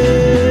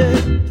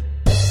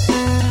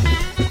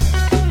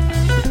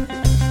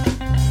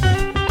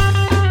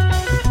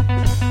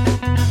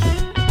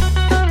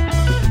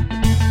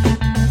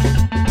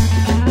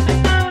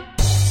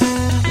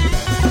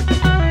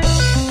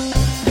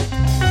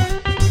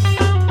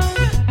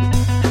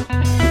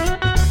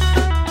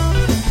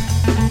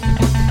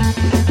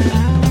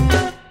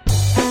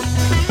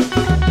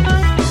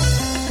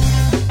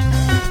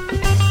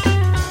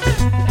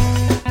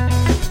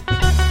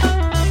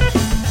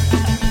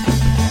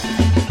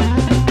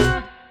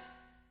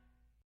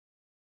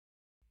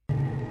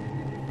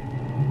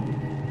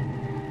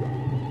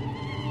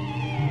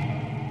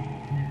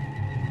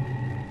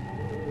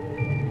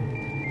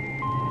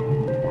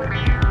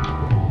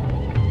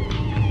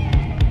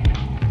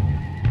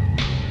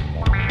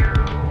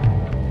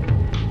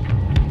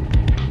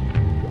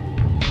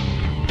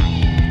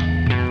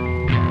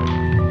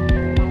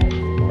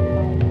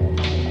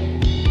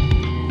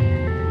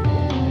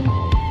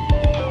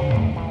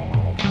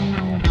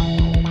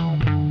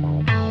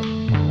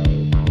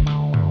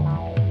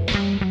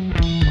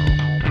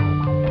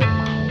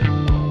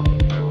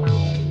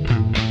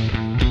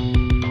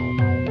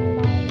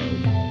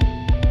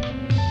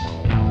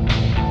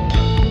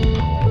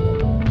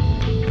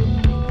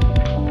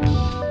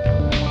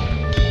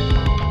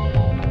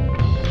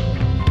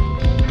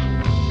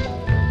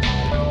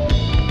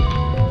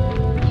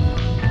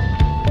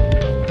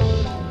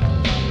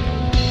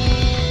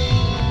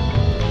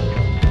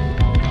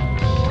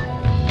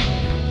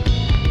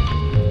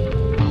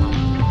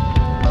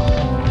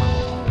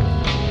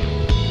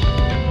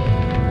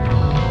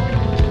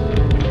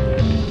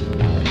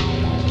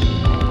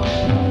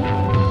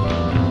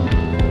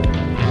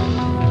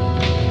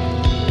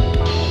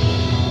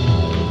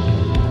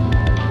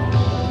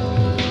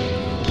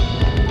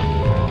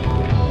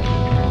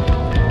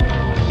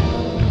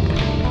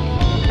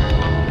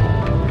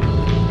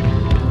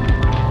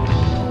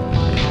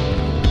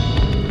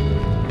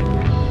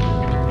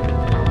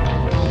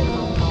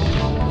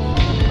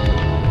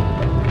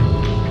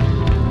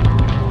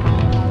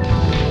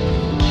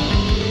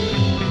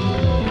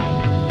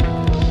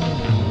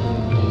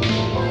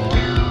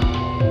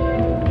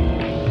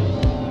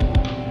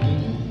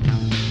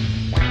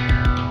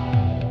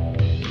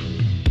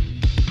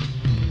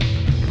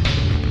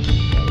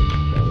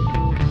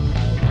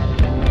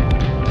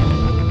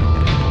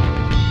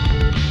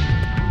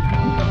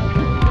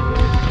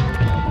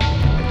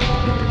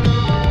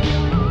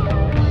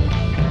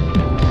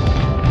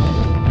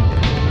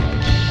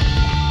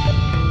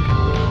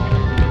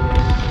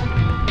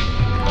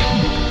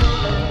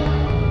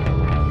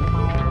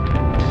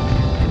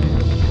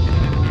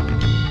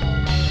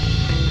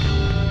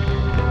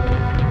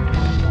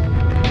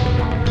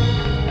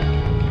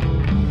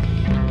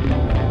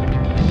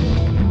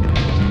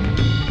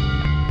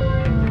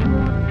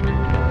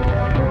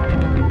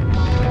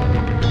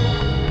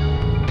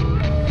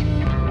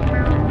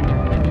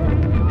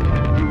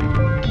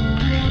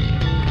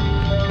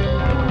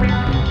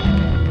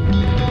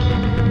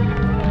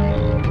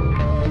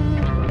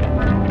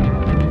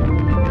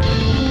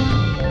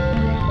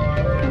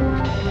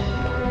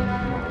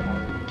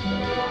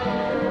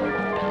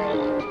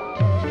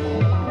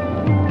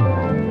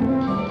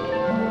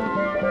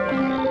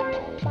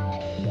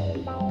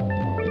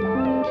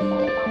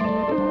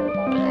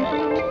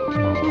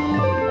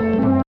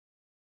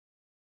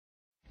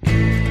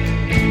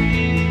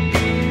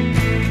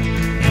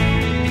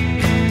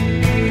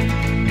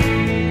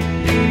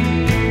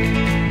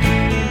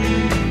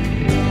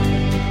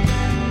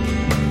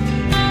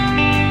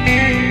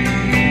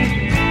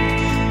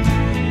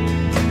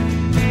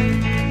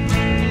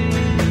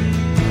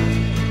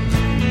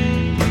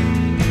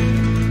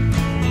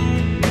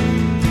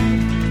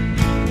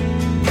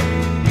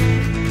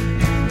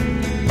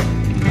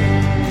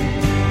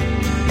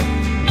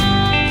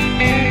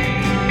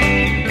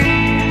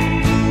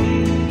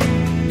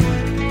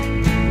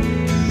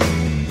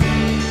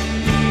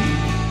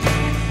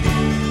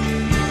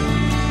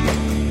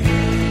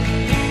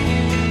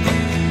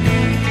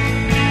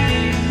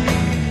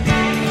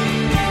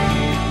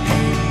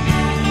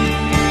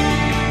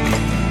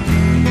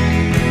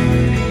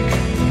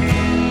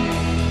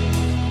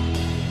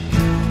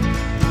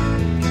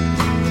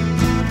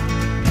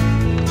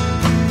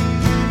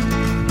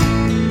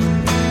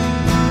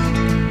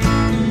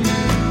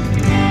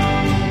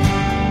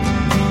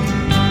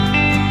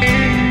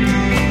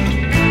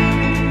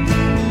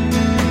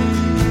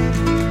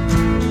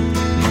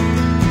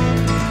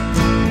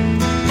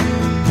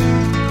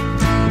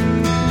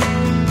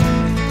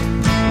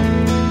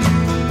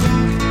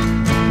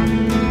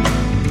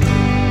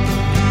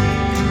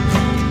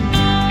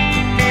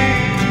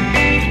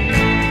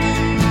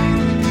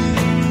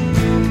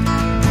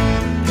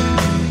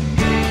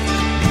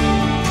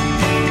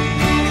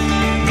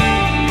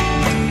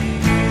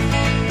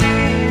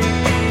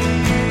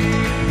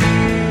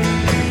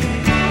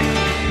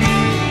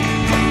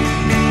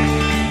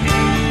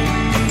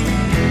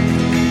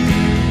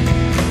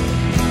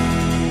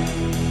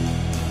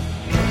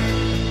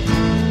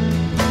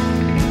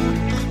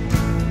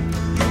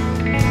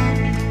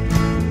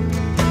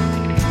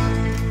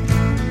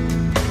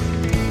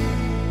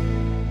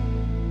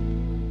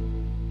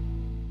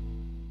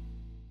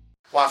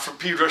 Watt from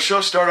Pedro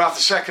Show started off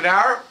the second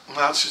hour.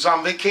 Now she's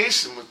on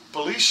vacation with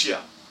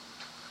Policia,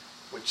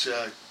 which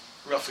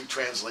roughly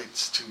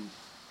translates to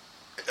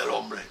El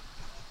Hombre.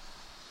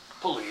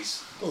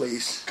 Police.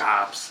 Police.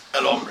 Cops.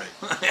 El Hombre.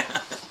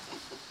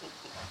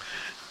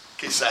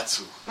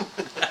 Keisatsu.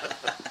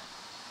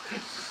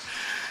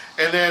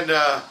 And then,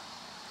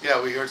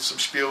 we heard some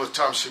spiel with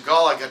Tom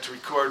Surgal. I got to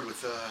record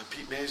with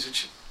Pete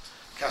Mazich at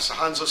Casa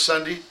Hanzo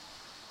Sunday.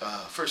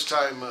 First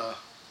time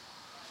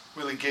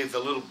really gave the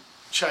little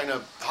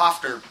China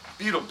Hofner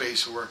Beetle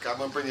bass work. I'm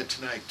going to bring it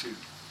tonight, too.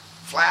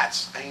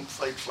 Flats. I ain't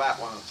played flat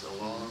ones in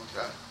a long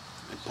time.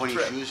 And pointy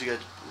shoes you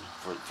got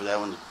for that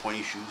one,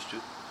 pointy shoes,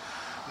 too?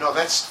 No,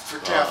 that's for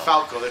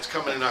Falco. That's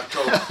coming in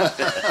October.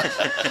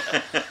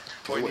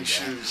 Pointy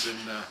shoes and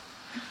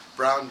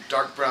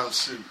dark brown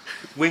suit.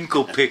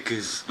 Winkle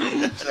pickers.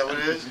 Is that what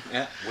it is?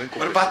 Yeah, winkle.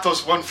 What about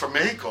those one from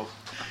Mexico?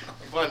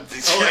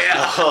 That's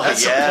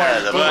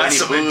the pointy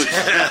boots.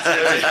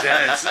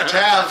 Dance.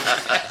 Tab.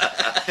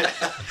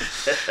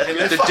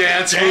 And the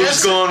dance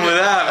moves going with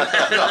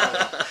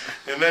that.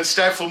 And then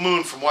Stifled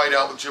Moon from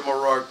Whiteout with Jim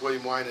O'Rourke,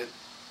 William Winant.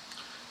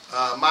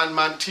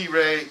 Man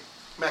T-Ray,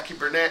 Mackie,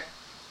 Burnette.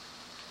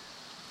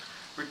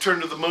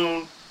 Return to the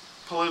Moon,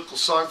 political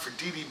song for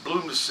Didi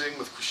Bloom to sing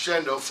with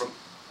Crescendo from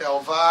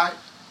Elvi. I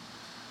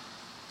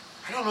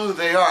don't know who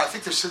they are. I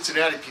think they're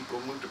Cincinnati people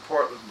who moved to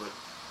Portland, but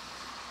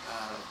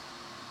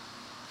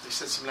they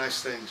said some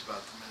nice things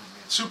about the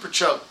Minutemen. Super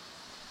Choke,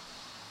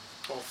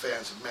 all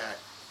fans of Mac.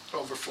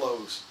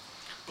 Overflows.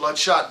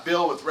 Bloodshot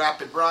Bill with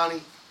Rapid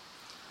Ronnie.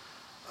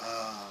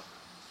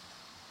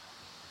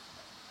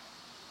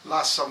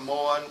 La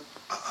Samoan,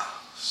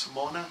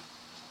 Simona?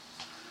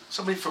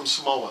 Somebody from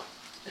Samoa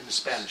in the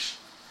Spanish.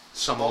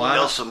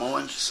 Samoana.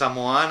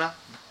 Samoana.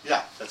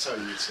 Yeah, that's how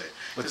you would say it.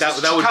 But that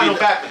would be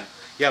Batman.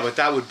 Yeah, but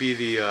that would be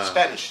the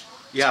Spanish.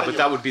 Yeah, Spanish. but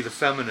that would be the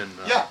feminine.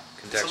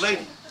 It's a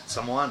lady.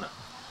 Samoana.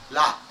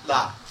 La,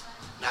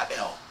 not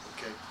L.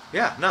 Okay.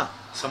 Yeah, no,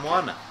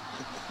 Samoana.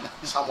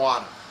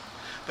 Samoana.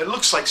 But it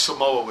looks like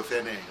Samoa with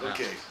N-A.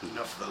 Okay,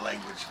 enough of the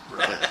language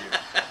around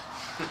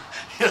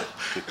here.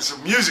 It's a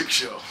music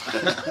show.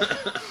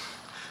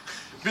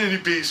 Mini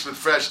Beast with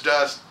Fresh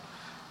Dust.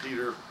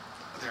 Peter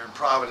there in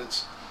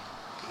Providence.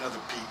 Another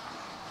Pete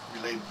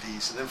related to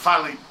these. And then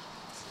finally,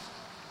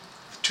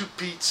 the two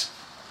Petes.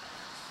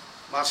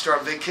 Monster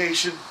on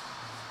Vacation.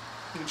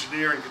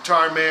 Engineer and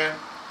Guitar Man.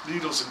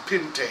 Needles and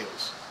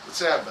Pintails. What's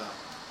that about?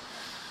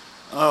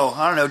 Oh,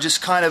 I don't know.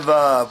 Just kind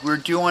of, we're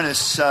doing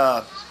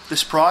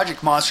this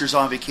project, Monsters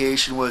on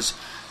Vacation, was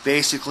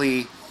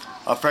basically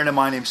a friend of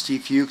mine named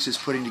Steve Fuchs is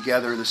putting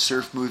together the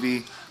surf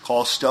movie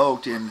called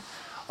Stoked. And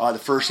the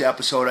first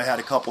episode, I had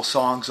a couple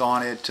songs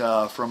on it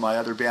from my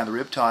other band, the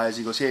Riptides.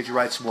 He goes, hey, if you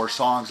write some more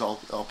songs,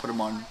 I'll put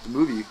them on the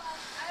movie.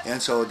 And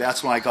so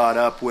that's when I got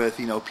up with,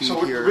 Pete here.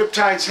 So the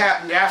Riptides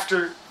happened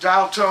after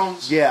Dial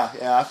Tones? Yeah,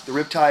 the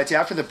Riptides,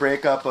 after the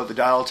breakup of the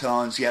Dial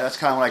Tones, that's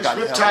kind of when I got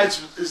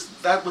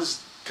Riptides, that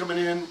was coming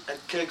in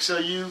at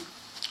KXLU?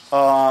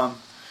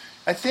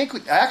 I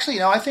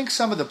think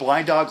some of the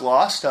Blind Dog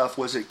Lost stuff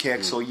was at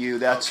KXLU.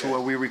 That's where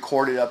we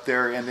recorded up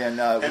there, and then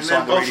and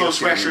then both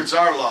those records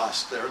are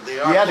lost.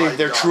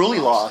 They're truly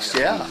lost.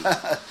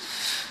 Yeah.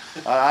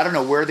 I don't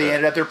know where they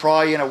ended up. They're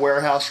probably in a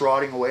warehouse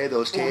rotting away.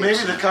 Those tapes. Well,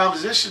 maybe the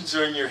compositions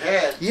are in your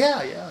head.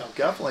 Yeah,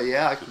 definitely.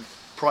 Yeah, I can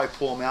probably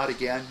pull them out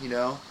again.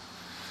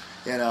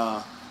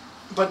 And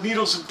but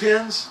Needles and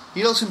Pins.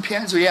 Needles and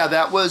Pins. Yeah,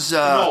 that was.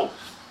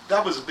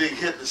 That was a big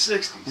hit in the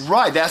 60s.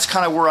 Right, that's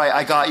kind of where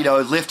I got,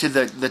 lifted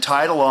the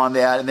title on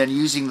that, and then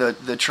using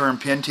the term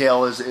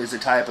pintail as a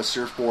type of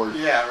surfboard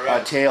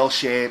tail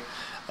shape,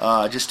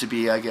 just to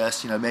be, I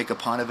guess, make a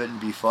pun of it and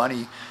be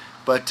funny.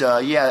 But,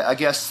 I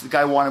guess the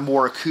guy wanted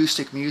more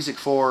acoustic music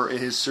for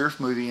his surf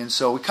movie, and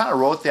so we kind of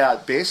wrote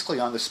that basically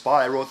on the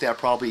spot. I wrote that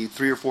probably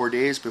 3 or 4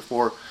 days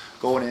before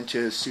going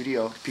into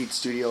Pete's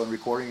studio, and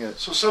recording it.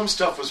 So some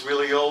stuff was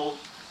really old?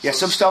 Yeah,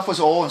 some stuff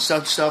was old, and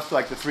some stuff,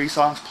 like the 3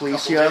 songs,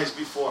 Policia. A couple days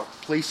before.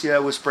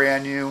 Policia was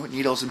brand new.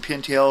 Needles and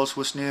Pintails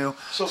was new.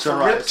 So from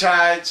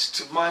Riptides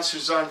to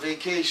Monsters on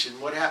Vacation,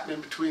 what happened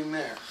in between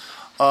there?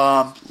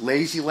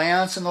 Lazy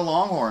Lance and the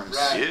Longhorns.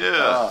 Right.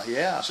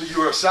 Yeah. So you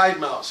were a side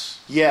mouse.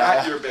 Yeah.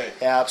 Not your band.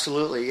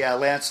 Absolutely. Yeah,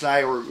 Lance and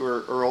I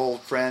were old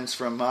friends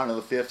from, the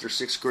 5th or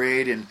 6th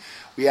grade, and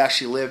we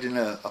actually lived in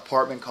an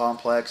apartment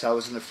complex. I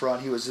was in the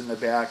front, he was in the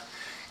back.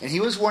 And he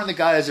was one of the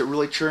guys that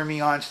really turned me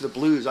on to the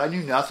blues. I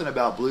knew nothing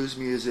about blues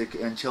music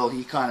until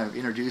he kind of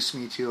introduced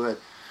me to it.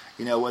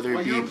 Whether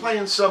it be... you were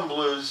playing some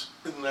blues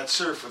in that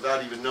surf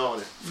without even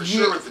knowing it. For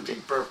sure with the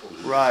Deep Purple.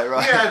 Right. We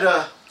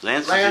had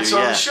Lance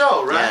on the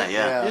show, right?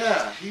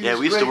 Yeah,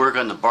 we used to work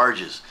on the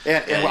barges.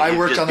 And I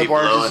worked on the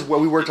barges.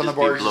 We worked on the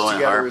barges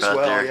together as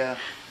well, yeah.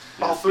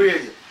 All 3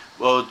 of you?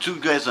 Well,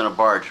 2 guys on a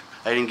barge.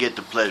 I didn't get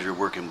the pleasure of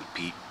working with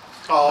Pete.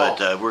 Oh.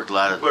 But I worked a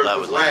lot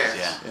with Lance.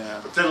 Yeah.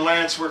 But then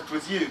Lance worked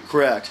with you.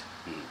 Correct.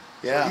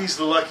 Yeah. So he's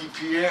the lucky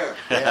Pierre.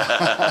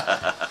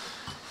 Yeah.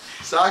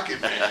 Sock it,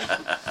 man.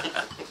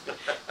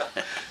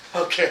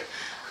 Okay.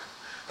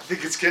 I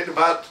think it's getting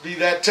about to be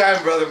that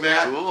time, Brother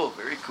Matt. Cool.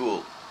 Very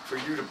cool. For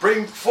you to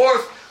bring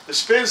forth The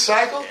Spin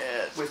Cycle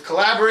with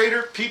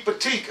collaborator Pete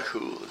Batika.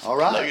 Cool. Let's All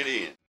right. plug it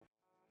in.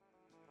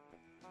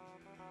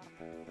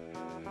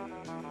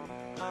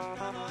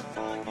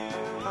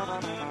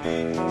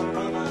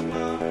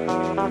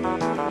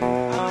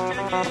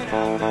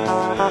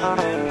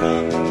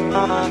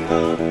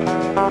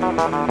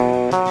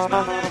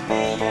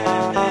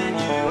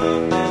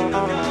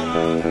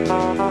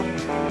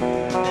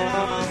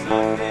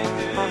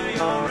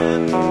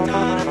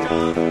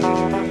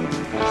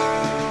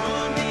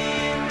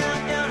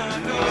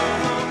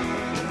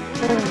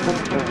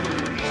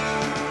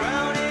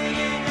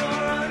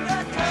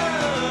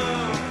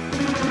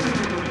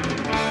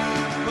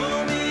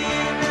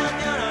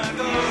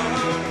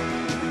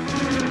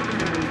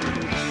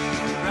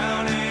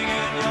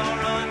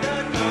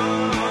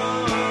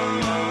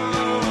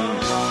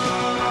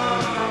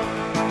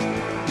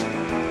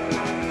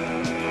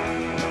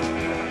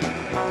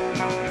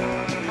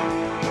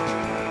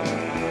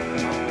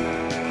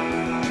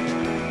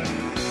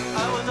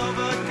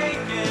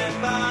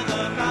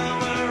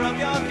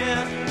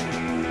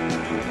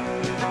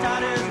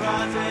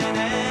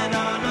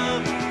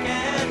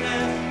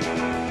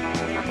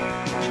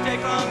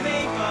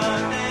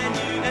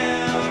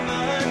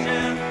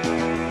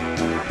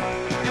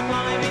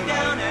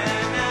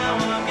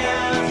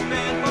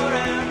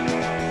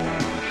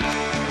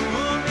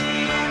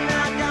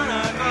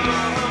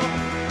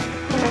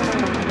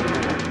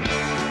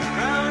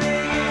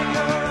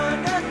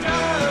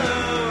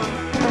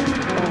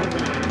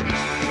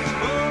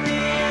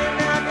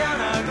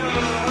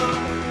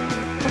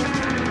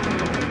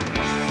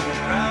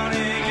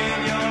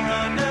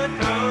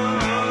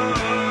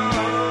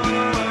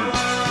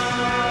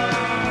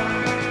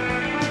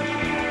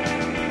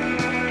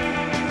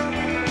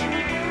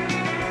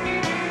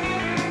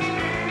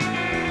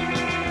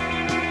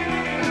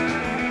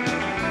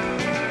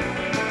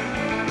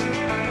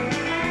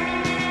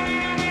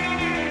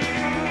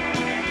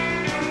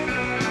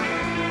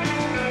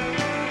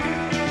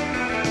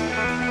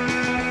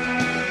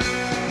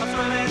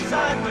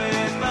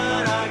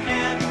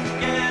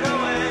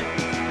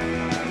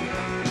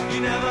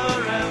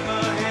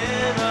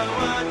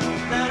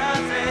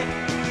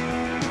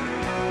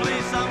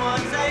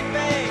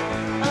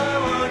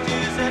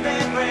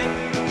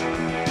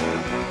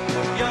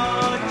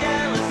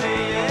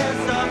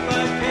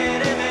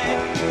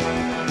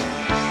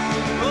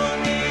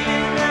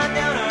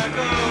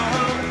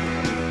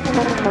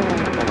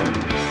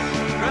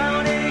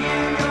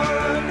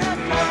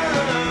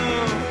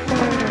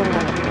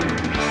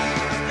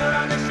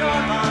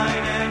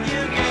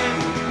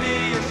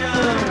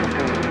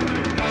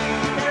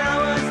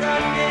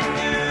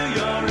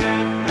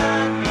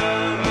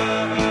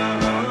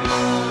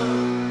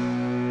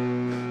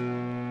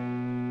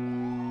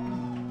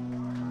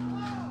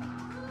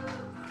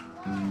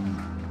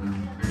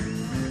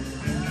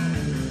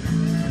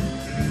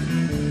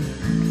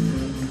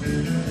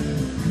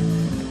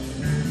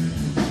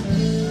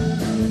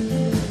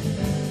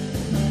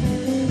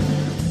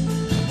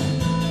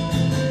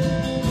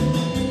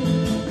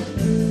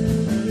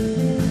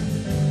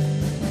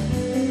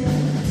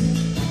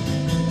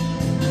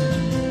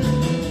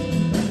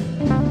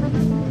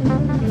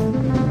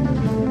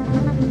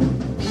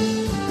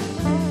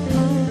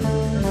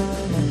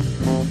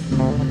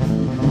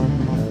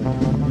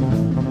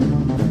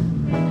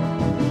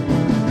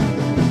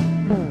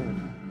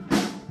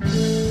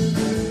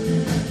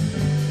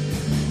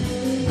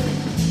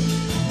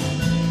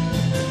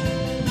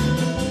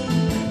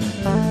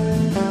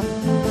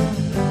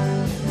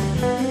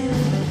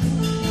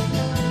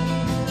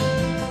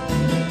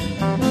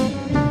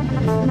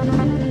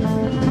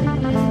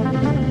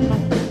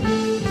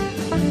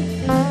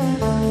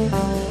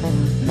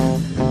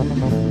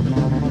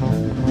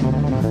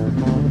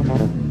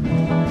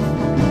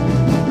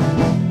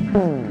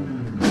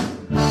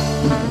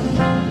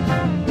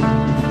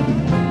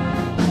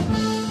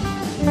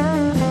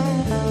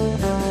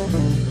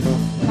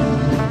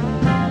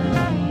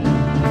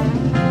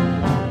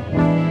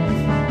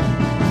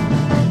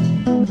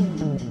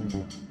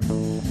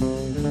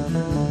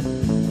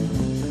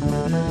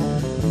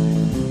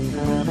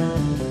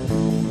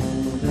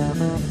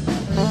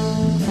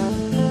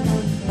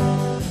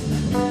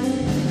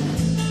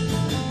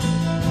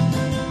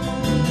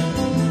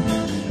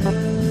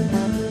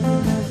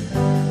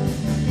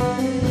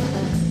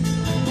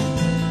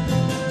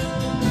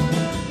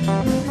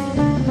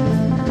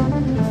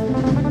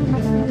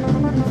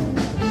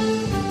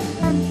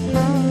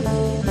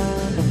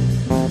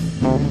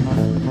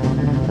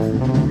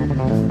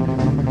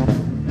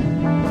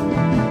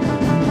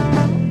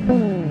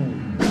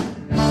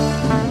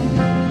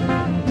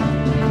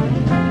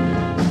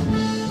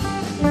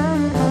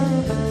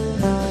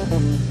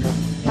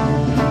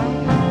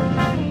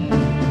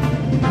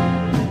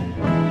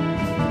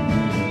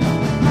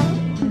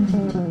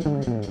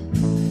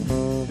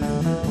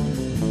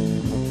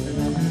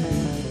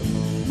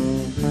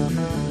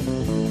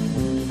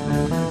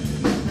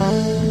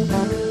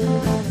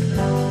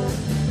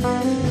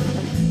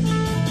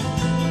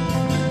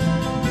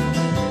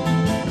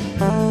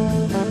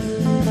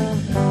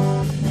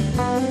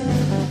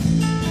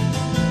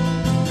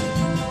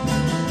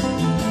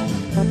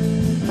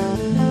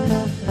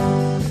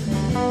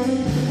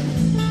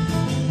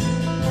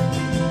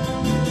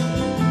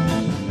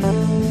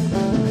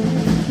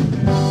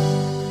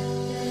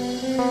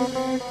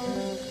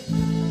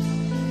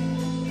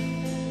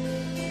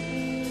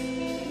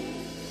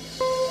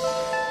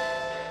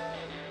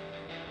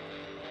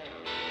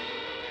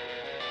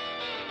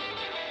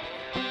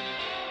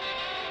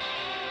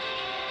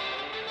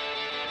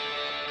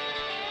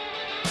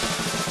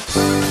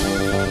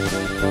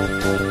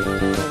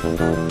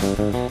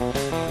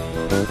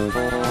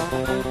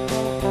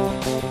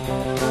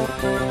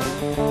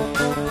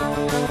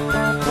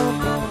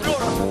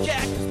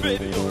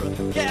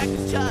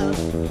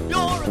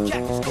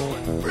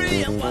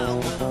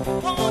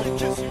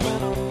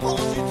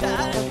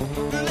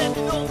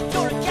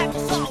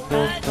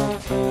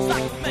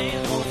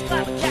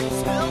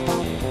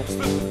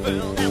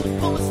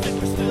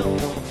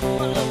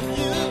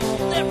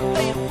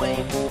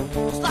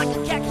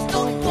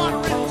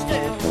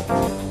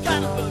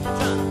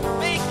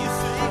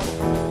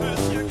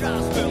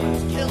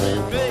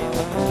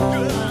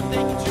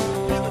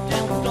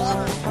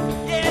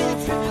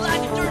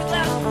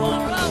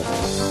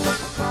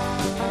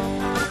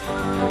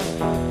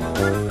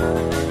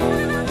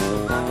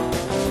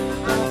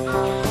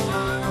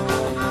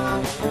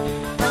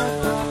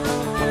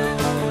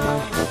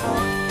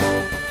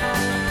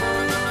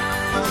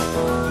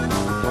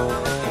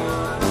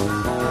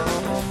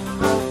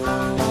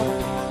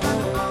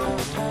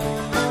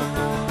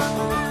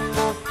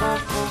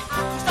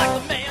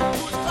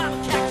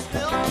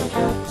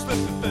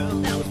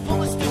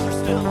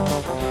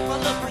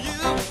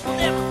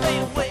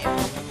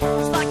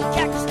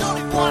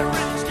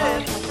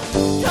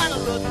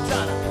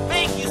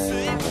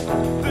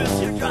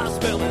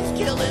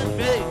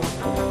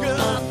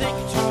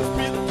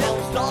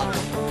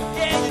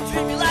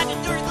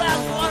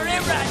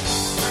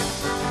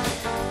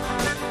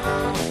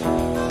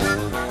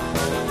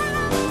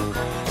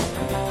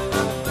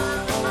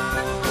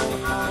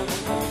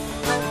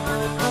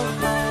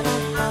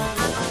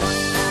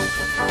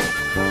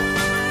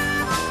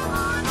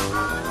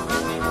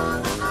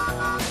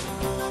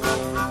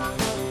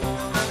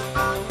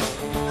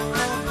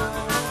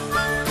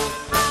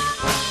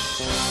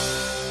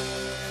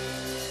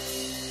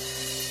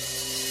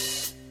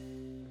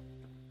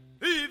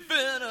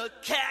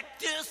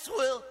 cactus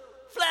will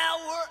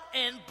flower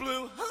and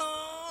bloom.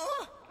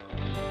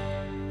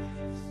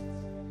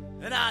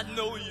 And I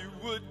know you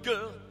would,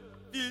 girl,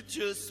 if you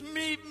just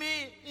meet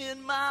me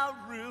in my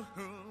room.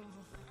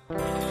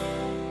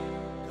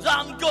 'Cause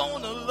I'm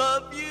gonna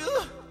love you,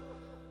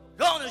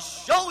 gonna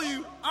show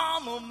you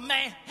I'm a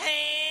man.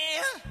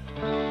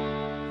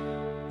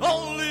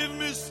 Don't leave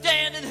me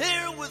standing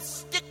here with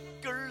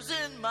stickers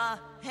in my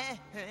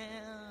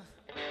hand.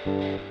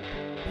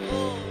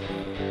 Oh.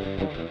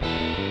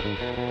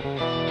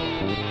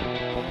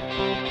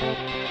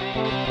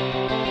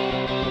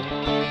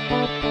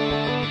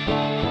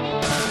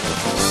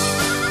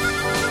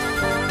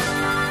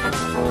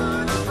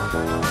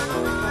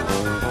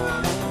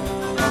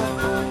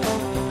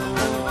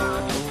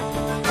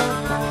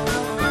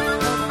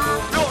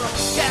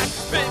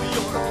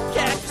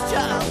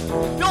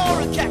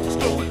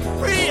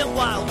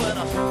 Wild when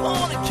I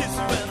wanna kiss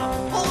you and I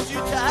hold you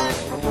tight.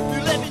 You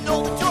let me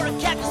know that you're a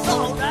cactus,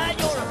 alright.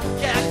 You're a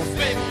cactus,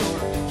 baby,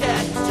 you're a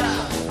cactus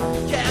child.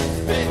 Cactus,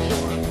 baby,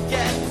 you're a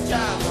cactus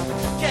child.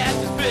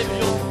 Cactus, baby,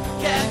 you're a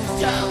cactus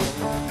child.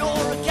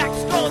 You're a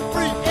cactus growing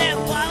free and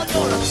wild.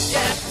 You're a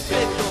cactus,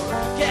 baby, you're a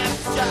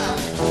cactus child.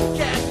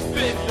 Cactus,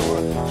 baby, you're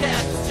a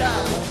cactus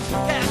child.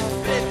 Cactus,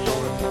 baby,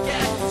 you're a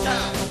cactus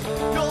child.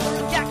 You're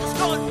a cactus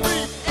growing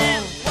free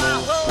and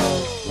wild. Oh.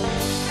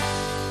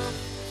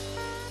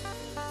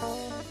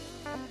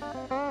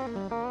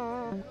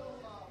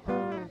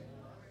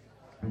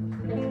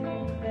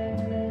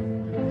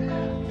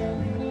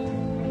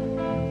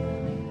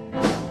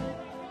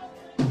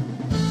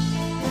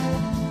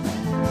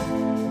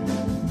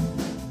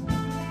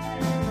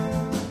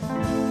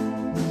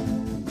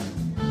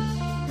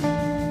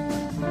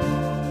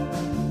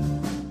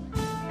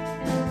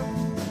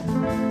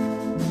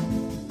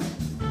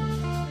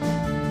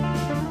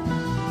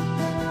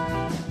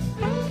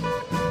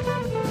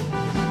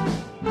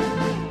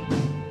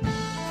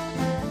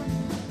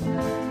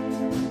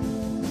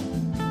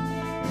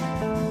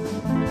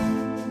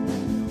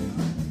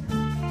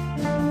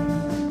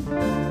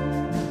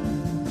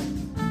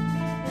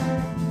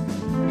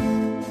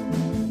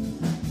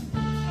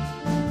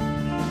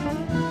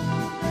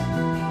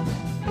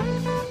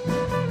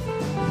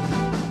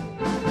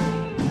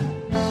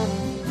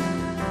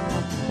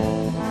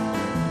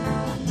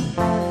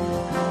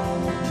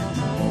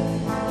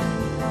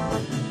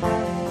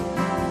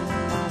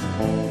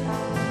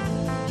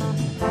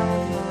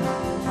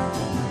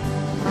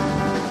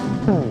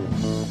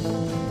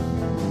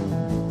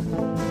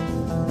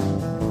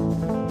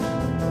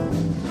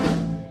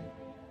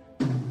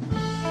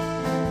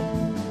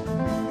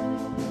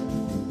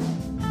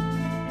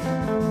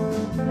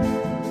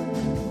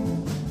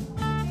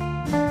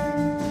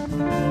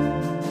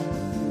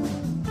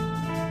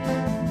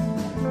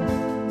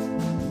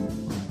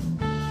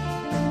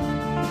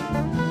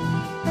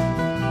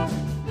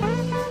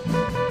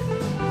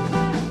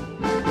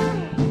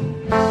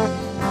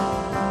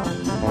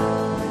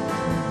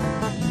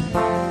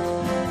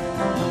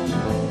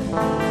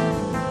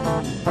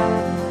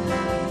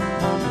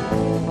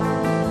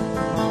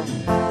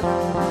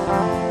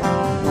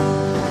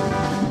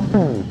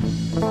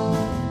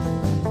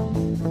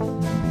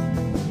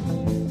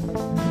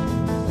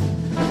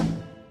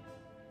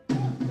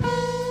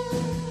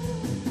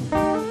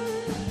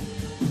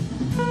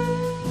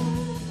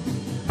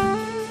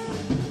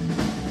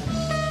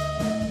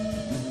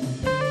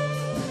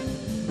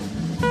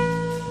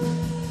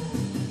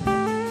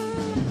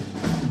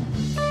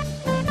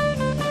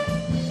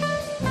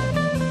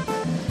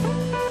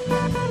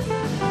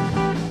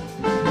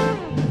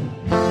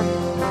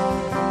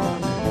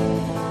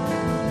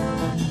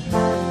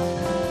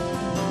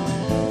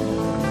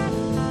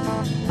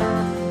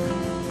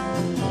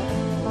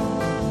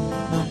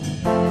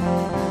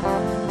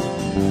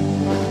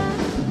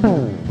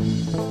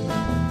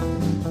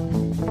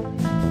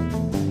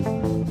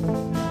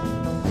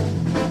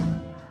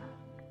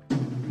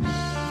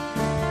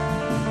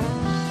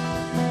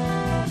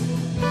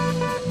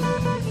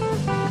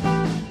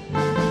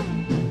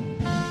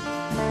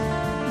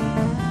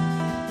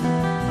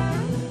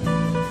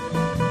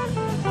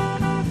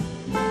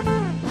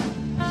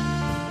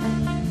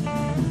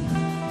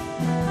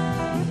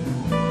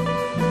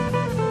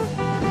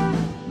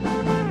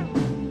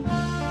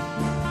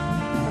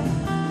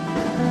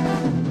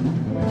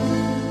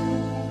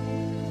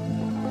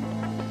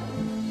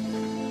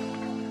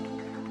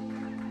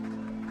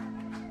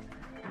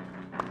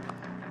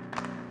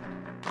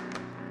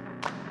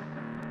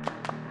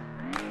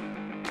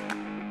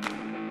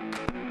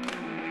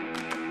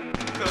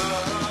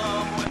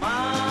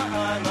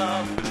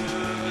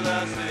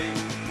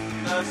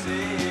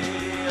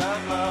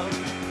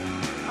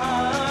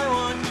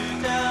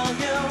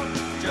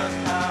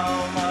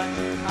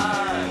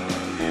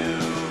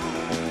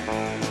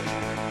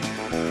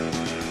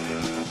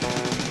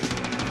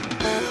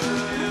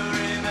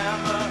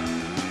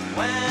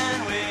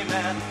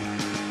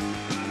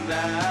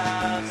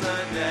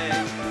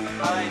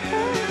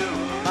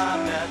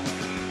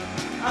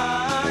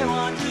 I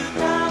want to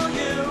tell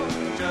you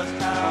just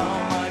how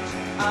much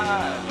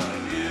I love you.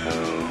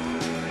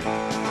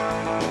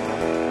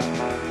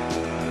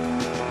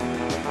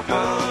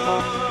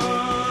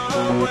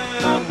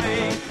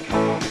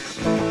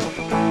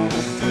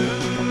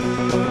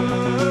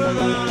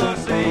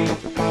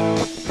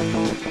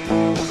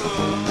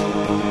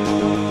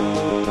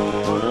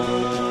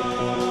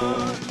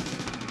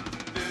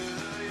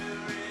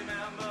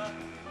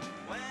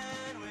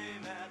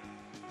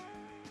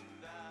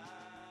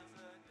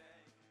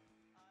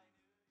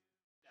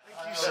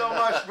 so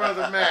much,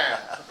 Brother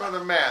Matt.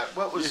 Brother Matt,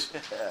 what was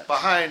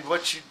behind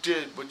what you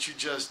did, what you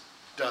just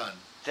done?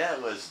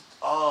 That was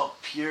all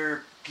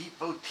pure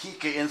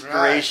Pipotika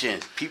inspiration.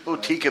 Right.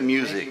 Pipotika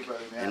music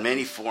in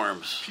many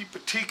forms.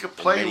 Pipotika,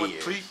 playing with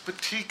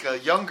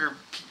Pipotika, younger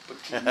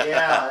Pipotika.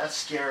 Yeah, that's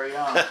scary,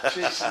 huh?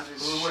 Jason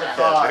is who would have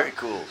thought? Very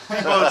cool.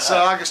 It's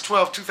August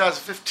 12,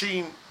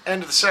 2015,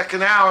 end of the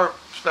second hour.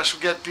 Special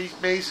guest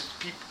Pete Mays,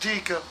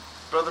 Pipotika,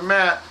 Brother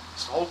Matt.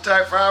 So hold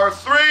tight for hour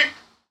 3.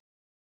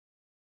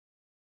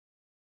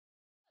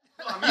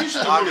 I'm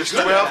usually August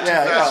 12,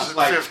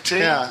 2015.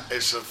 Yeah.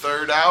 It's the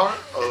third hour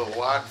of the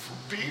Watt from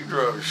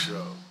Pedro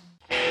Show.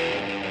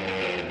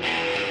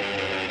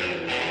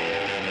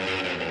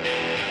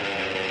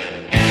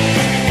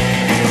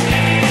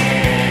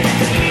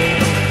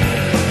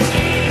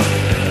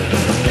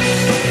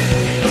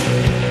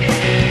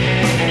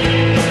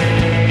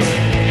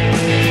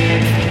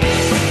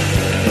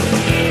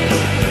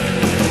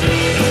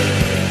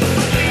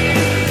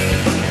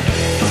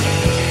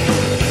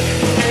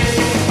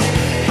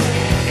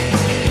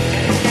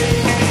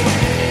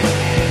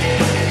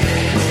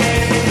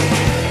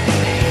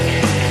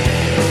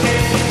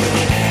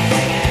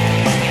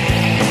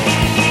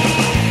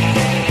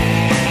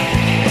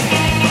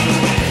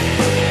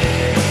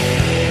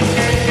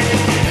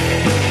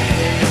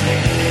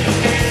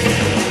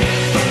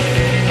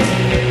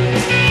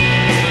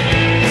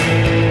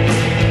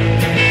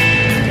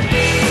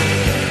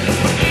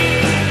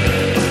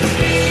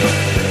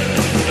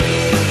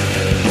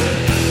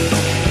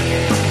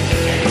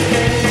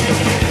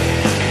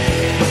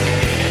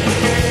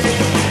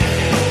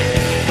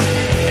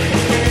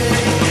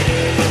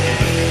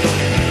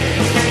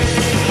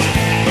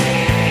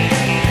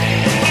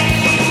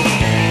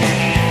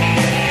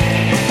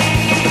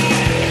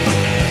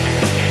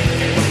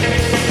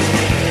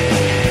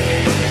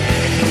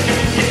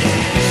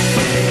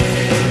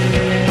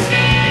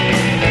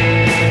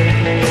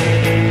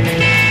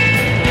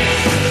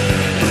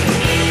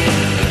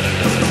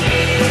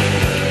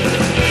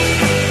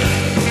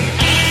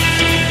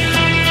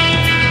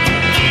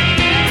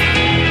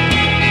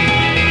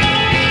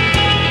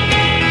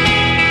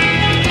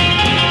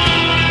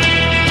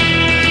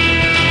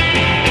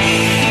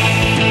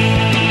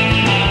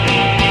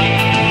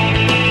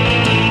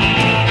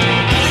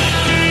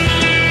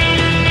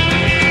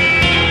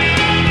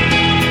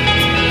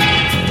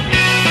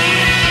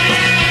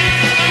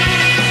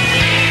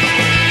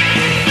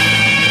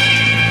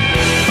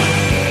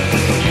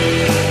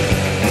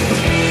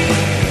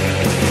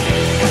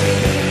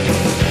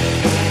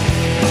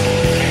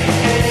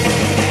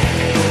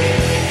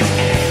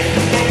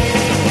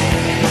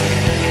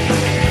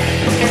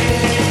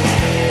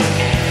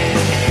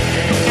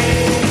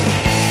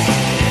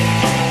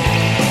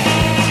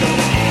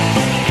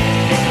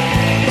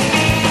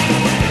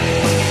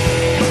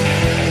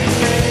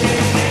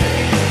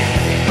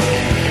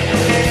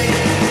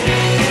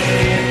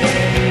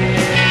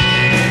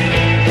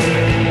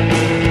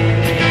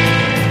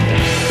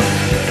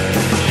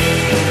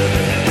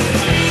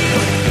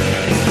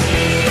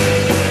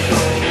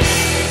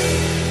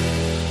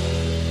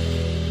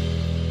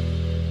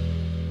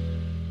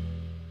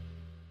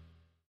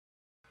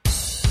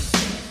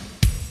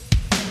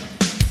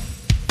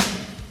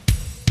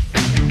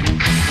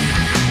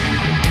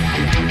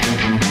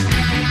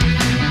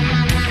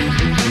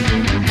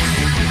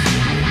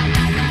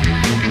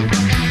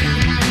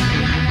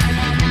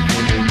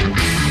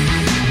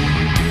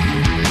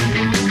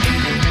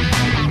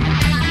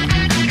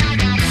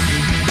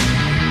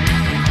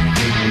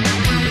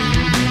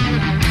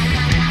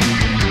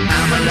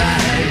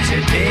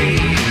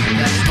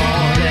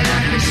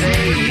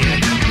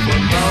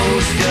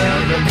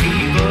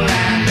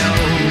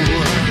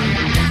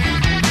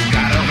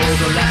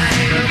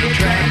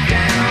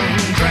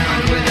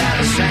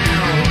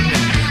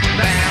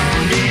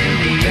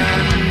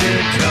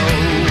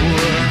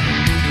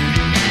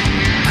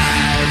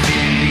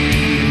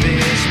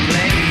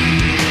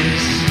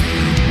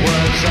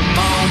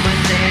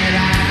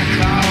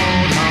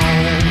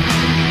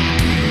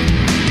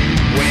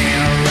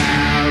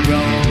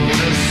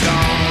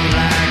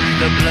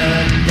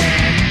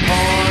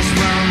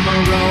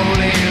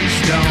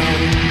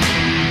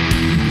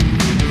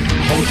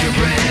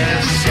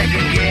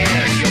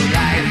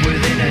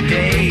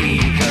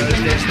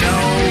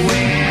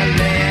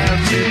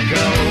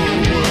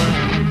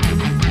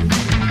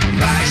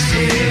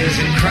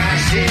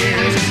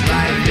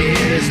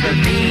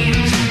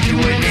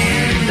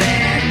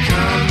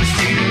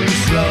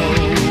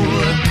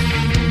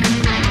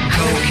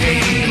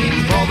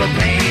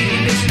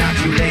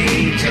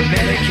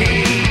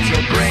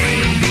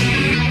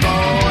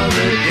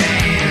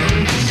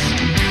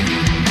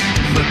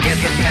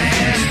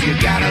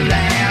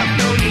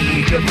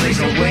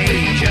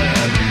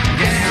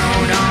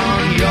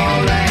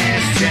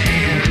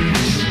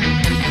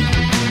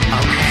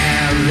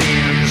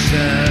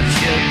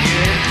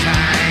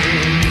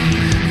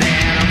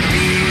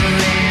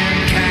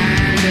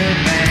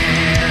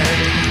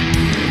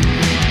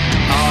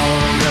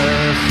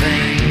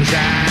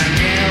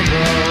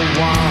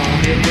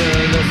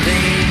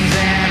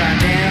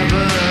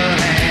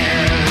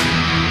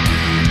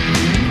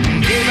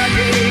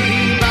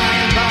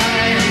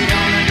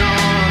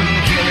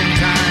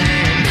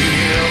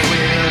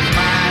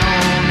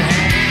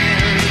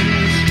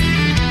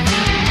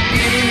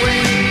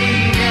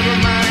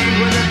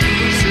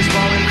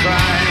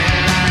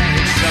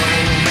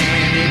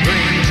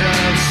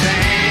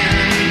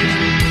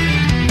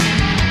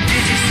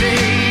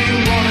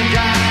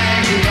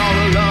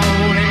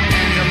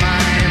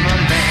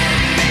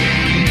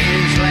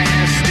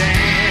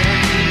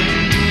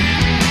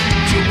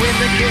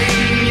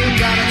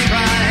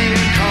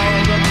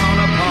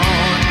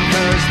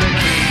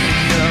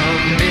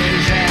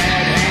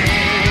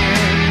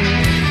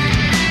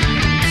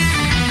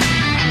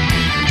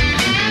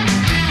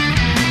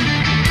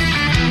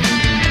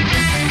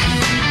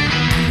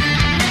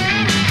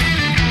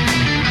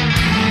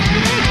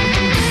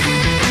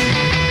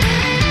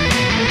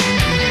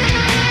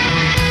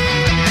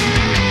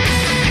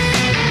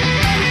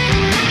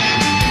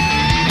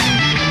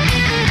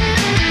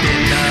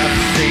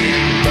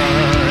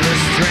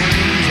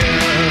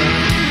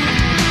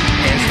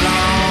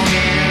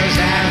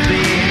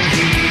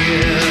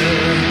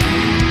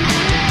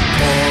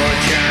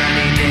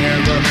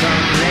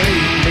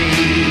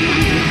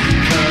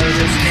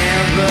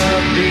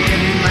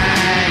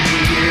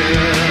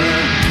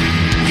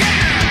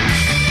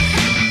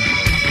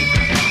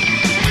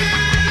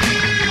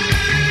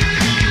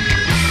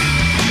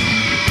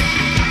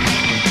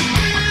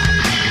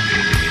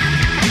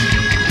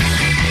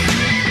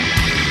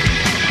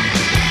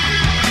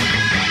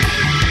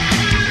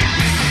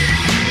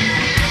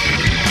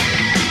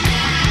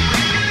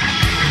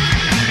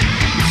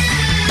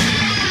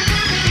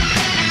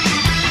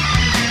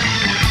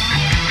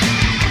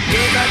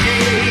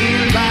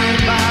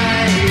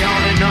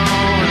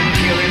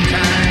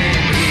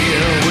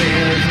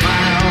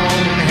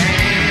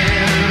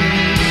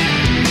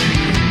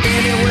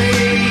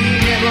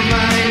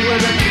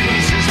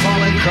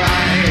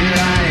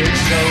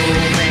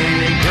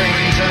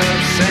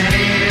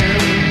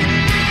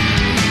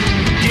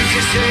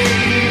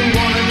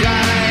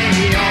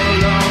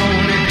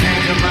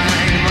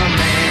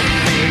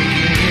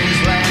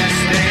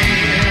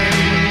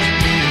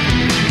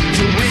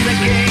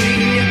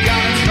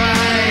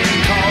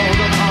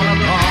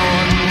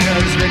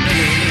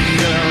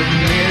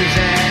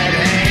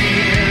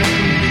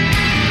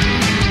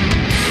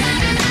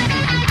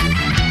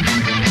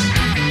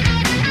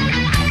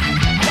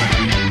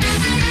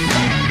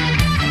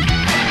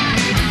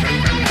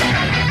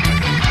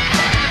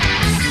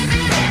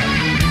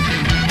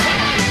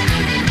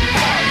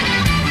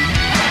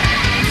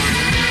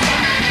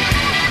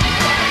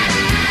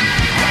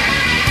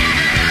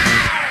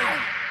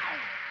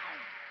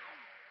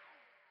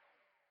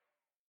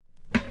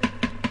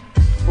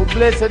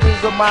 blessed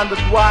is the man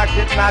that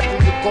walketh not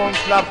in the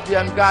counsel of the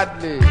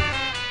ungodly,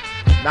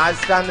 nor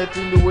standeth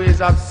in the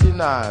ways of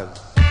sinners,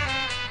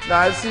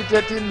 nor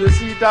sitteth in the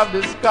seat of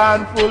the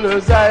scornful,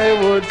 as I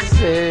would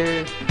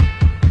say.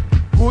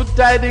 Good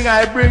tidings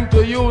I bring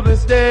to you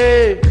this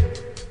day.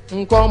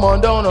 Come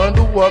on down and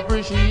do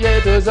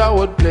appreciate as I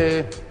would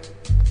play.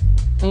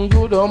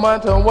 You don't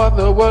matter what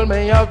the world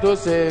may have to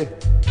say.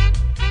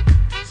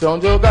 So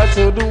you got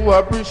to do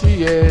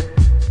appreciate.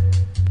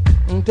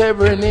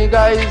 Every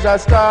nigga is a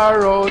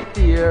star out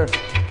here.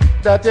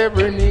 That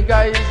every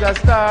nigga is a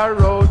star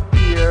out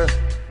here.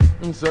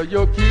 So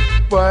you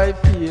keep by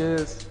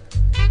face.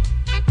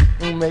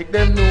 Make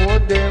them know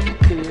them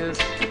place.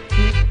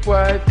 Keep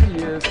by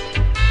face.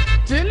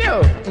 Till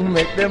you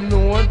make them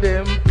know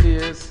them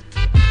place.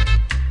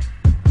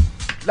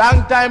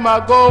 Long time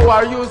ago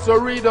I used to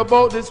read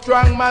about the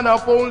strong man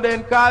of old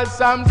and called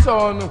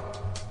Samson.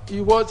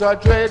 He was a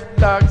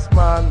dreadlocks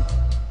man.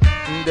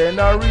 And then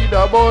I read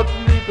about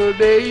little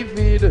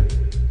David.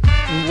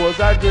 He was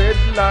a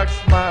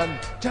dreadlocks man.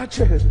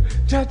 Cha-chet,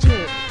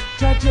 cha-chet,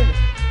 cha-chet,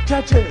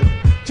 cha-chet,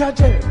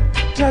 cha-chet,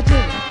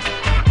 cha-chet.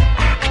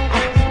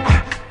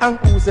 And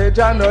who say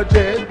Jah no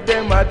dread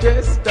them a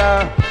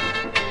jester?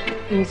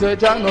 Who say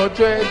Jah no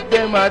dread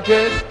them a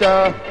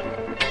jester?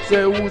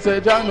 Say who say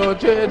Jah no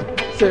dread?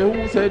 Say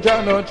who say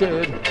Jah no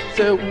dread?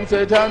 Say who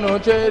say Jah no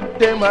dread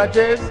them a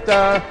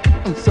jester?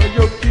 So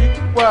you keep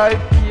white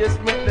face,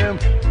 make them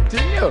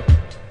tell you.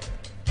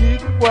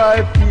 Keep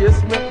white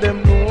face, make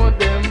them know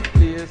them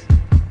place.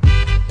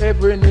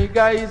 Every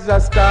nigga is a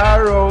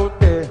star out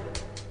there.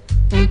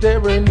 And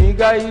every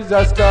nigga is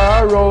a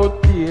star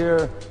out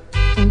here.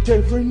 And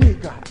every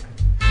nigga,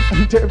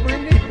 and every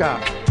nigga,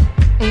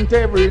 and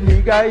every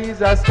nigga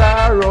is a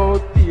star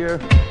out here.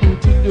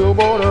 Until you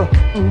border,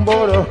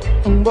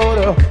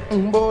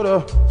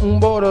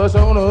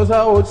 so knows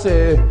how I would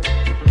say.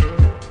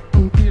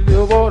 Until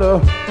you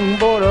border,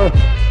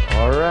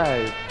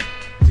 alright.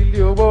 Till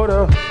you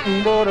border,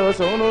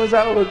 so knows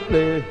how I would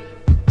play.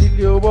 Till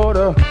you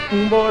border,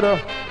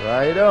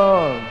 right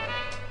on.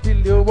 Till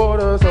you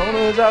border, so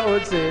knows how I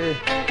would say.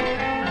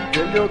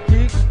 Till you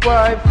kick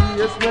by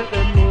face, make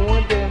them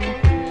know them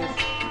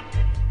face.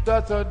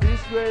 That's a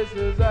disgrace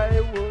as I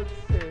would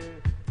say.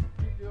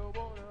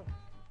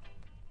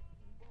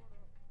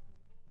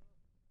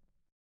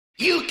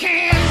 You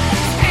can't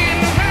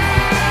stand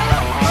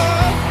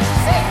around,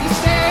 sit and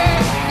stare.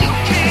 You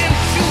can't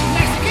shoot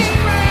Mexican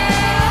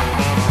round,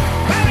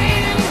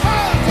 running in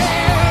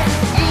hotel.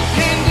 You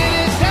can get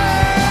it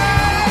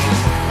done,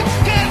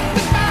 get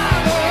the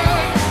bother.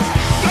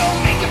 Go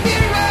make a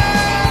beer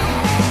run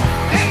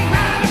and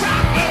ride a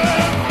rocker.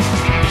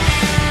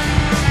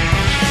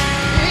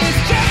 It's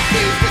just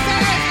business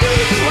as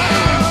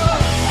usual.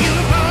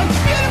 Beautiful,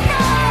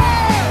 beautiful.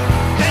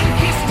 Then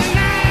kiss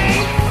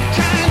tonight,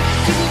 trying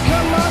to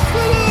become a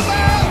fool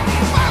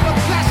by the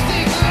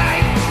plastic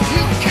light.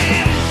 You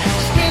can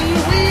spin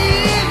the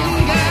wheel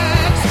and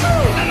get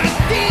smooth and I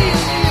feel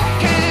you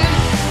can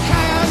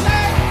try a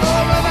night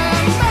over the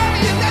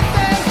money and let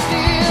them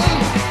steal.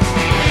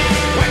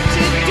 What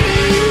you do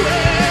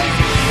is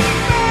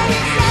burn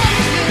inside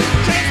you,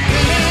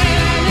 transparent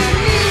and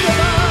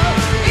immutable.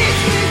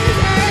 Each business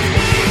as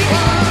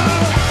usual.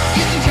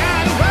 You can try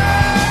to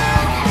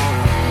work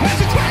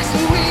once or twice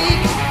a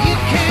week. You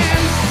can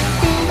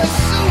fill the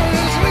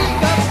sewers with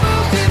the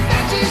bullshit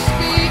that you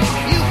speak.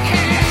 You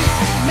can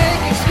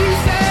make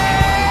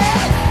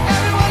excuses.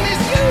 Everyone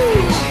is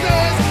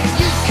useless.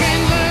 You can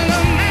learn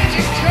a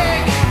magic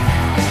trick.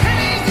 An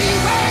easy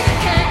way to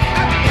kick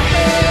up the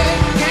bed.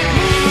 Can't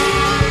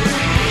move.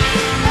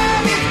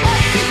 And it's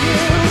back to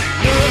you.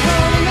 You're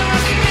holding on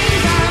to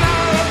things on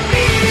all the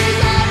feelings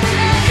of the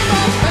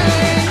natural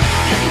thing.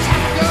 You can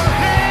tap your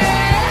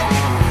head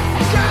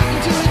and drop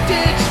into a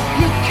ditch.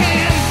 You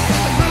can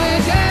pull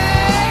it down.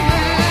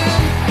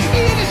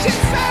 Eat a shit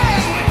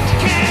sandwich. You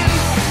can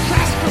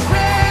clasp a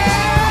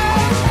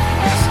bread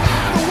or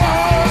start a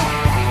war.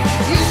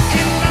 You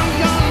can numb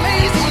your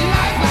lazy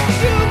life like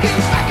you can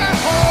back a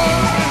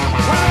whore.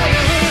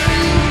 Whatever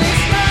you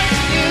dislike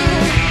to do,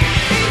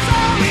 it's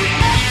only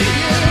up to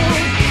you.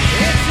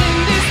 It's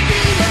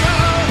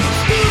indisputable.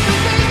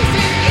 Stupid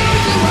business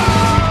as usual.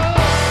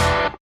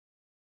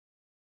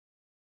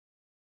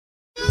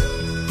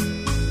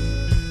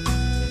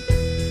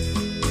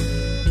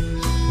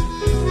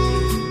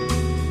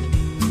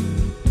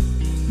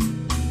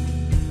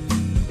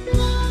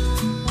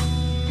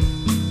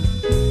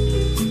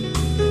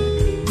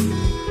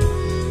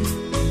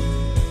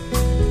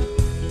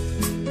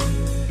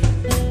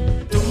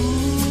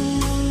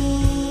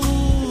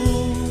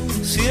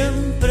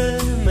 Siempre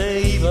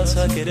me ibas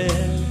a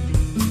querer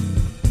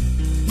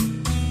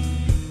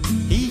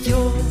y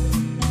yo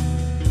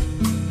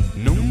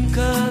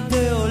nunca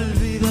te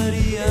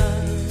olvidaría.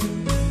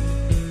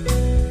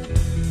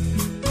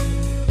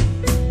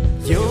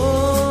 Yo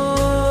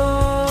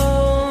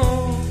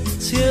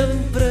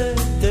siempre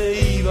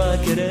te iba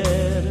a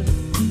querer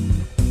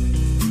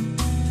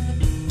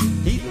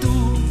y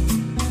tú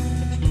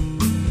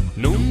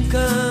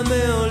nunca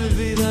me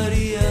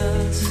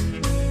olvidarías.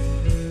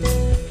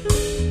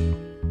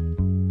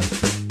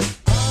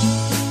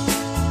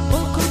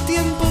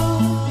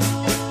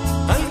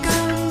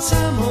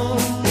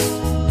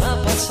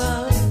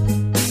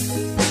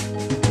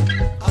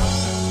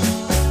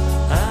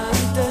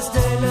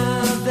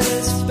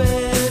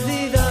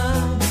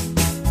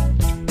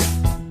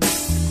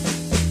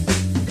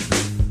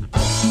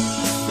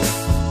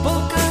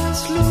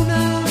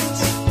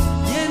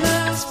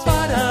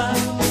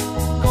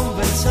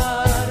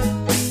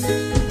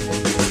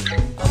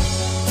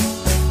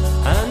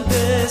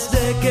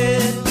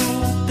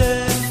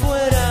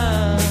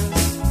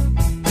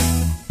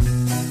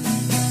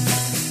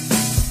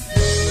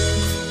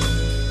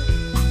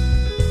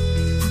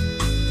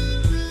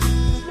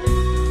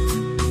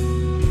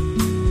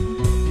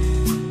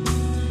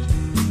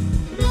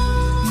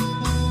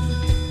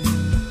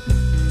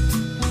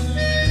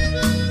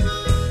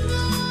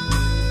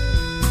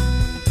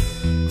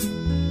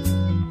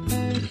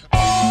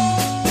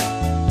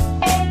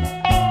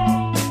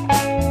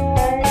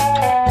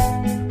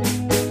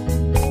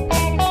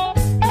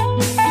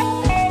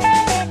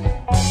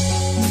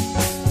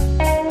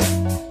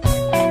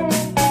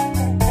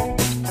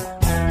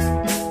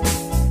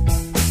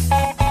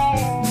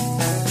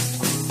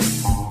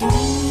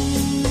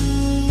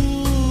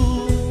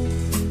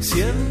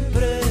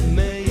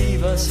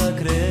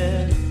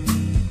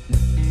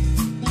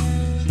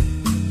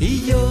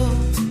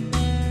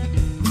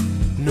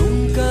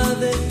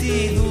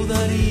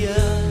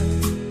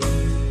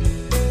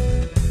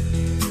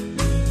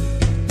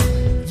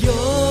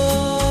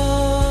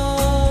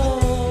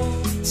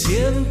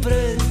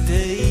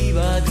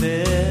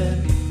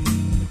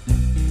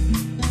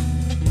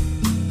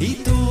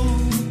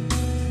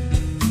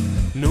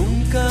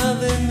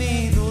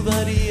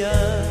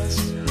 olvidarías.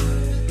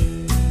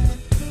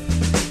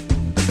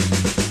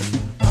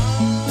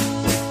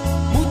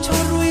 Mucho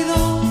ruido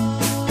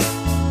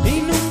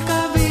y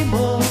nunca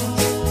vimos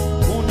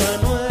una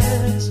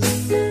nuez.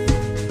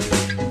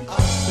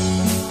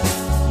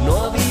 No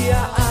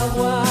había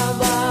agua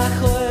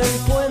bajo el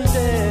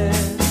puente.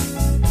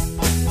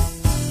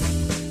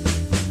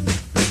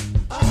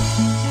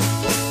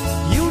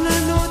 Y una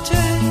noche,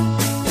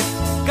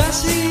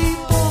 casi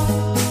por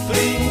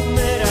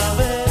primera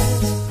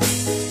vez,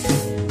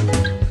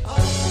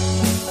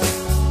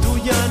 tú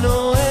ya no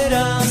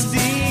eras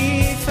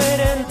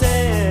diferente.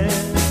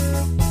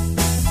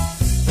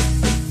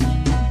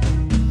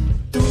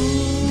 Tú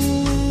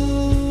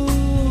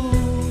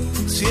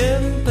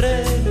siempre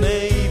me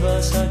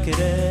ibas a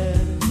querer.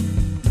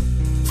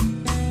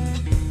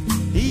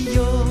 Y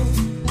yo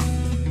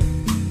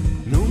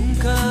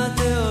nunca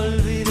te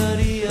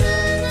olvidaría.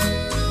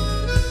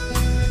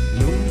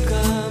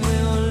 Nunca me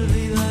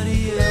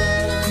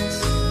olvidarías.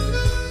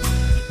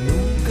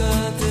 Nunca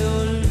te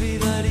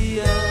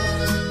olvidaría.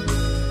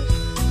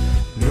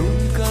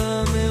 Nunca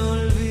me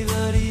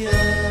olvidarías.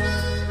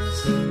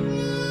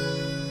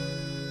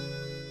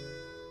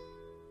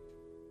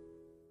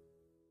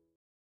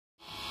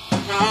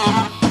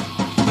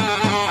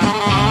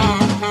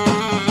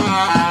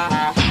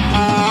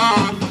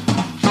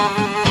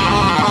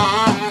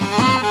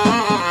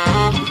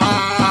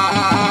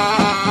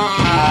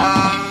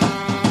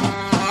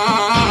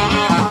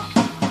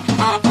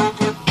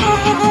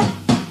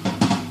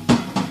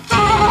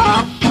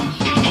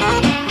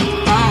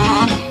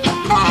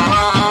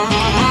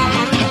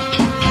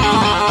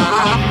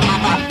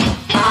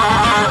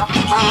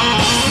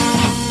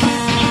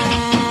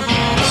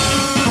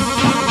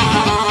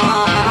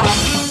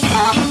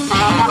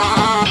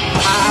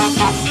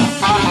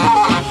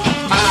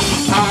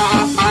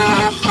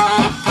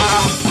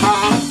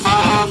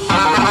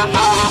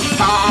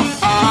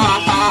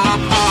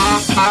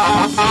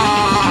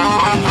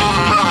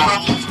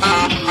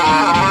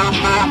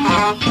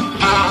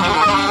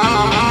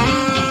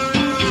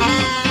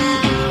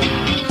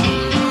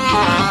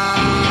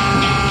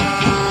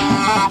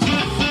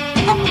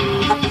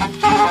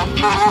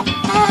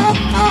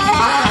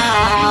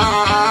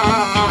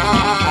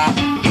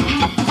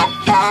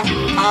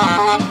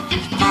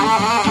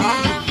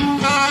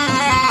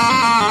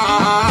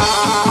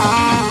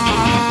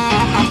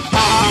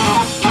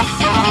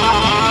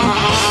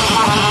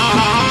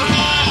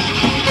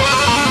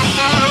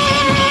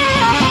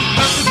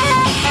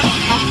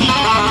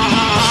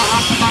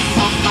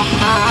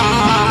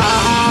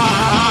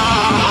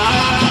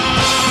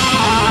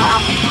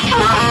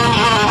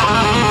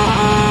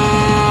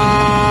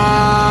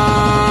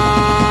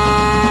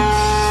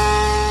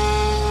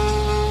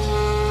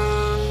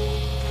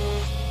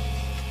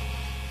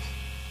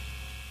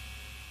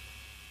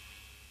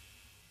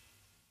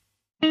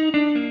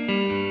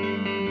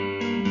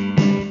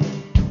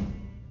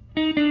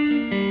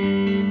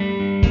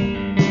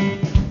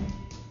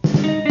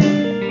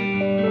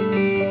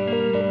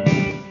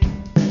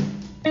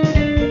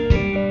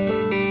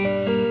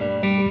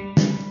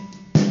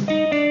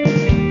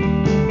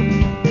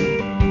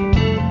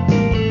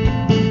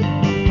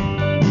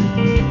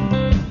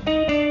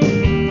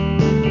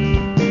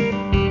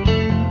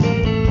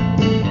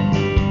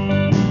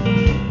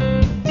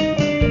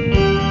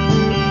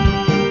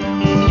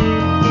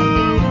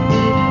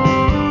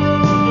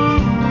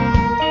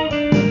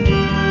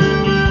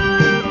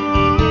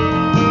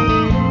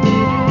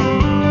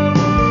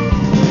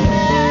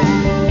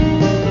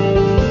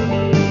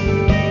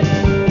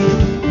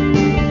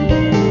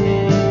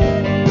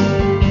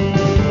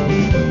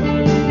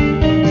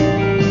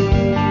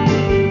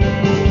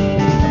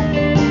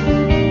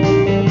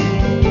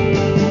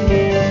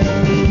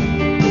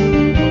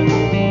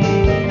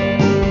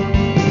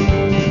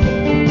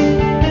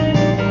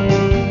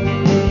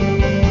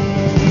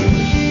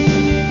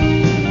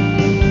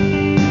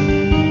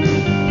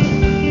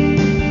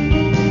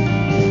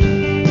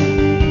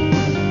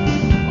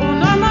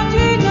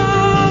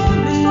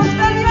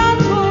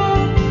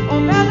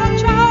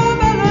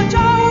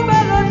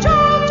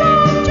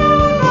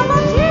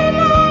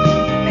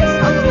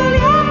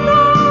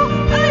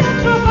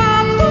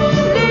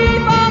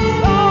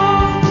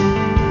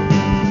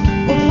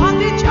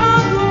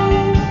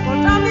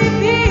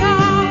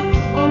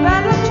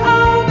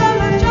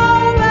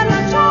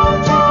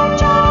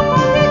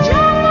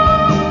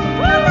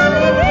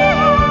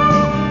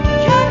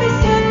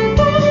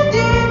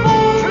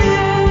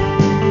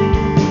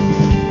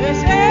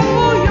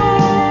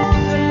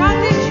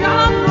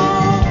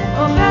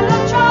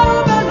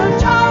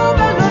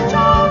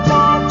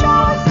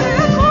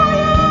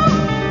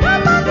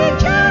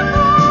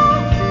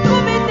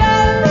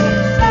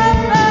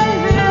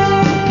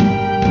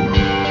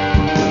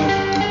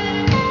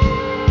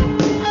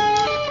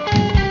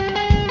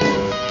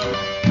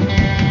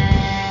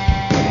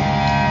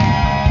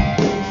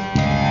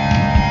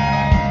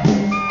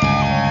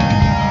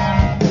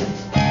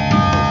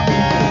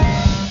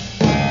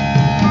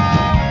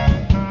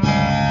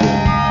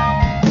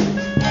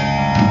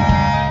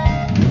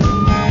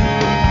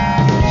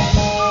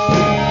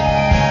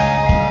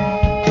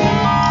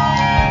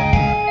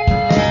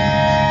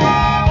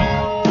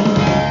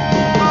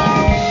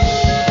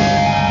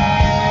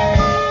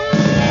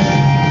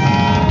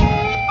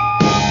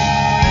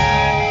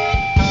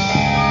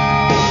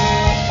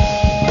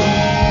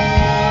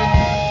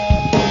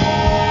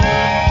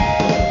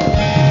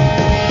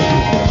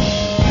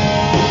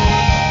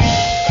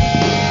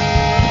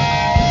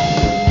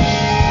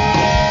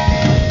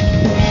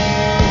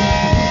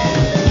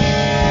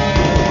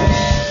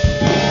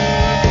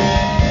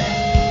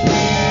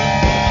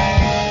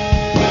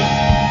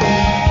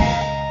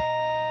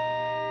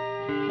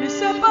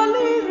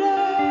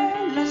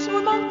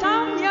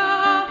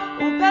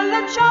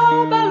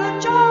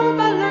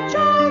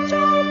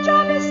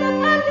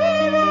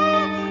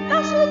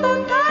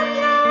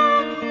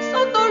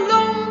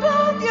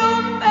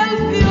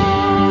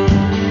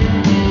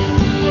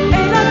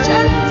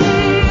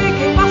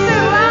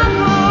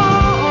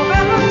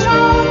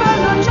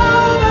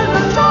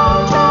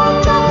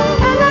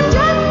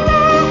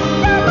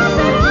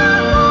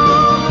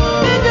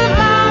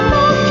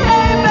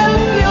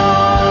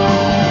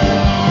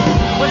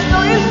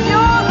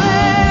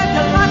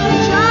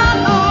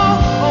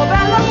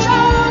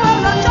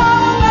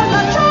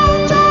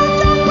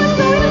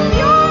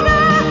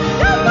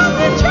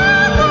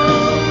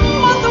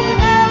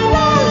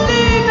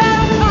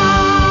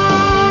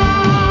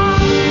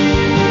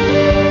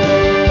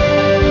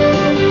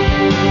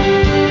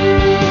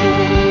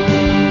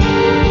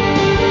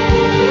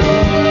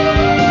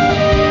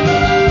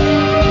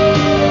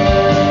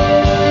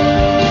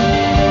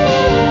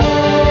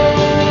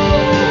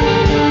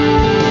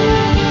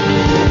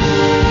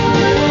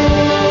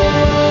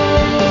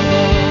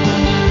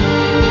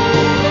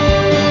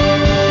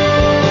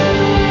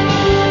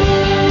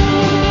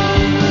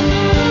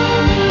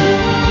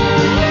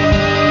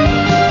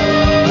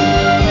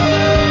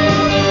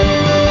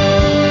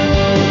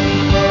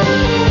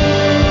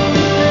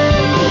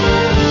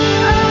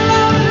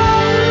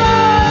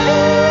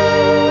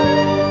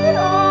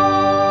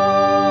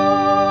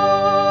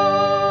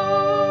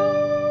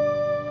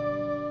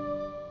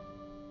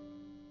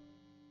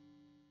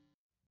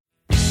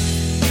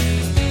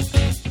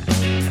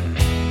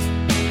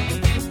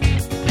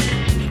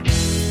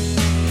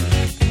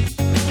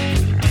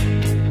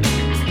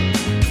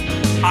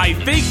 I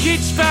think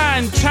it's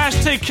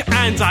fantastic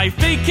and I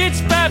think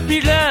it's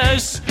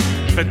fabulous.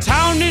 The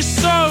town is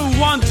so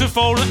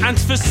wonderful and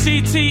the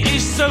city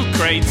is so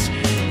great.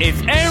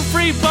 If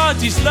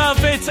everybody's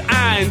love it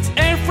and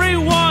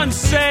everyone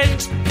said,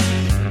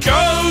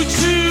 go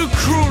to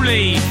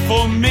Crawley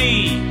for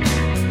me.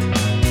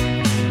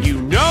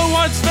 You know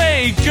what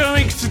they're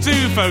going to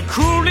do for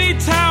Crawley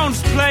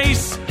Town's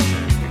place.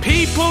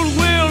 People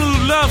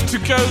will love to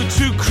go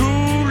to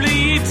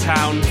Crawley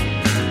Town.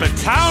 The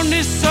town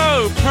is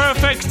so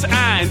perfect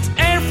and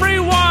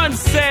everyone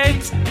said,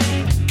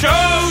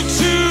 go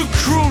to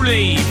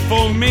Crawley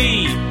for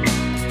me.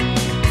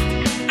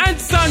 And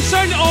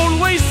sunshine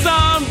always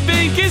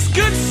something is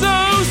good, so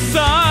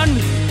son.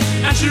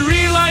 And you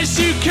realize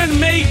you can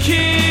make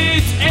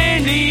it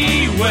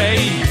anyway.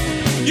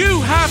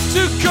 You have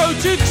to go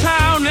to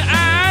town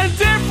and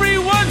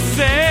everyone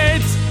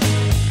said,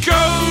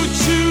 go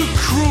to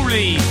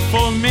Crawley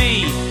for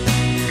me.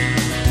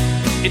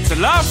 It's a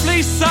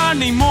lovely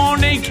sunny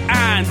morning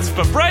and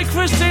for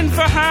breakfast in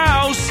the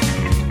house.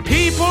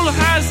 People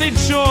has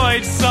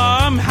enjoyed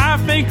some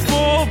having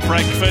for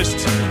breakfast.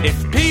 If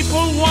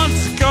people want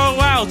to go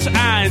out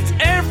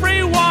and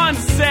everyone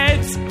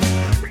said,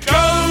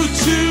 go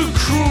to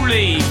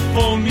Crawley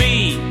for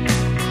me.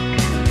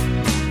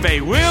 They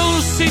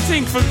will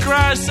sitting for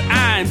grass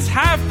and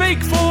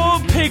having for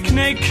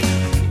picnic.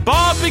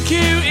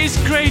 Barbecue is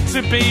great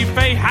to be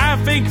they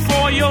having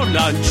for your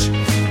lunch.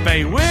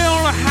 They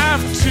will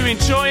have to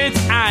enjoy it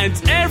and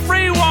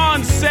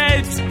everyone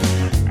said,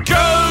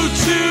 go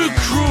to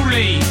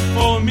Crawley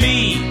for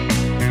me.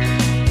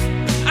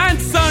 And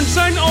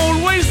sunshine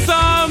always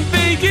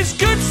something is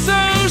good,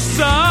 so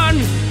son.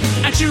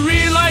 And you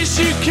realize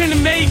you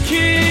can make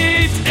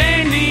it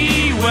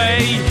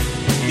anyway.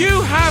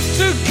 You have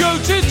to go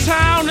to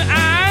town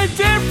and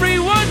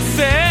everyone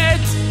said,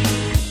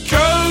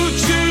 go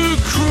to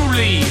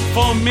Crawley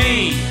for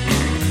me.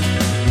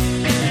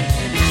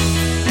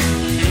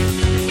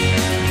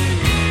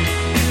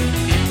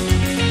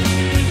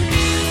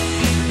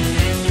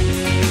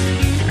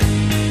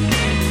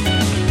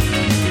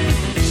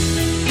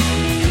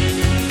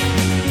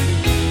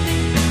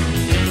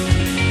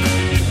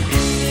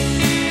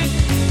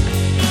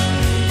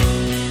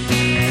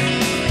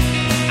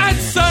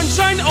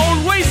 Sunshine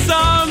always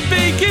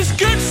something is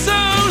good,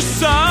 so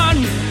son.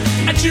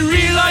 And you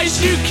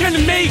realize you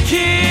can make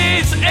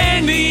it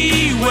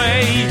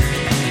anyway.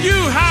 You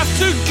have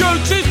to go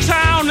to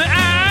town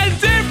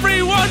and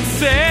everyone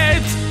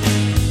said,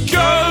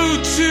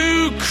 go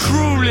to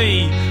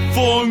Crawley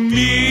for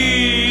me.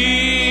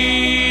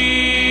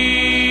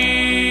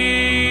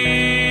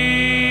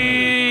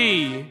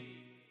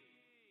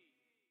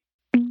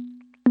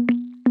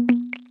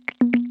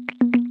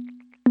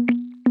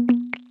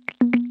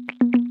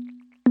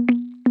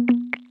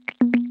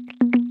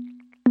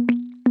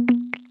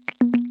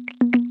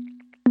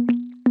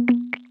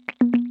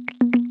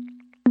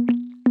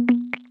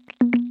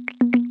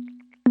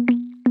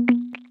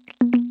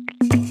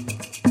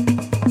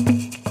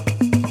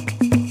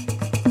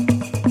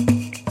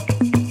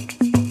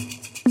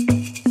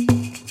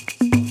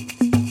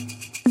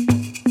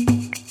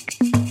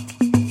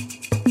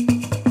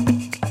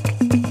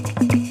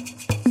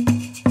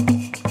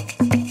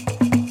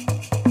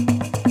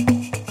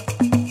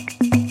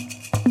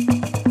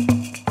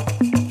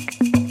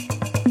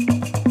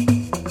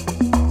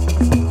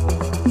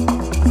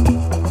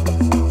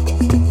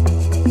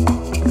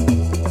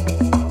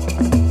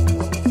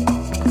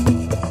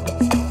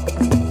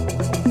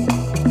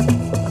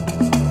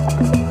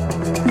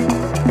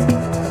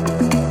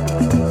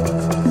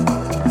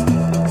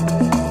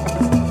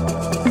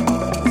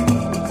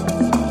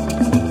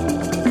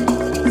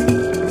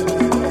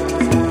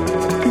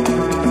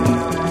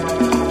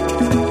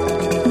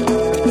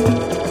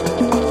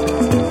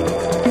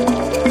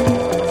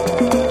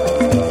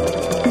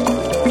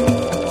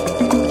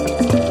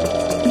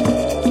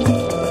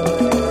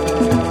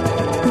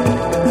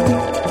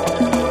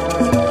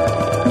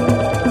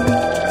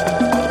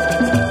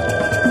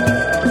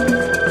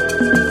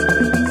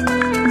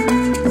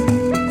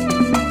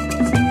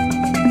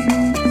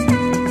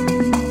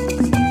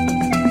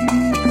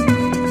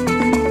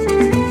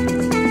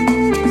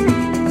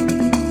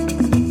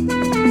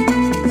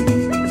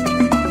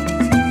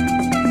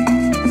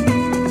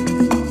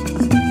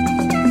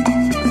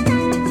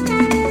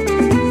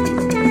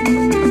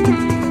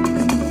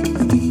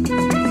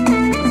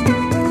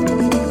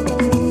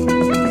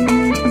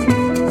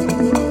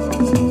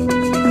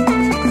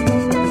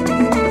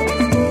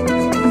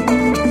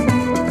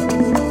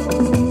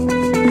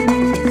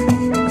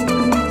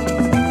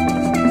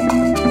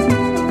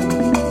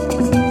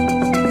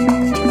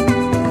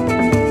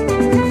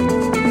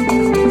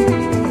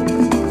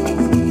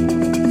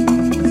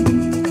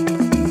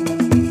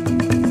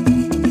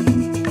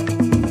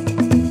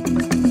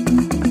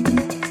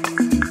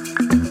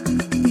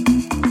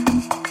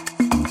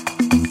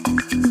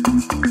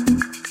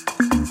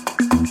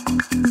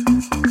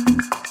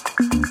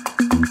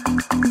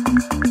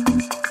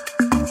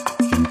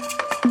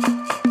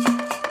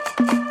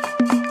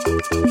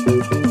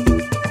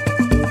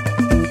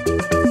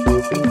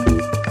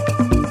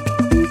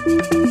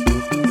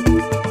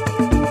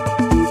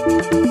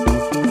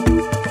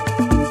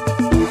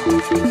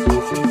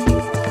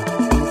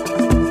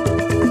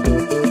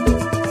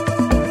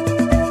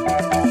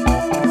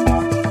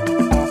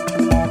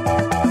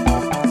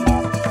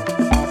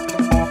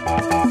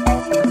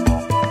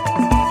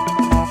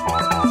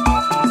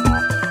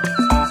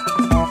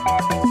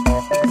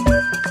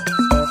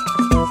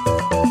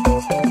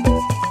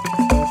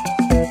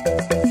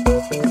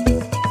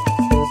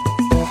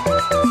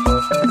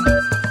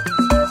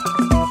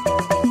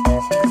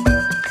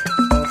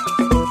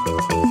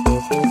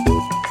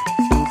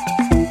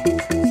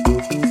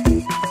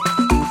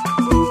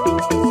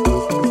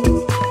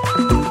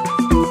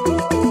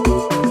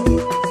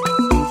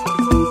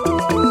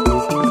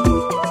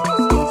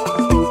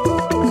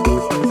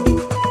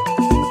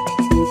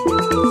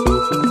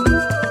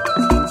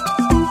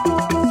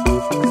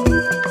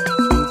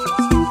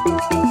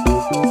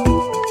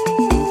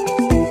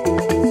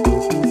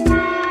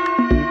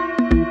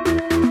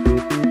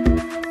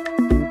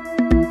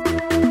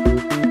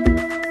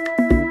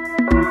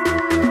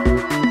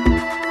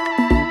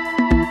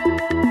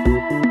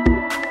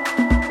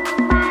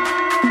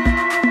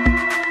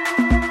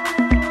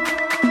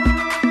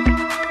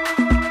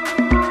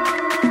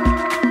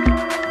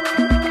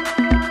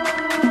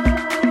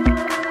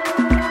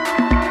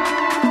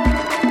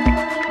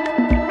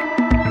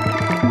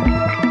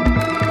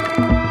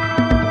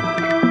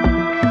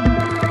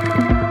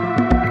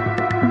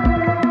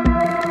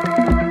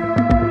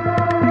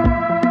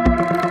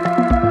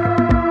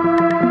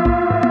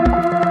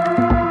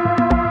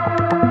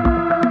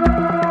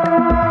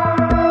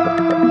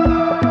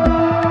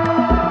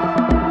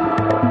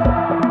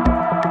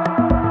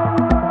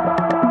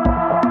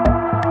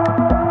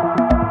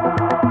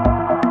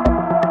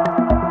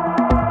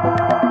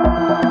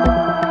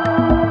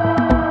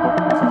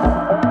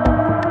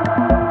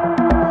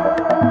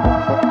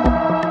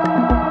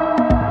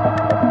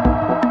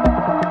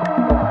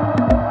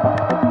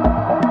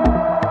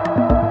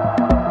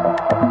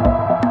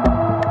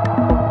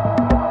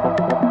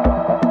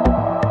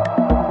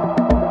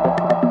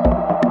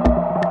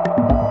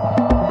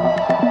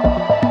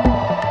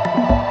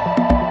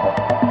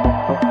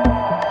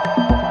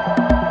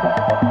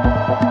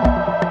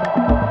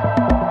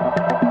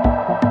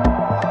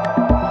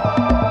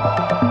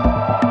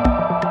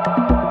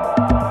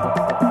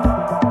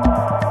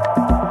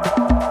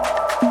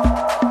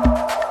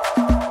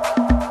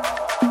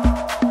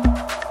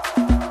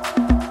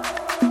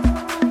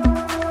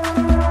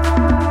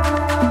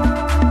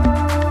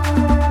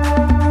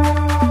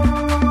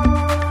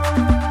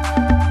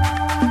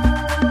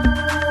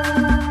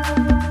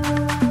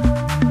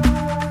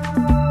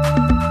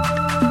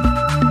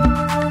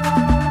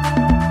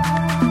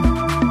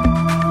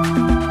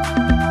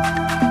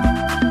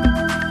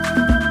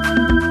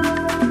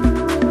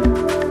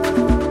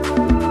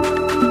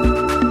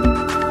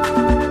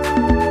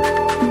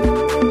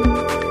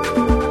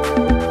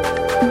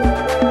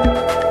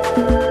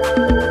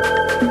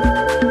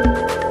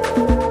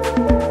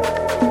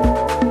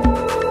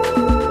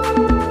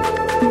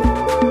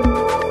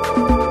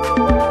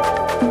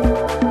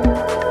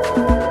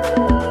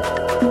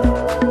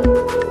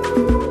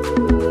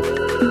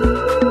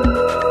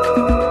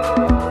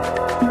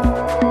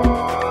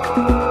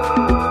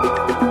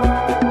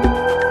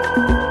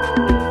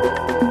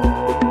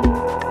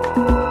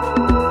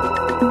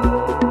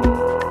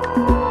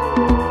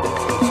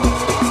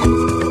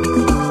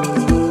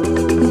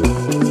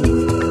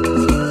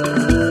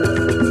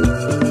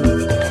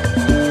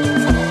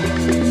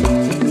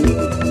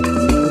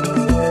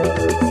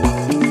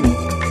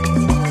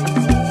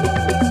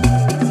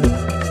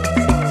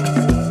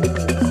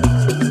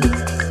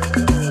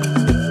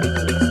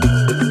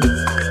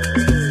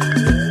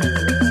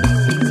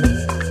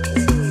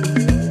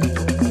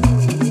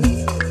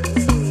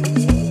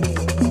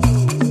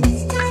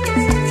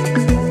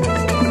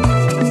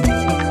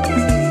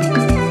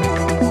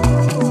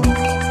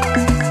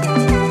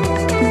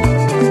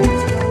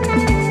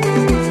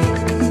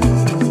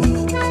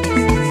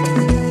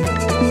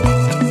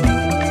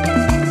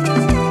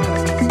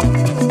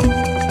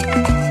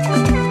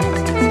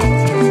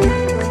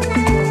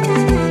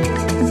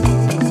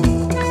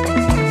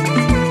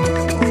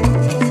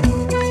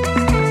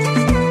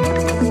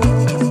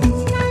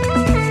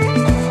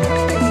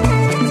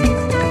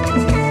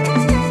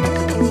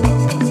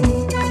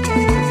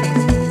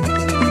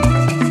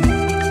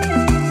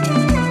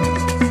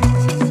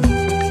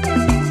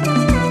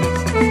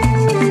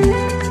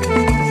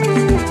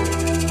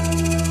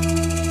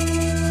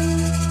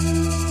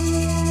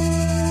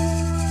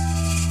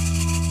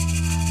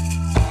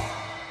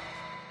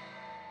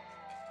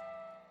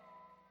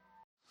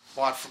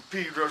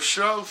 Pedro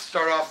Show.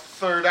 Start off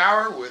the third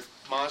hour with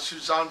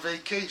Monsters on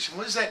Vacation.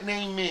 What does that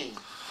name mean?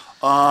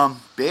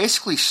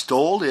 Basically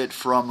stole it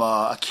from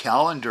a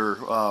calendar.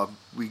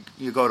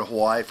 You go to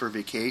Hawaii for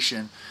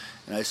vacation,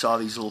 and I saw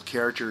these little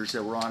characters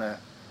that were on a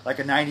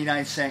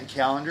 99-cent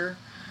calendar.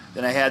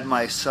 Then I had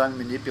my son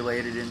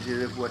manipulate it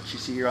into what you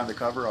see here on the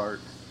cover art.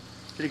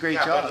 Did a great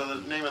job.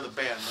 But the name of the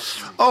band.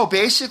 Oh,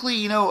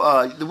 basically,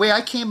 the way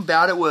I came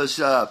about it was,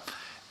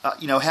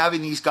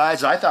 having these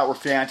guys I thought were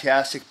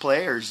fantastic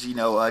players.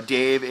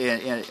 Dave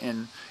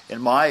and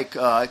Mike.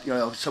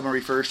 Someone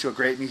refers to a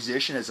great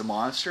musician as a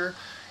monster,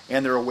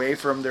 and they're away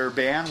from their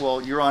band.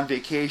 Well, you're on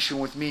vacation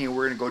with me, and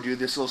we're going to go do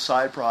this little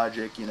side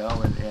project. And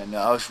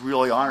I was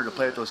really honored to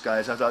play with those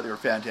guys. I thought they were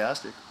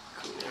fantastic.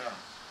 Cool. Yeah.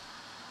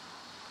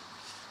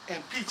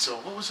 And Pizza,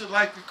 what was it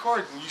like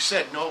recording? You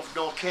said no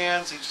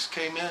cans. They just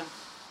came in.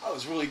 Oh, it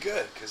was really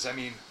good because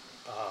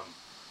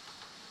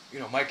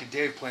Mike and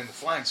Dave playing the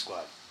Flying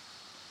Squad,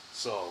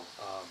 so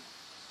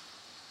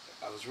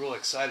I was real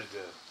excited to.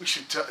 We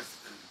should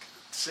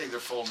say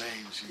their full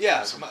names.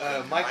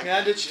 Mike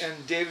Mandich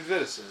and David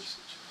Vidicic,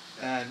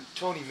 and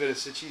Tony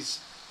Vidicic. He's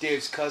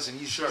Dave's cousin.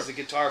 He's the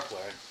guitar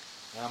player.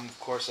 And of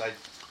course, I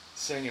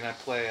sing and I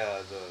play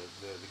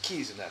the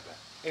keys in that band.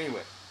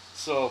 Anyway,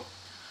 so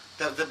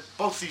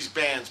both these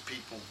bands,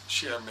 people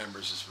share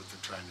members, is what they're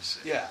trying to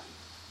say. Yeah.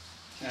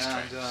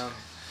 And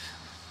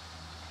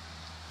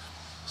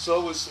so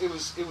it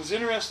was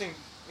interesting,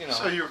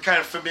 So you were kind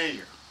of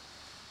familiar.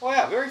 Oh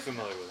yeah, very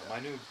familiar with them. I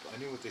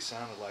knew what they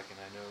sounded like,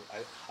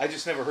 and I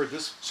just never heard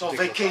this. So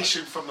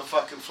Vacation from the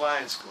fucking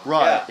Flying Squad.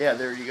 Right. Yeah.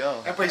 There you go.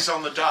 Everybody's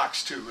on the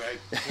docks too, right?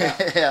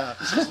 Yeah.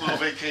 This is a little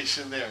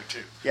vacation there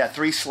too. Yeah,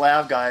 3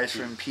 Slav guys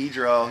from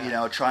Pedro,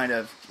 trying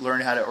to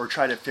learn how to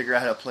try to figure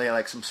out how to play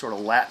like some sort of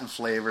Latin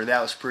flavor.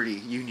 That was pretty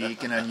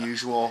unique and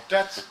unusual.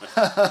 But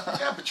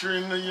you're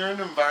in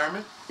the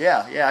environment.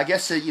 Yeah. I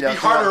guess be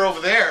harder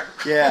over there.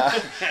 Yeah.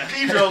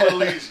 Pedro a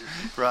little easier.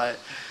 Right.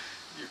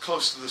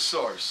 Close to the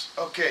source.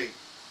 Okay.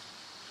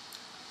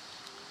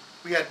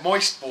 We had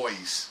Moist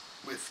Boys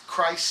with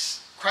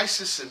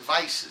Crisis and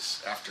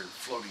Vices after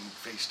Floating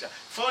Face Down.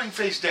 Floating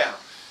Face Down.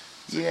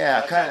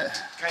 Yeah, kind of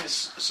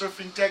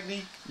surfing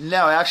technique.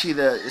 No, actually,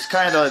 it's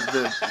kind of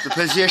the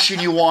position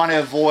you want to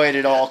avoid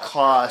at all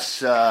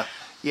costs.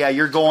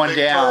 You're going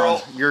down.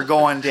 Pearl. You're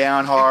going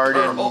down hard,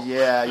 Pearl.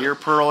 and you're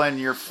pearling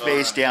your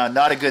face down.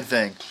 Not a good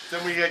thing.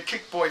 Then we had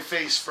Kick Boy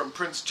Face from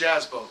Prince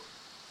Jazzboat.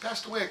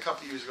 Passed away a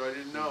couple years ago. I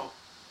didn't know.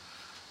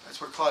 That's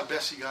where Claude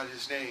Bessie got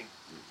his name.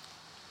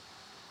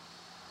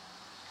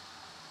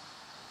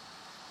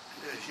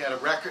 He had a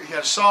record. He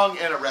had a song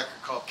and a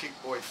record called Kick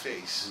Boy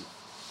Face.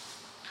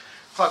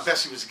 Claude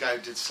Bessie was the guy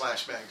who did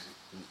Slash Magazine.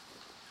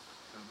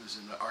 It was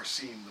in our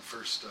scene, the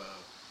first,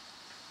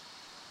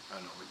 I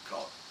don't know what you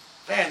call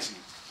it,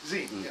 fanzine.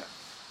 Zine, yeah.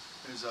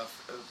 It was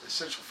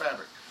Essential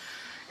Fabric.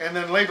 And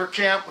then Labor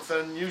Camp with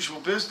Unusual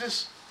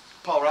Business.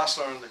 Paul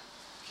Rossler on the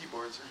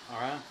keyboards there.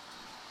 All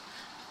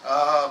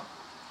right.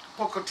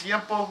 Poco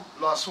Tiempo,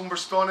 Los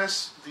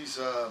Humberstones, these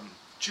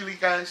Chile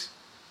guys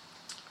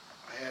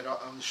I had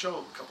on the show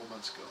a couple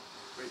months ago.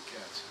 Great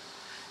cats.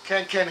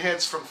 Can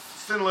Heads from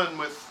Finland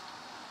with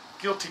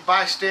Guilty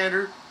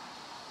Bystander.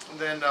 And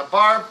then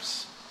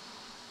Barbs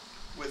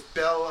with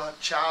Bella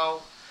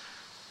Ciao.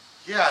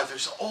 Yeah,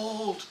 there's an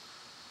old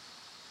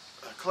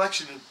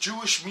collection of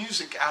Jewish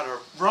music out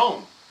of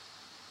Rome.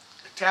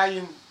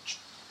 Italian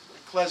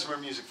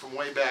klezmer music from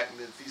way back,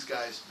 and these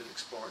guys have been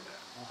exploring that.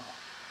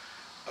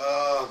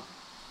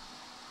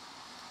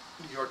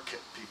 New York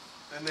people.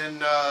 And then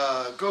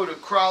go to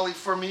Crawley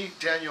for me,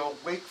 Daniel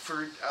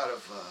Wakeford out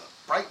of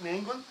Brighton,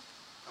 England.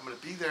 I'm going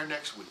to be there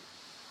next week.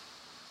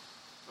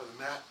 Other than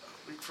that,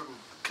 a week from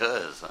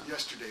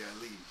yesterday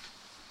I leave.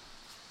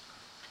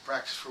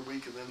 Practice for a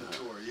week and then the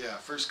tour. Yeah,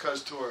 first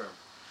Cuz tour.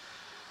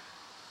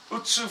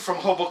 Utsu from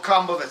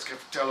Hobocombo, that's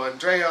Capitello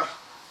Andrea.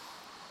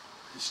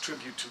 His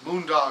tribute to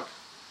Moondog.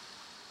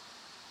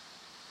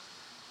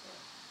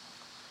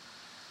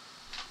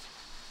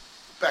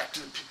 Back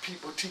to the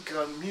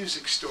Pipotica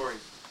music story.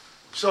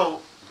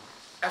 So,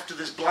 after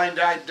this Blind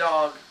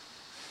Dog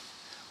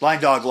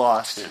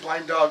lost.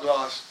 Blind Dog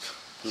lost.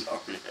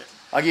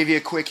 I'll give you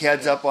a quick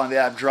heads up on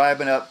that. I'm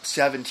driving up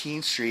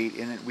 17th Street,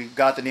 and we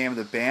got the name of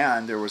the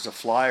band. There was a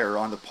flyer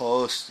on the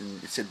post,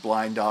 and it said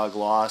Blind Dog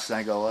Lost. And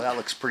I go, well, that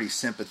looks pretty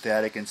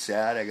sympathetic and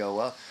sad. I go,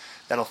 well,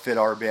 that'll fit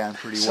our band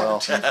pretty well.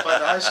 17th by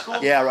the high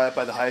school? Yeah, right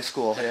by the high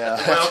school, yeah.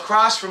 Well,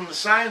 across from the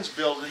science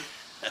building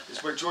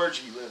is where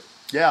Georgie lived.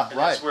 Yeah, and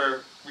right. That's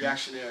where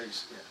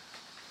Reactionaries,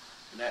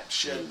 and that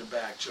shed in the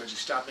back. Georgie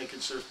stopped making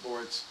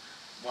surfboards,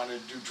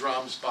 wanted to do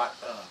drums, bought,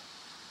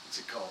 what's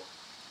it called?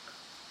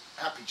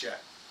 Happy Jack.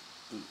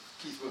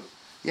 Keith Moon.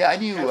 Yeah, I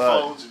knew.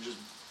 Headphones and just.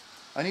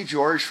 I knew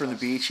George from the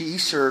beach. He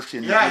surfed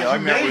and yeah,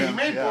 he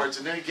made boards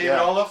and then he gave it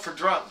all up for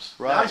drums.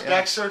 Right. Now he's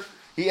back surfing.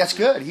 That's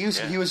good. He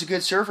was a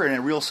good surfer and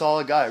a real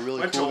solid guy.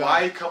 Really went cool to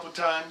Hawaii guy. a couple of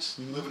times,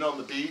 living on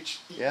the beach,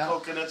 eating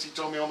coconuts. He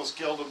told me almost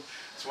killed him.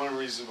 It's one of the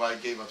reasons why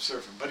he gave up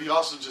surfing. But he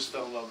also just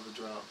fell in love with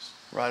the drums.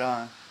 Right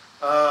on.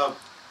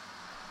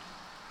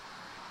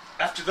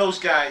 After those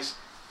guys,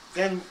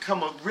 then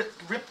come a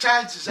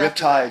Riptides? Is that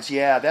Riptides,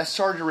 yeah. That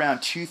started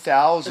around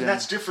 2000. And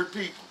that's different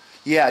people.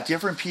 Yeah,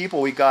 different people.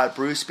 We got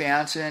Bruce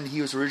Banson.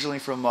 He was originally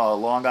from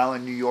Long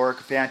Island, New York.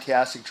 A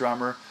fantastic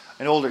drummer.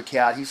 An older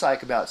cat. He's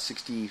like about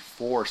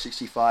 64,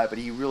 65, but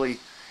he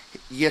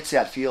gets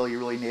that feel. He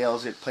really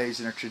nails it. Plays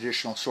in a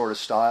traditional sort of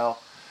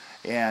style.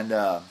 And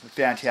a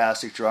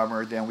fantastic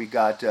drummer. Then we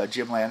got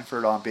Jim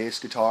Lanford on bass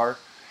guitar.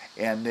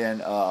 And then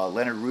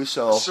Leonard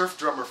Russo. Surf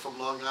drummer from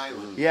Long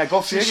Island. Yeah,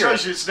 go figure. It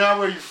shows you it's not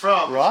where you're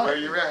from, right. It's where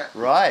you're at.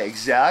 Right,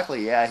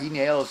 exactly. Yeah, he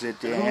nails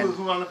it. And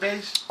who on the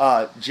bass?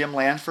 Jim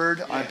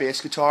Lanford on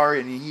bass guitar,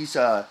 and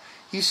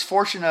he's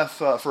fortunate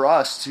enough for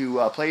us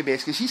to play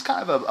bass because he's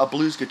kind of a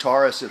blues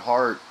guitarist at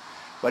heart,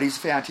 but he's a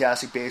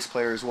fantastic bass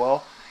player as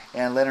well.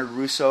 And Leonard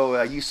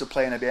Russo used to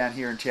play in a band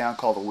here in town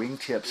called the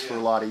Wingtips for a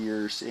lot of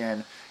years,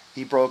 and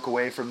he broke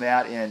away from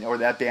that, or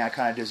that band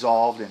kind of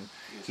dissolved, and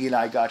he and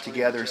I got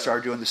together and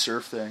started doing the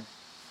surf thing.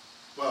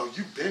 Well,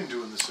 you've been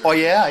doing the surf. Oh,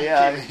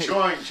 yeah. He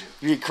joined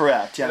you. You're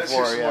correct, 10-4, Let's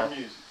hear some yeah. more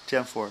music.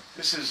 10-4.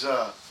 This is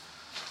the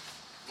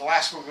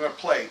last one we're going to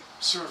play,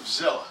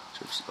 Surfzilla.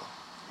 Surfzilla.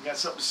 You got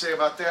something to say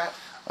about that?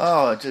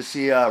 Oh, to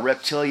see a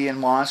reptilian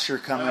monster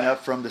coming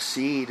up from the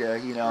sea to,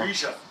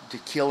 Risha. to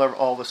kill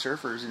all the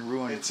surfers and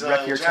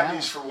wreck your town.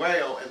 Japanese for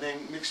whale, and then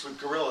mixed with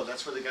gorilla.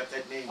 That's where they got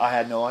that name. I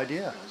had no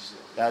idea.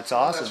 That's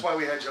awesome. That's why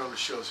we had you on the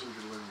show, so we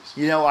could learn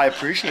this. I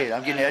appreciate it.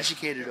 I'm getting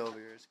educated over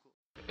here.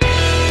 Cool.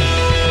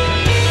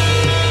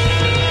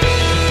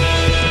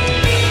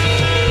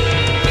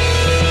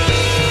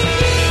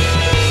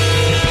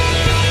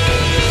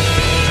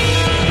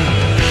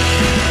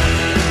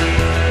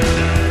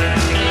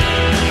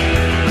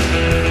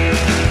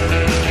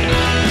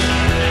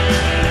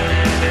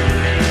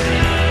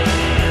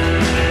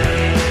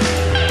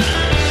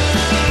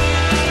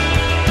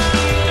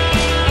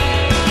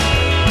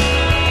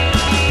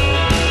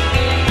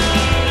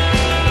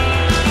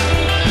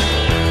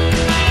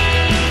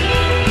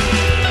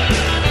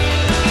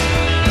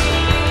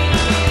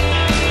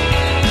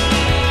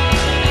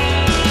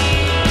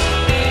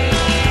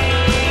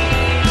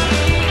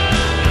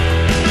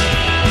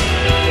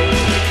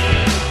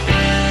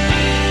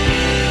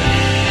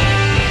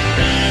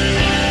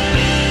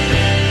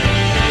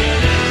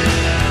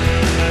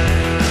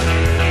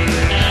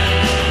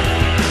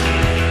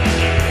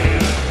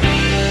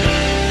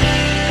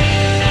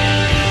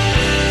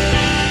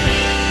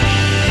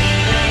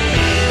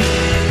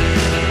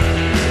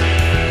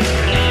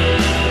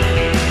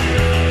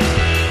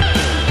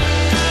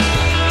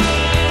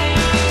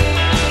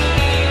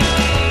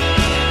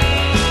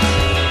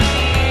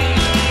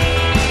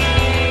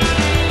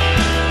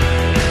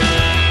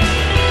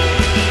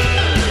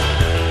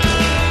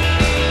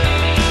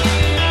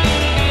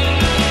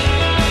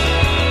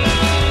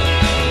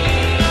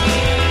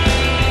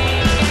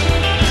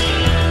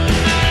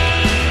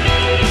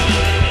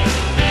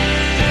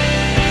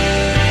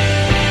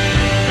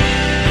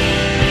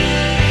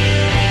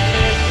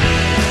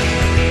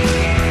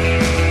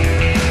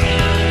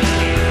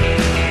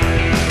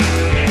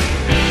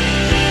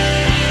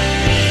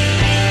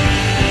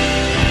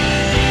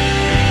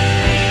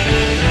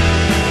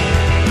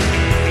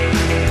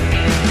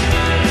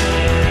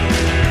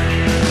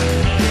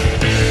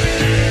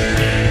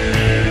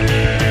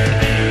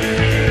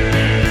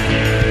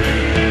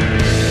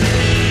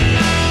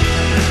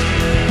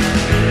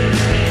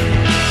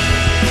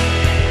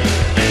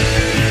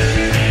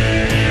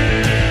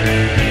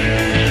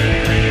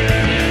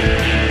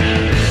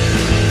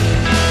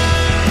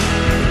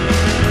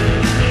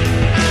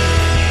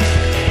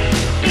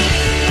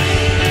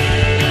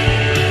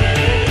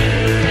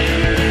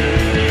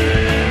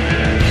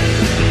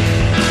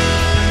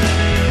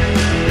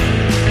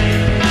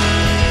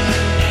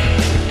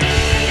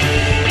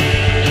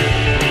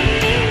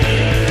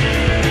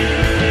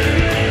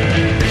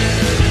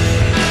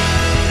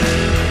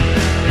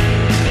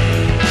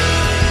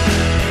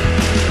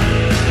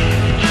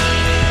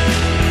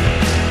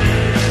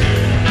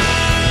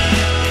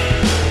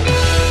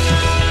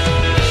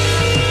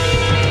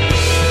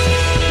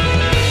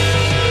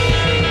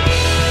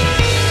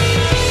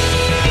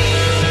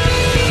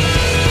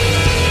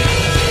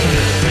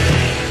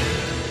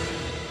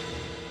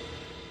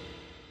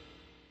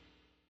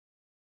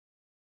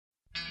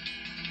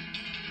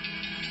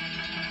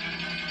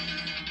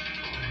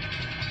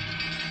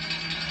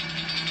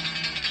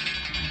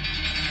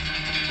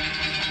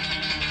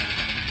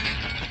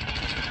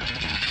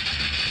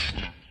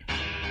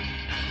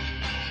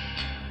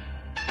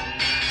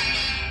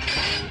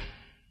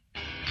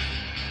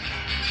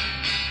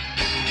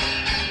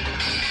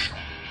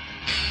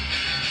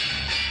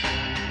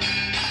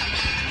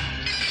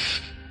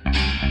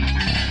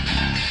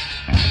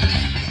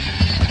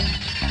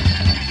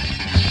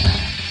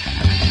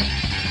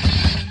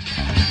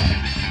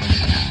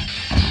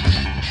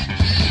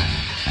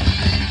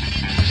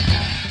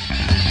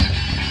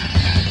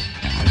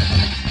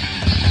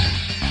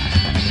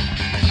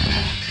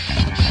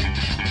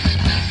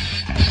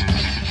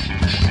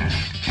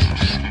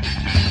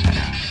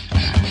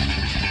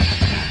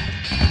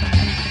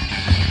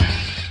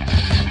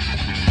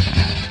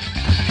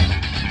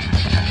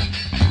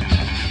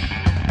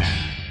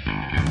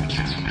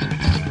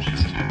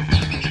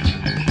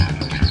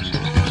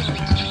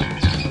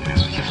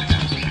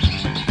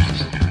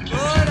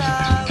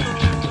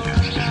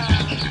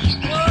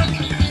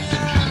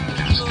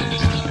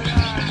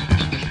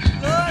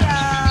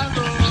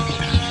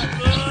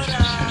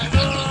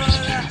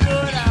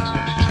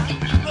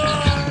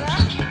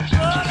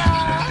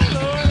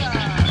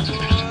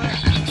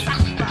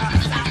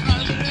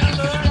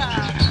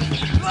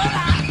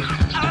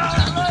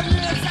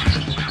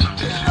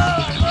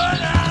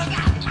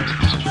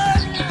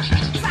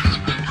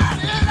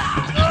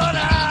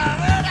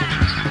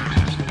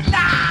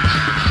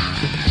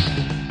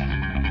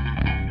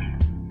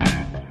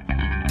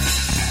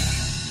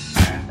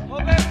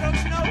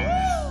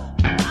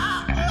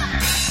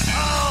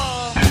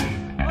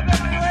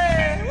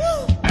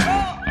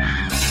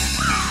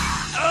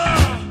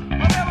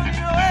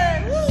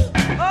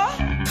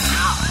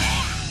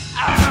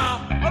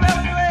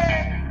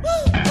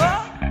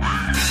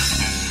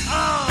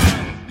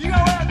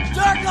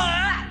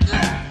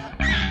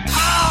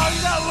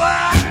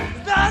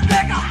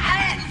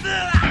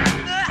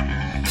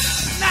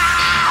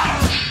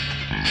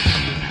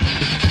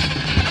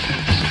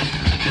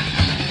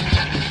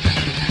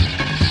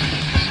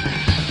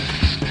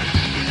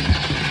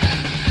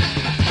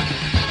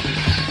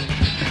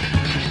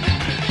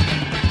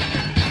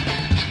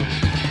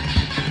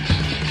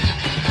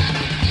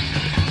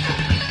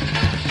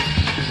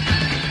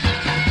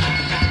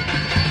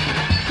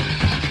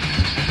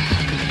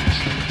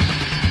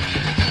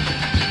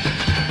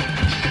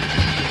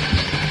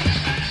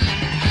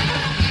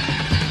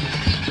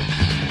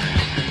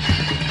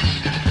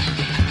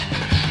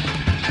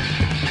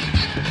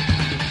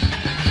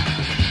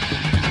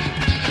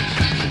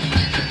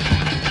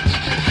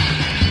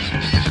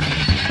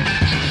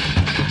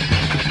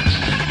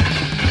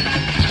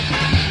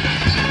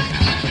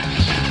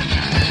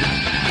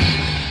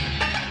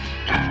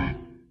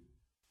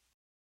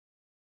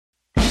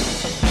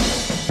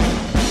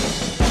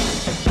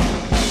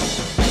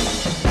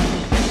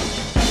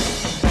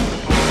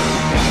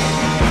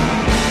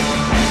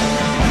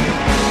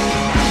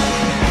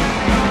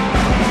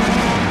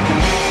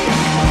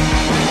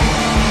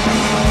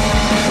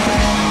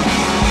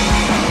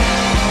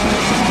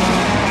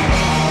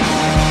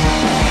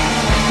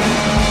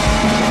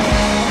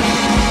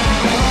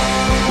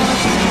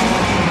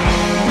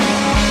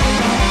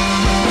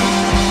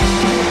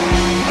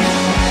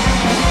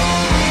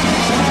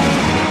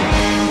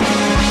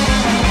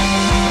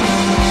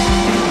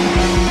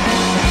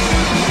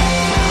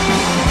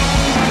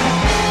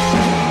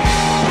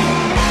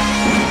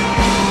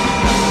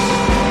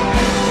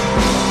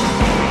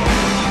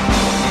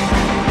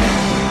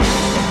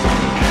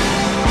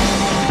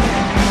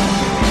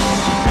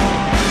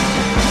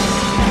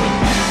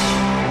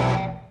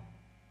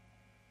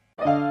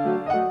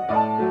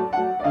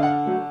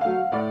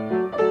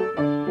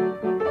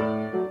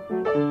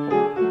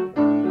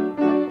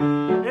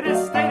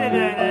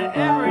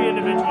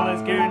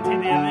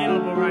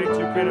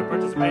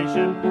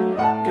 participation,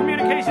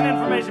 communication,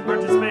 information,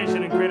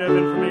 participation, and creative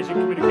information,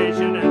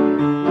 communication,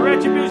 and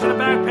retribution of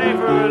back pay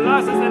for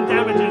losses and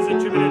damages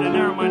attributed to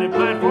narrow-minded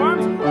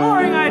platforms,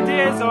 boring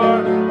ideas,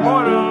 or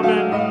boredom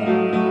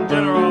in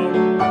general.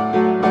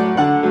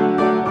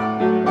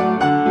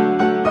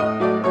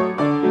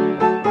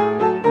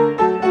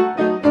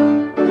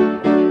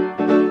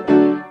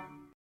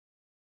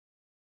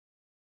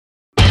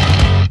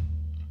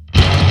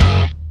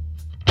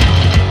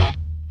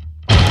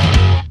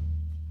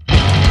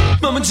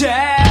 Mom and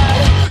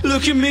Dad,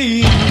 look at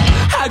me.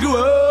 I grew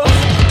up,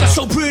 got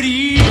so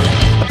pretty.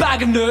 A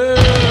bag of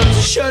nerves,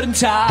 a shirt and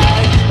tie,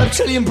 a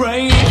reptilian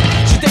brain,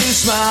 sedated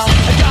smile.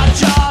 I got a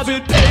job,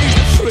 it pays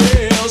the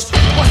thrills.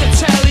 Watch the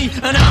telly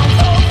and I'm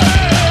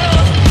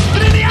fulfilled.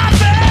 But in the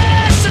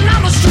office and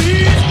on the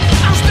street,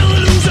 I'm still a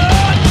loser,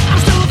 I'm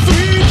still a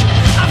freak.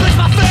 I place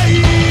my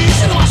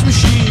face in the wash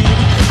machine.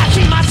 I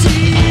keep my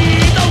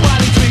teeth all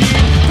white and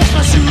clean. Press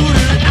my suit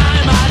and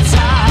iron my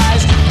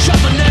ties. Shut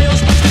my nails,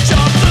 stitch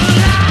up the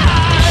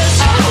lies.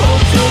 I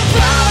hope you're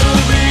proud of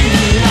me.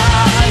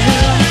 I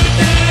am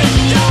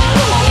in your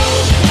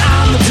home.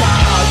 I'm the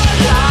dog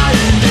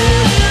lying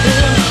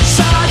there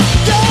inside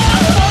your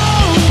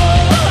home.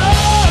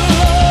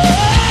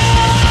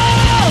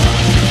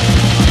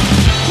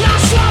 Now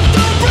stop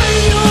the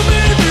radio,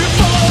 baby,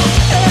 for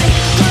a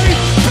great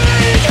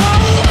big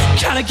home.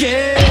 Can I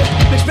get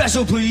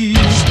espresso, please?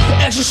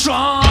 Extra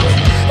strong,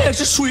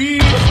 extra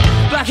sweet,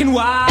 black and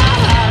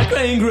white,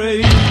 gray and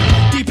gray,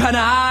 deep pan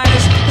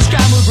eyes, a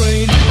scrambled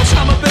brain. I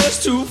try my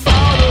best to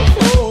follow,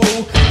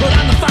 but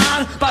I'm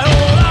defined by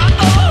all I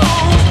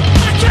own.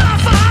 I cannot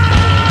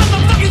find my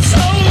fucking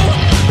soul.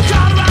 The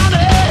crowd around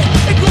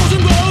it grows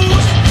and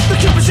grows. The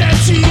cup is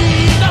empty,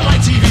 not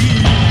like TV.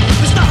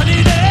 There's nothing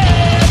in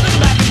there that's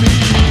back at me.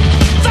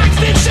 Facts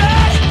fiction,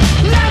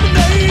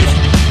 lemonade,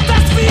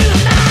 that's the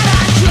feeling that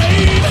I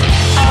crave.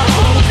 I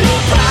hope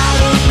you're proud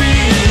of me.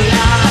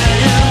 I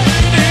am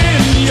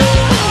in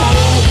your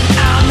home.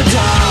 I'm the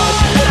dog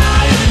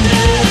lying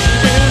there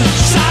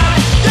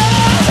inside your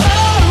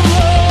home.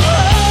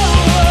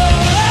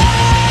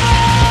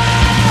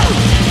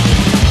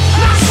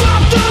 I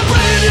swap the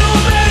radio,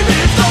 baby,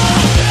 for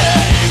a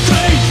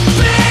great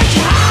big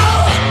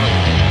house.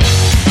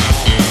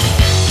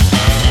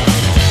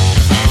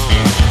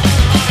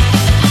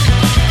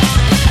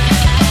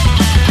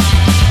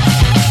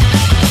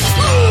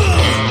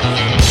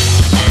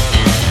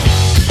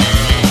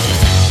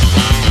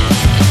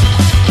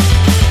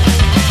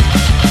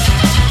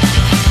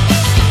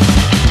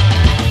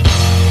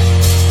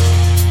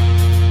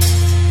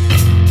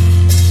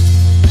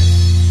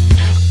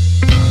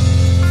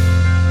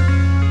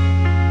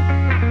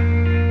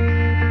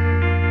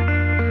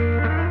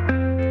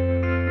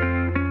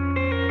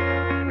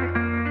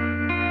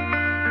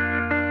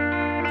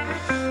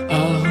 I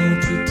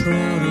hope you're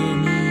proud of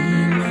me.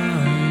 I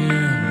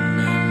am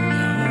in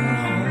your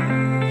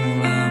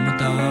home. I'm a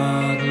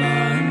dog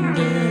lying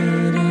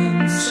dead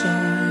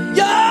inside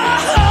your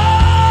home.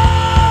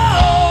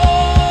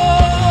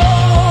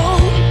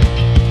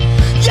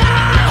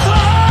 Your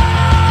home.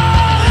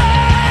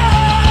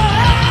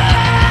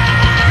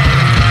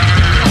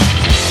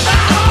 I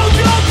hope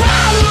you're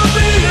proud of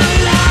me.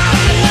 I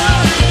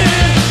am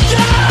in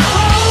your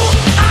home.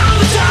 I'm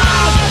the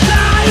dog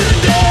lying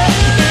dead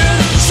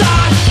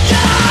inside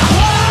your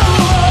home.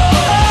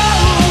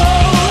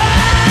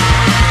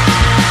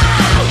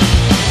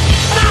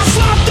 I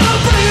swapped the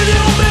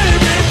radio,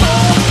 baby,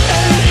 for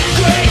a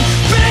great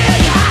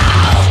big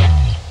house.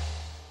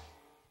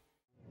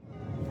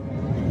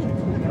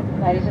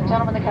 Ladies and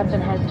gentlemen, the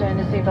captain has turned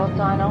the seatbelt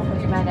sign off.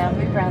 You may now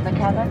move around the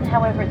cabin.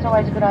 However, it's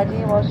always a good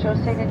idea whilst you're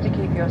seated to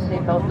keep your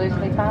seatbelt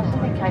loosely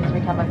fastened in case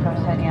we come across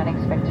any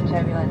unexpected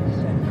turbulence.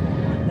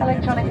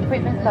 Electronic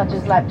equipment such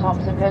as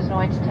laptops and personal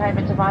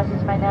entertainment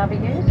devices may now be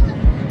used.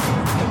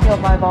 If your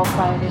mobile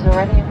phone is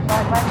already in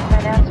flight mode, you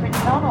may now switch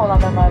it on. All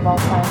other mobile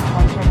phones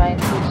must remain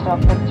switched off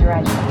for the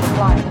duration of the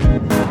flight.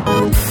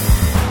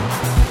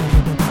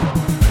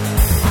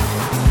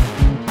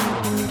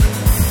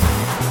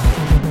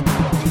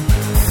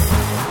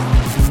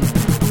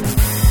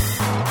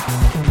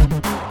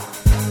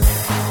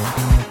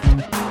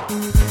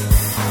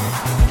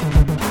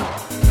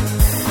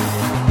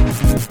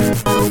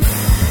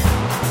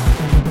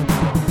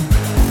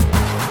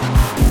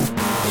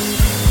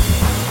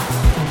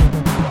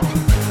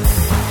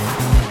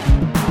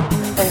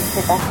 Please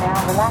sit back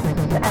now, relax,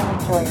 and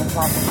enjoy your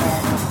flight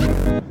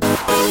again.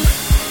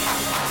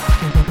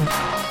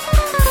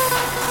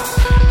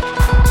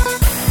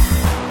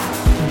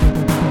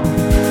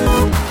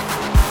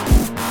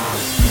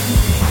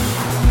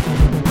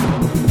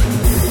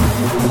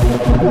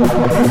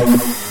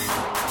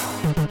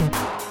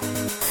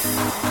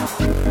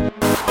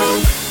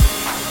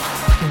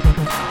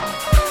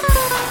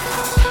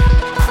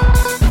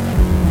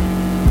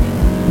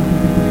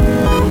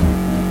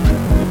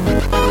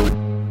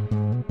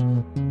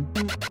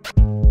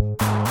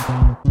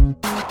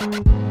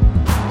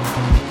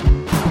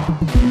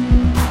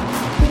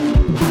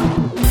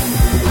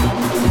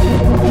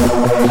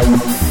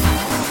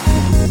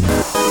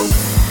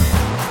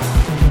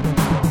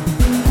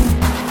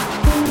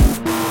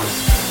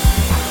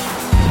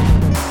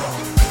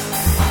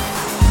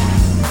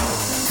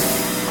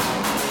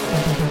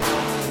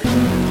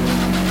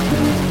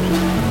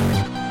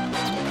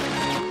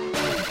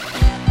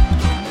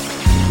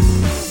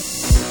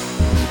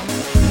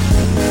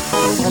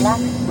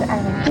 relax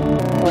and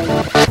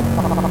enjoy.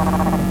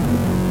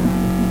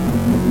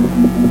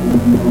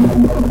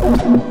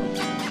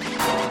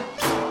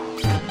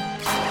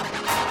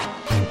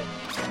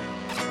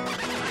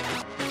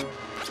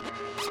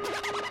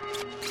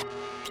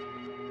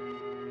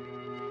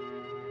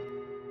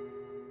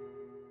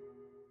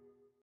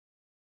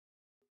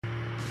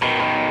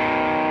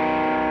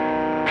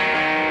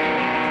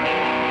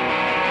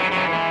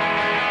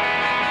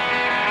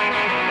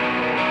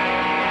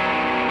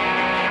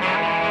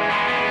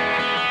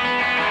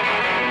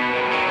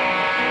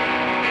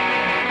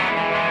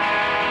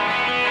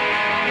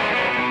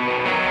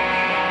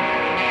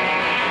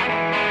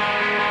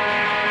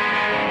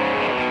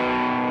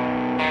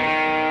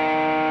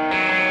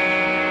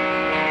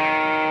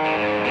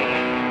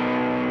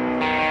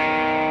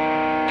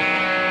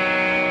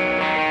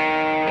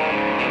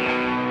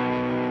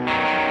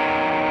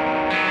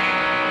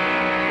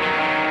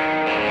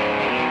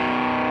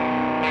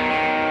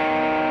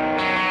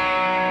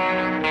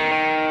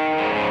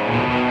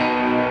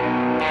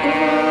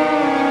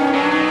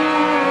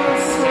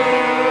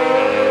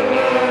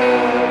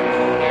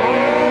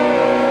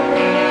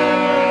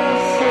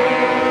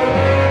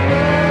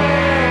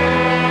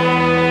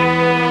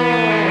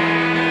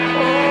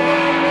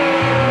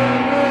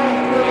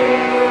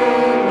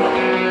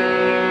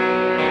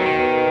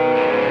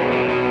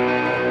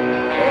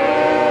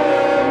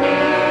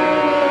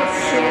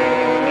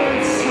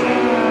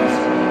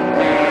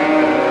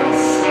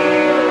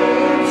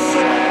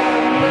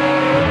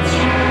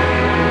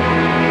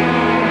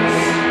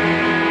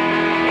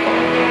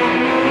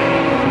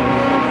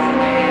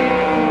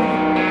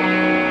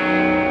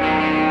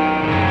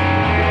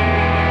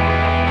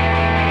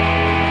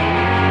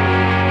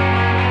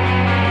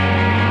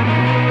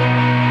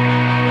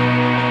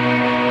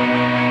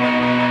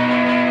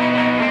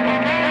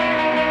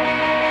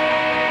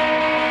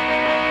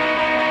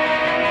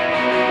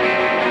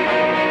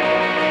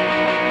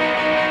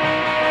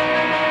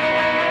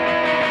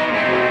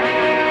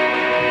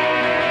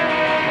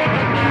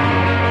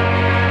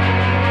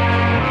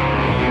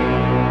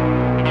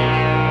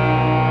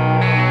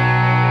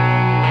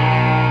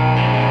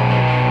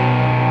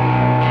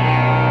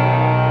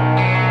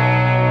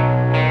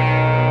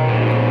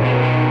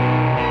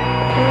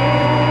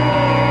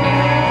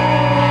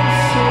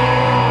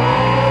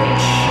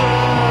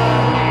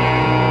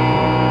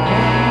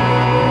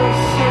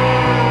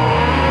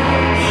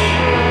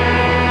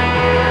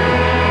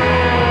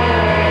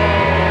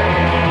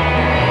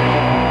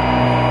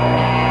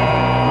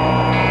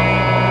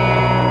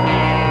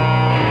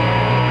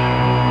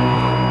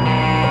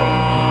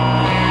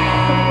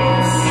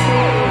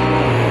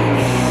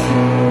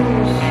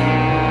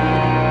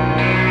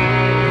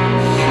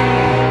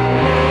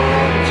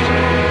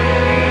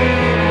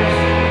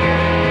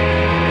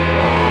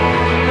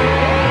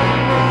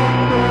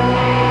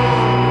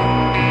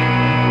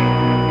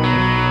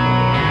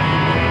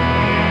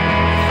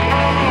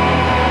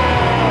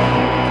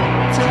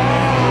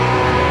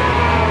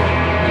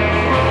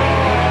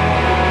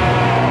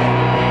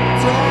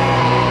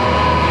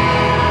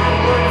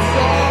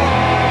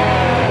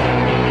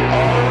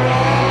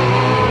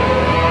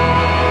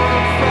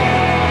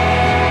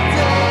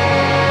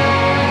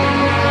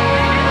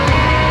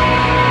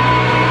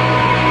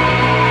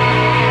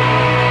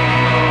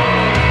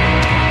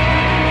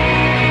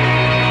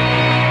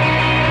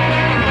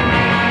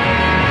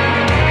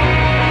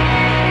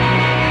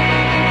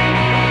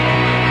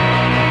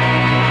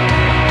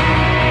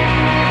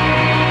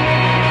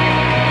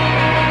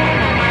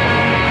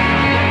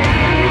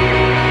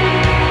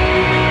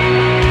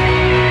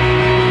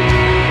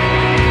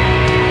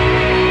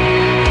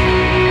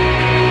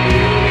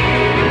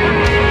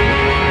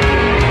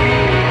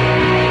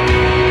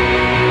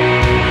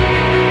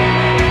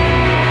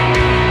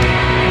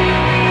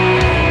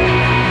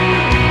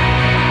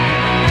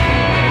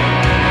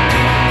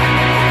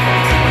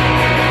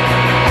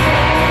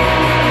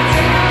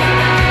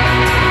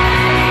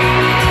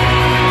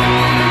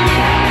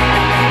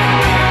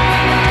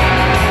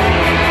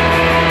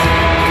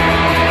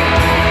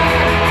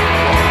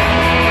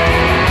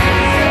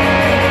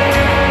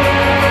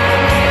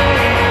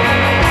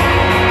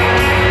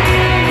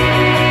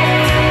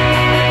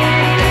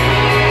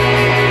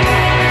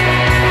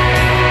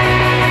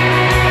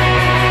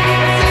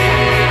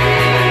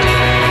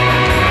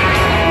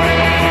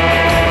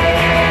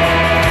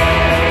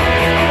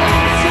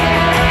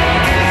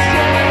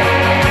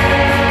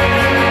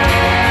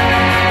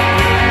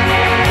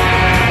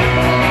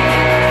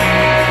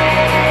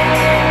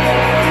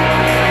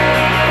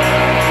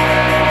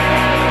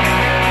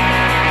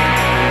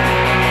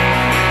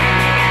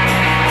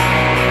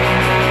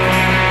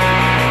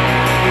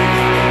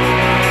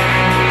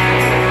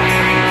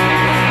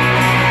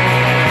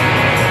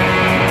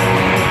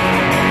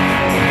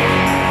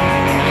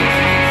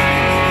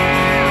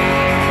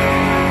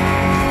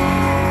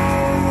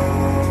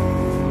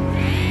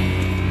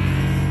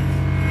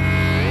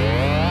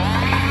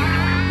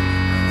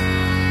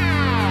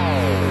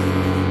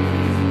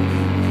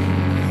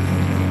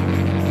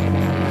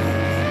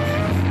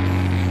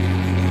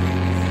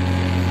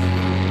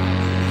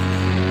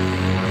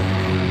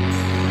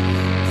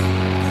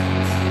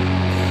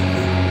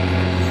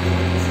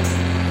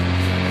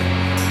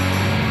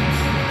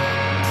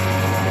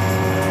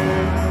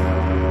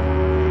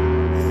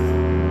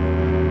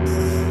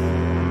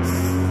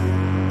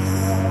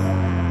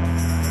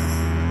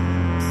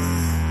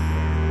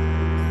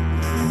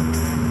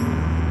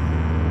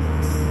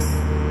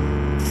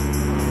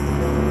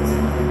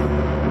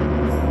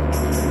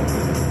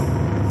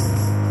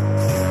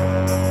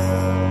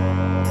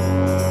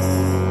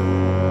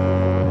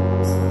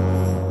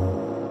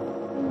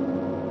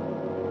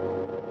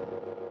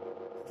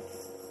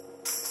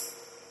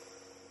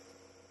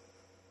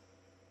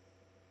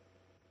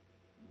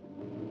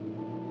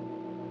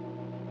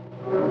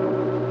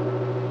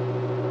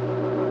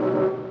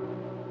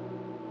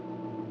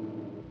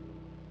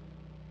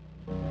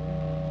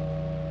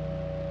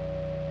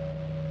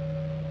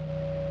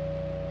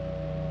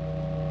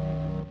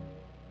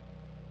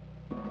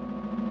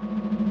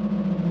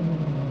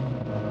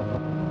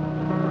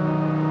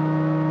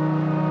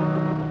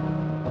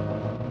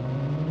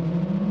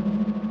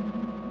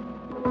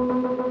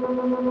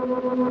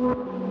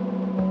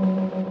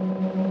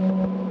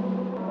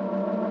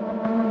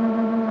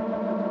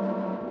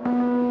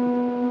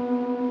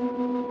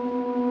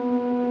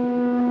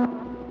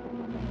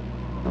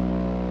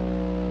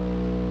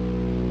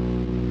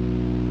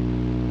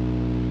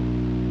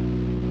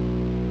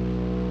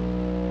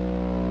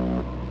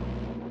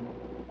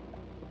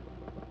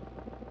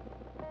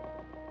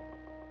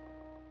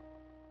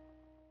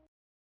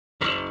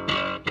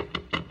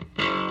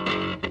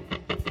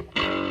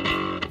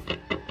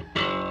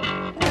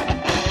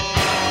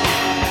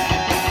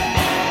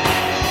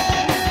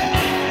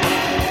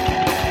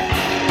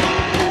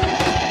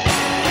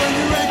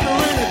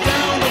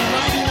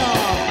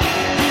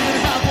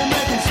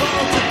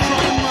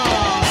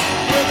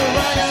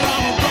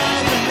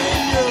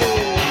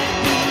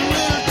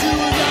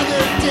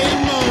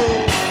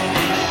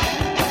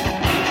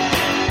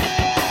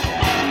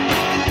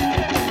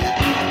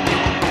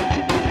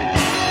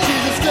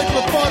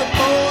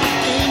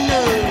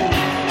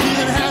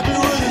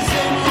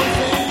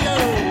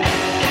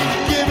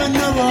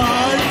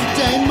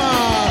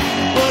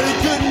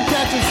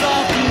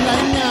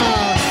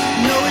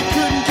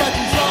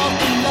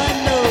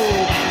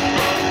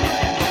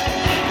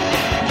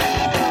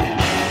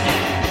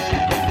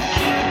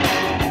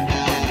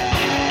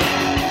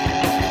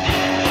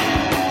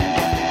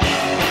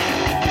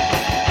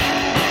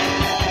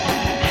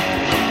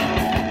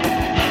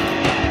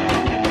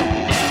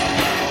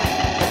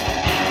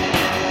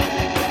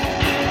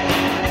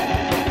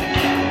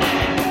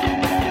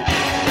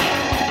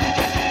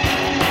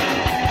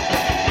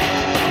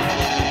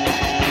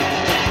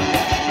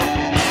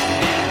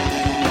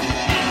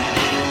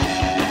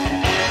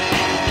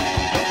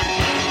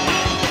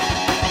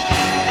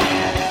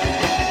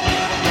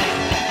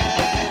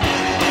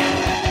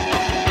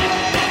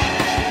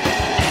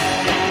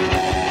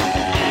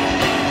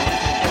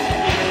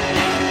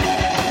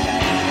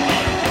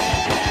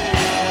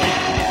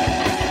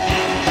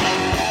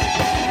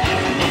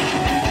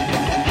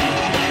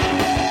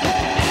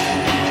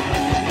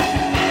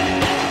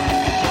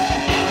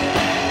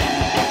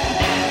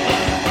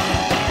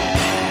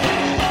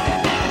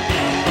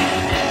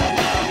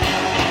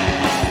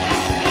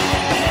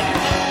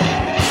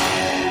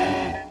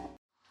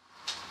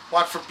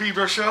 Watch for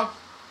Pedro Show.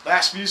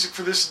 Last music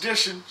for this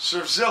edition.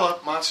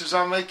 Surfzilla, Monsters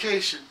on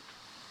Vacation.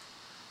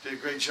 Did a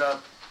great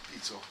job,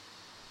 Pizzo.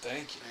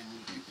 Thank you.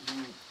 And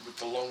you with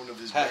the loan of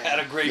his I band. had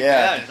a great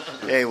band.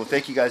 Hey, well,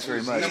 thank you guys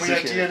very much. And then we had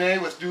Appreciate it.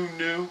 DNA with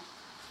New.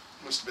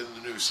 Must have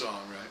been the new song,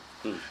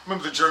 right?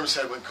 Remember the Germans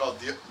had one called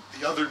the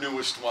other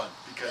newest one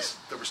because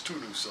there was 2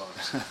 new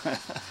songs.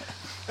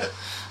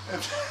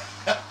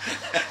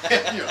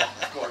 and, you know,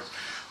 of course.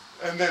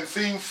 And then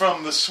theme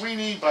from The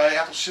Sweeney by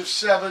Apple Shift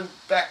 7,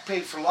 Back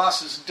Pay for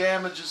Losses and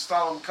Damages,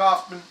 Thalem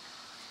Kaufman,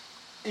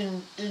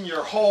 In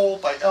Your Hole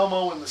by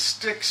Elmo and the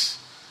Sticks,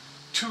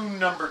 tune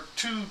number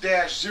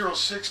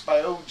 2-06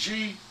 by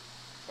OG,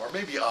 or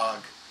maybe Og.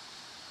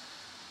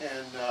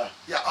 And,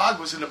 Og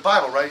was in the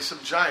Bible, right? He's some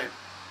giant.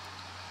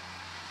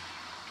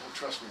 Don't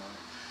trust me on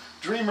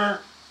it. Dreamer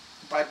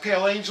by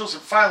Pale Angels,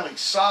 and finally,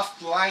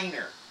 Soft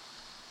Liner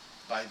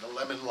by the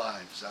Lemon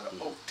Limes out of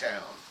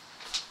Oaktown.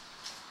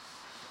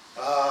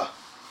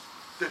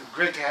 Been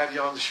great to have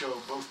you on the show,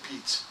 both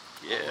Pete's.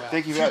 Yeah.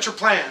 Thank you. Future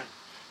plan.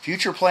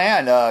 Future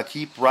plan.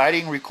 Keep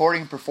writing,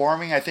 recording,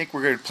 performing. I think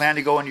we're going to plan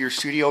to go into your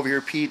studio over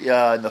here, Pete,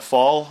 in the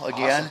fall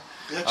again.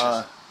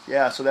 Awesome.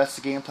 Yeah, so that's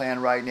the game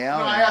plan right now.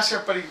 You know, I ask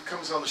everybody who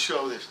comes on the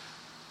show this.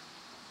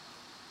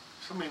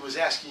 Somebody was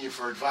asking you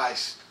for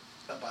advice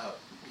about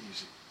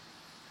music.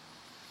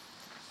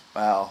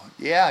 Wow.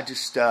 Yeah,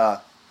 just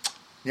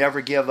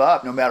never give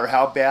up, no matter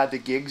how bad the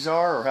gigs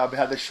are or how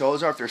bad the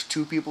shows are. If there's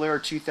 2 people there or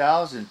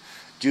 2,000,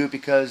 do it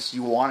because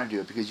you want to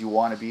do it, because you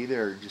want to be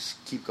there.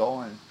 Just keep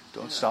going.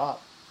 Don't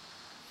stop.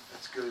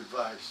 That's good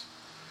advice.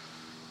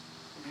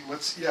 I mean,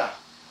 what's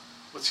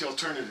the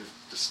alternative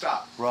to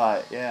stop?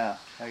 Right, yeah.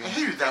 I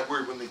hated that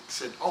word when they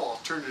said,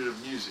 alternative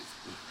music.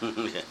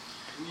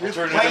 You're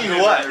Alternative playing to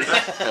it what? or you're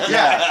not.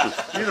 Yeah,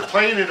 you're either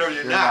playing it or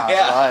you're not.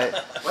 Right.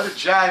 What a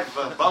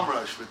jive bum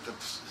rush with the,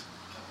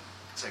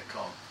 what's that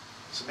called?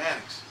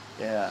 Semantics.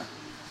 Yeah.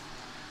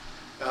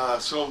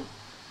 So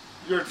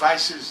your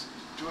advice is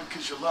do it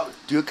because you love it.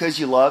 Do it because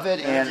you love it,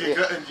 And and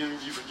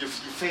if you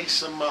face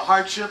some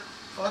hardship,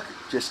 fuck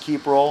it. just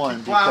keep rolling,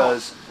 Keep plowing.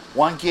 because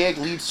one gig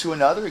leads to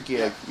another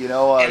gig. You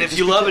know, And if just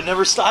you love because- it,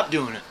 never stop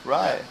doing it.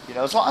 right? You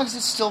know, as long as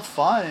it's still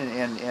fun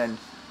and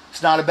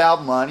it's not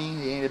about money,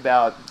 it ain't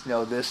about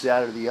this,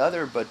 that, or the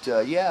other. But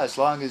as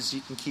long as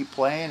you can keep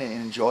playing and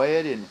enjoy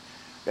it, and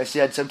like I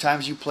said,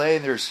 sometimes you play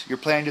and you're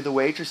playing to the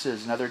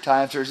waitresses, and other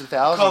times there's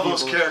 1,000 Call people.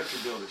 those character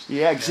builders.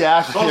 Yeah,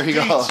 exactly. Both There you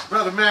go. Pete's,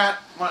 Brother Matt,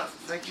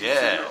 thank you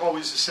for your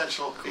always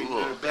essential.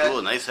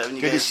 Cool. Nice having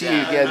you Good to guys see down.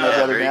 you again, my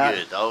brother very Matt.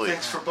 good. Always.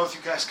 Thanks for both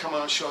you guys coming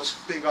on the show. It's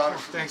a big honor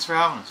for me. Thanks for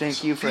having us.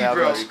 Thank you for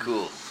Pedro. having us. Very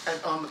cool.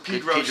 And on the Good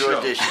Pedro Pedro Show.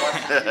 edition. Watch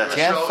the Pedro Show.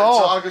 Tenfold.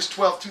 It's August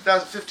 12th,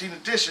 2015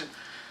 edition.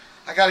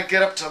 I got to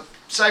get up to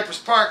Cypress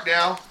Park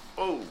now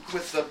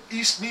with the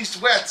East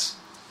Meets Wets.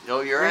 Oh,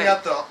 you're Bring right.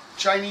 out the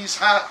Chinese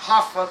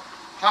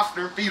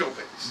Hofner Beetle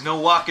bass. No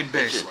walking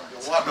bass.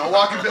 No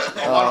walking bass.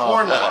 I want a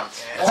horn line.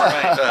 That's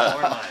right.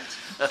 Horn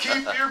lines.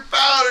 Keep your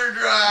powder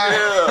dry.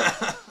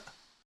 Yeah.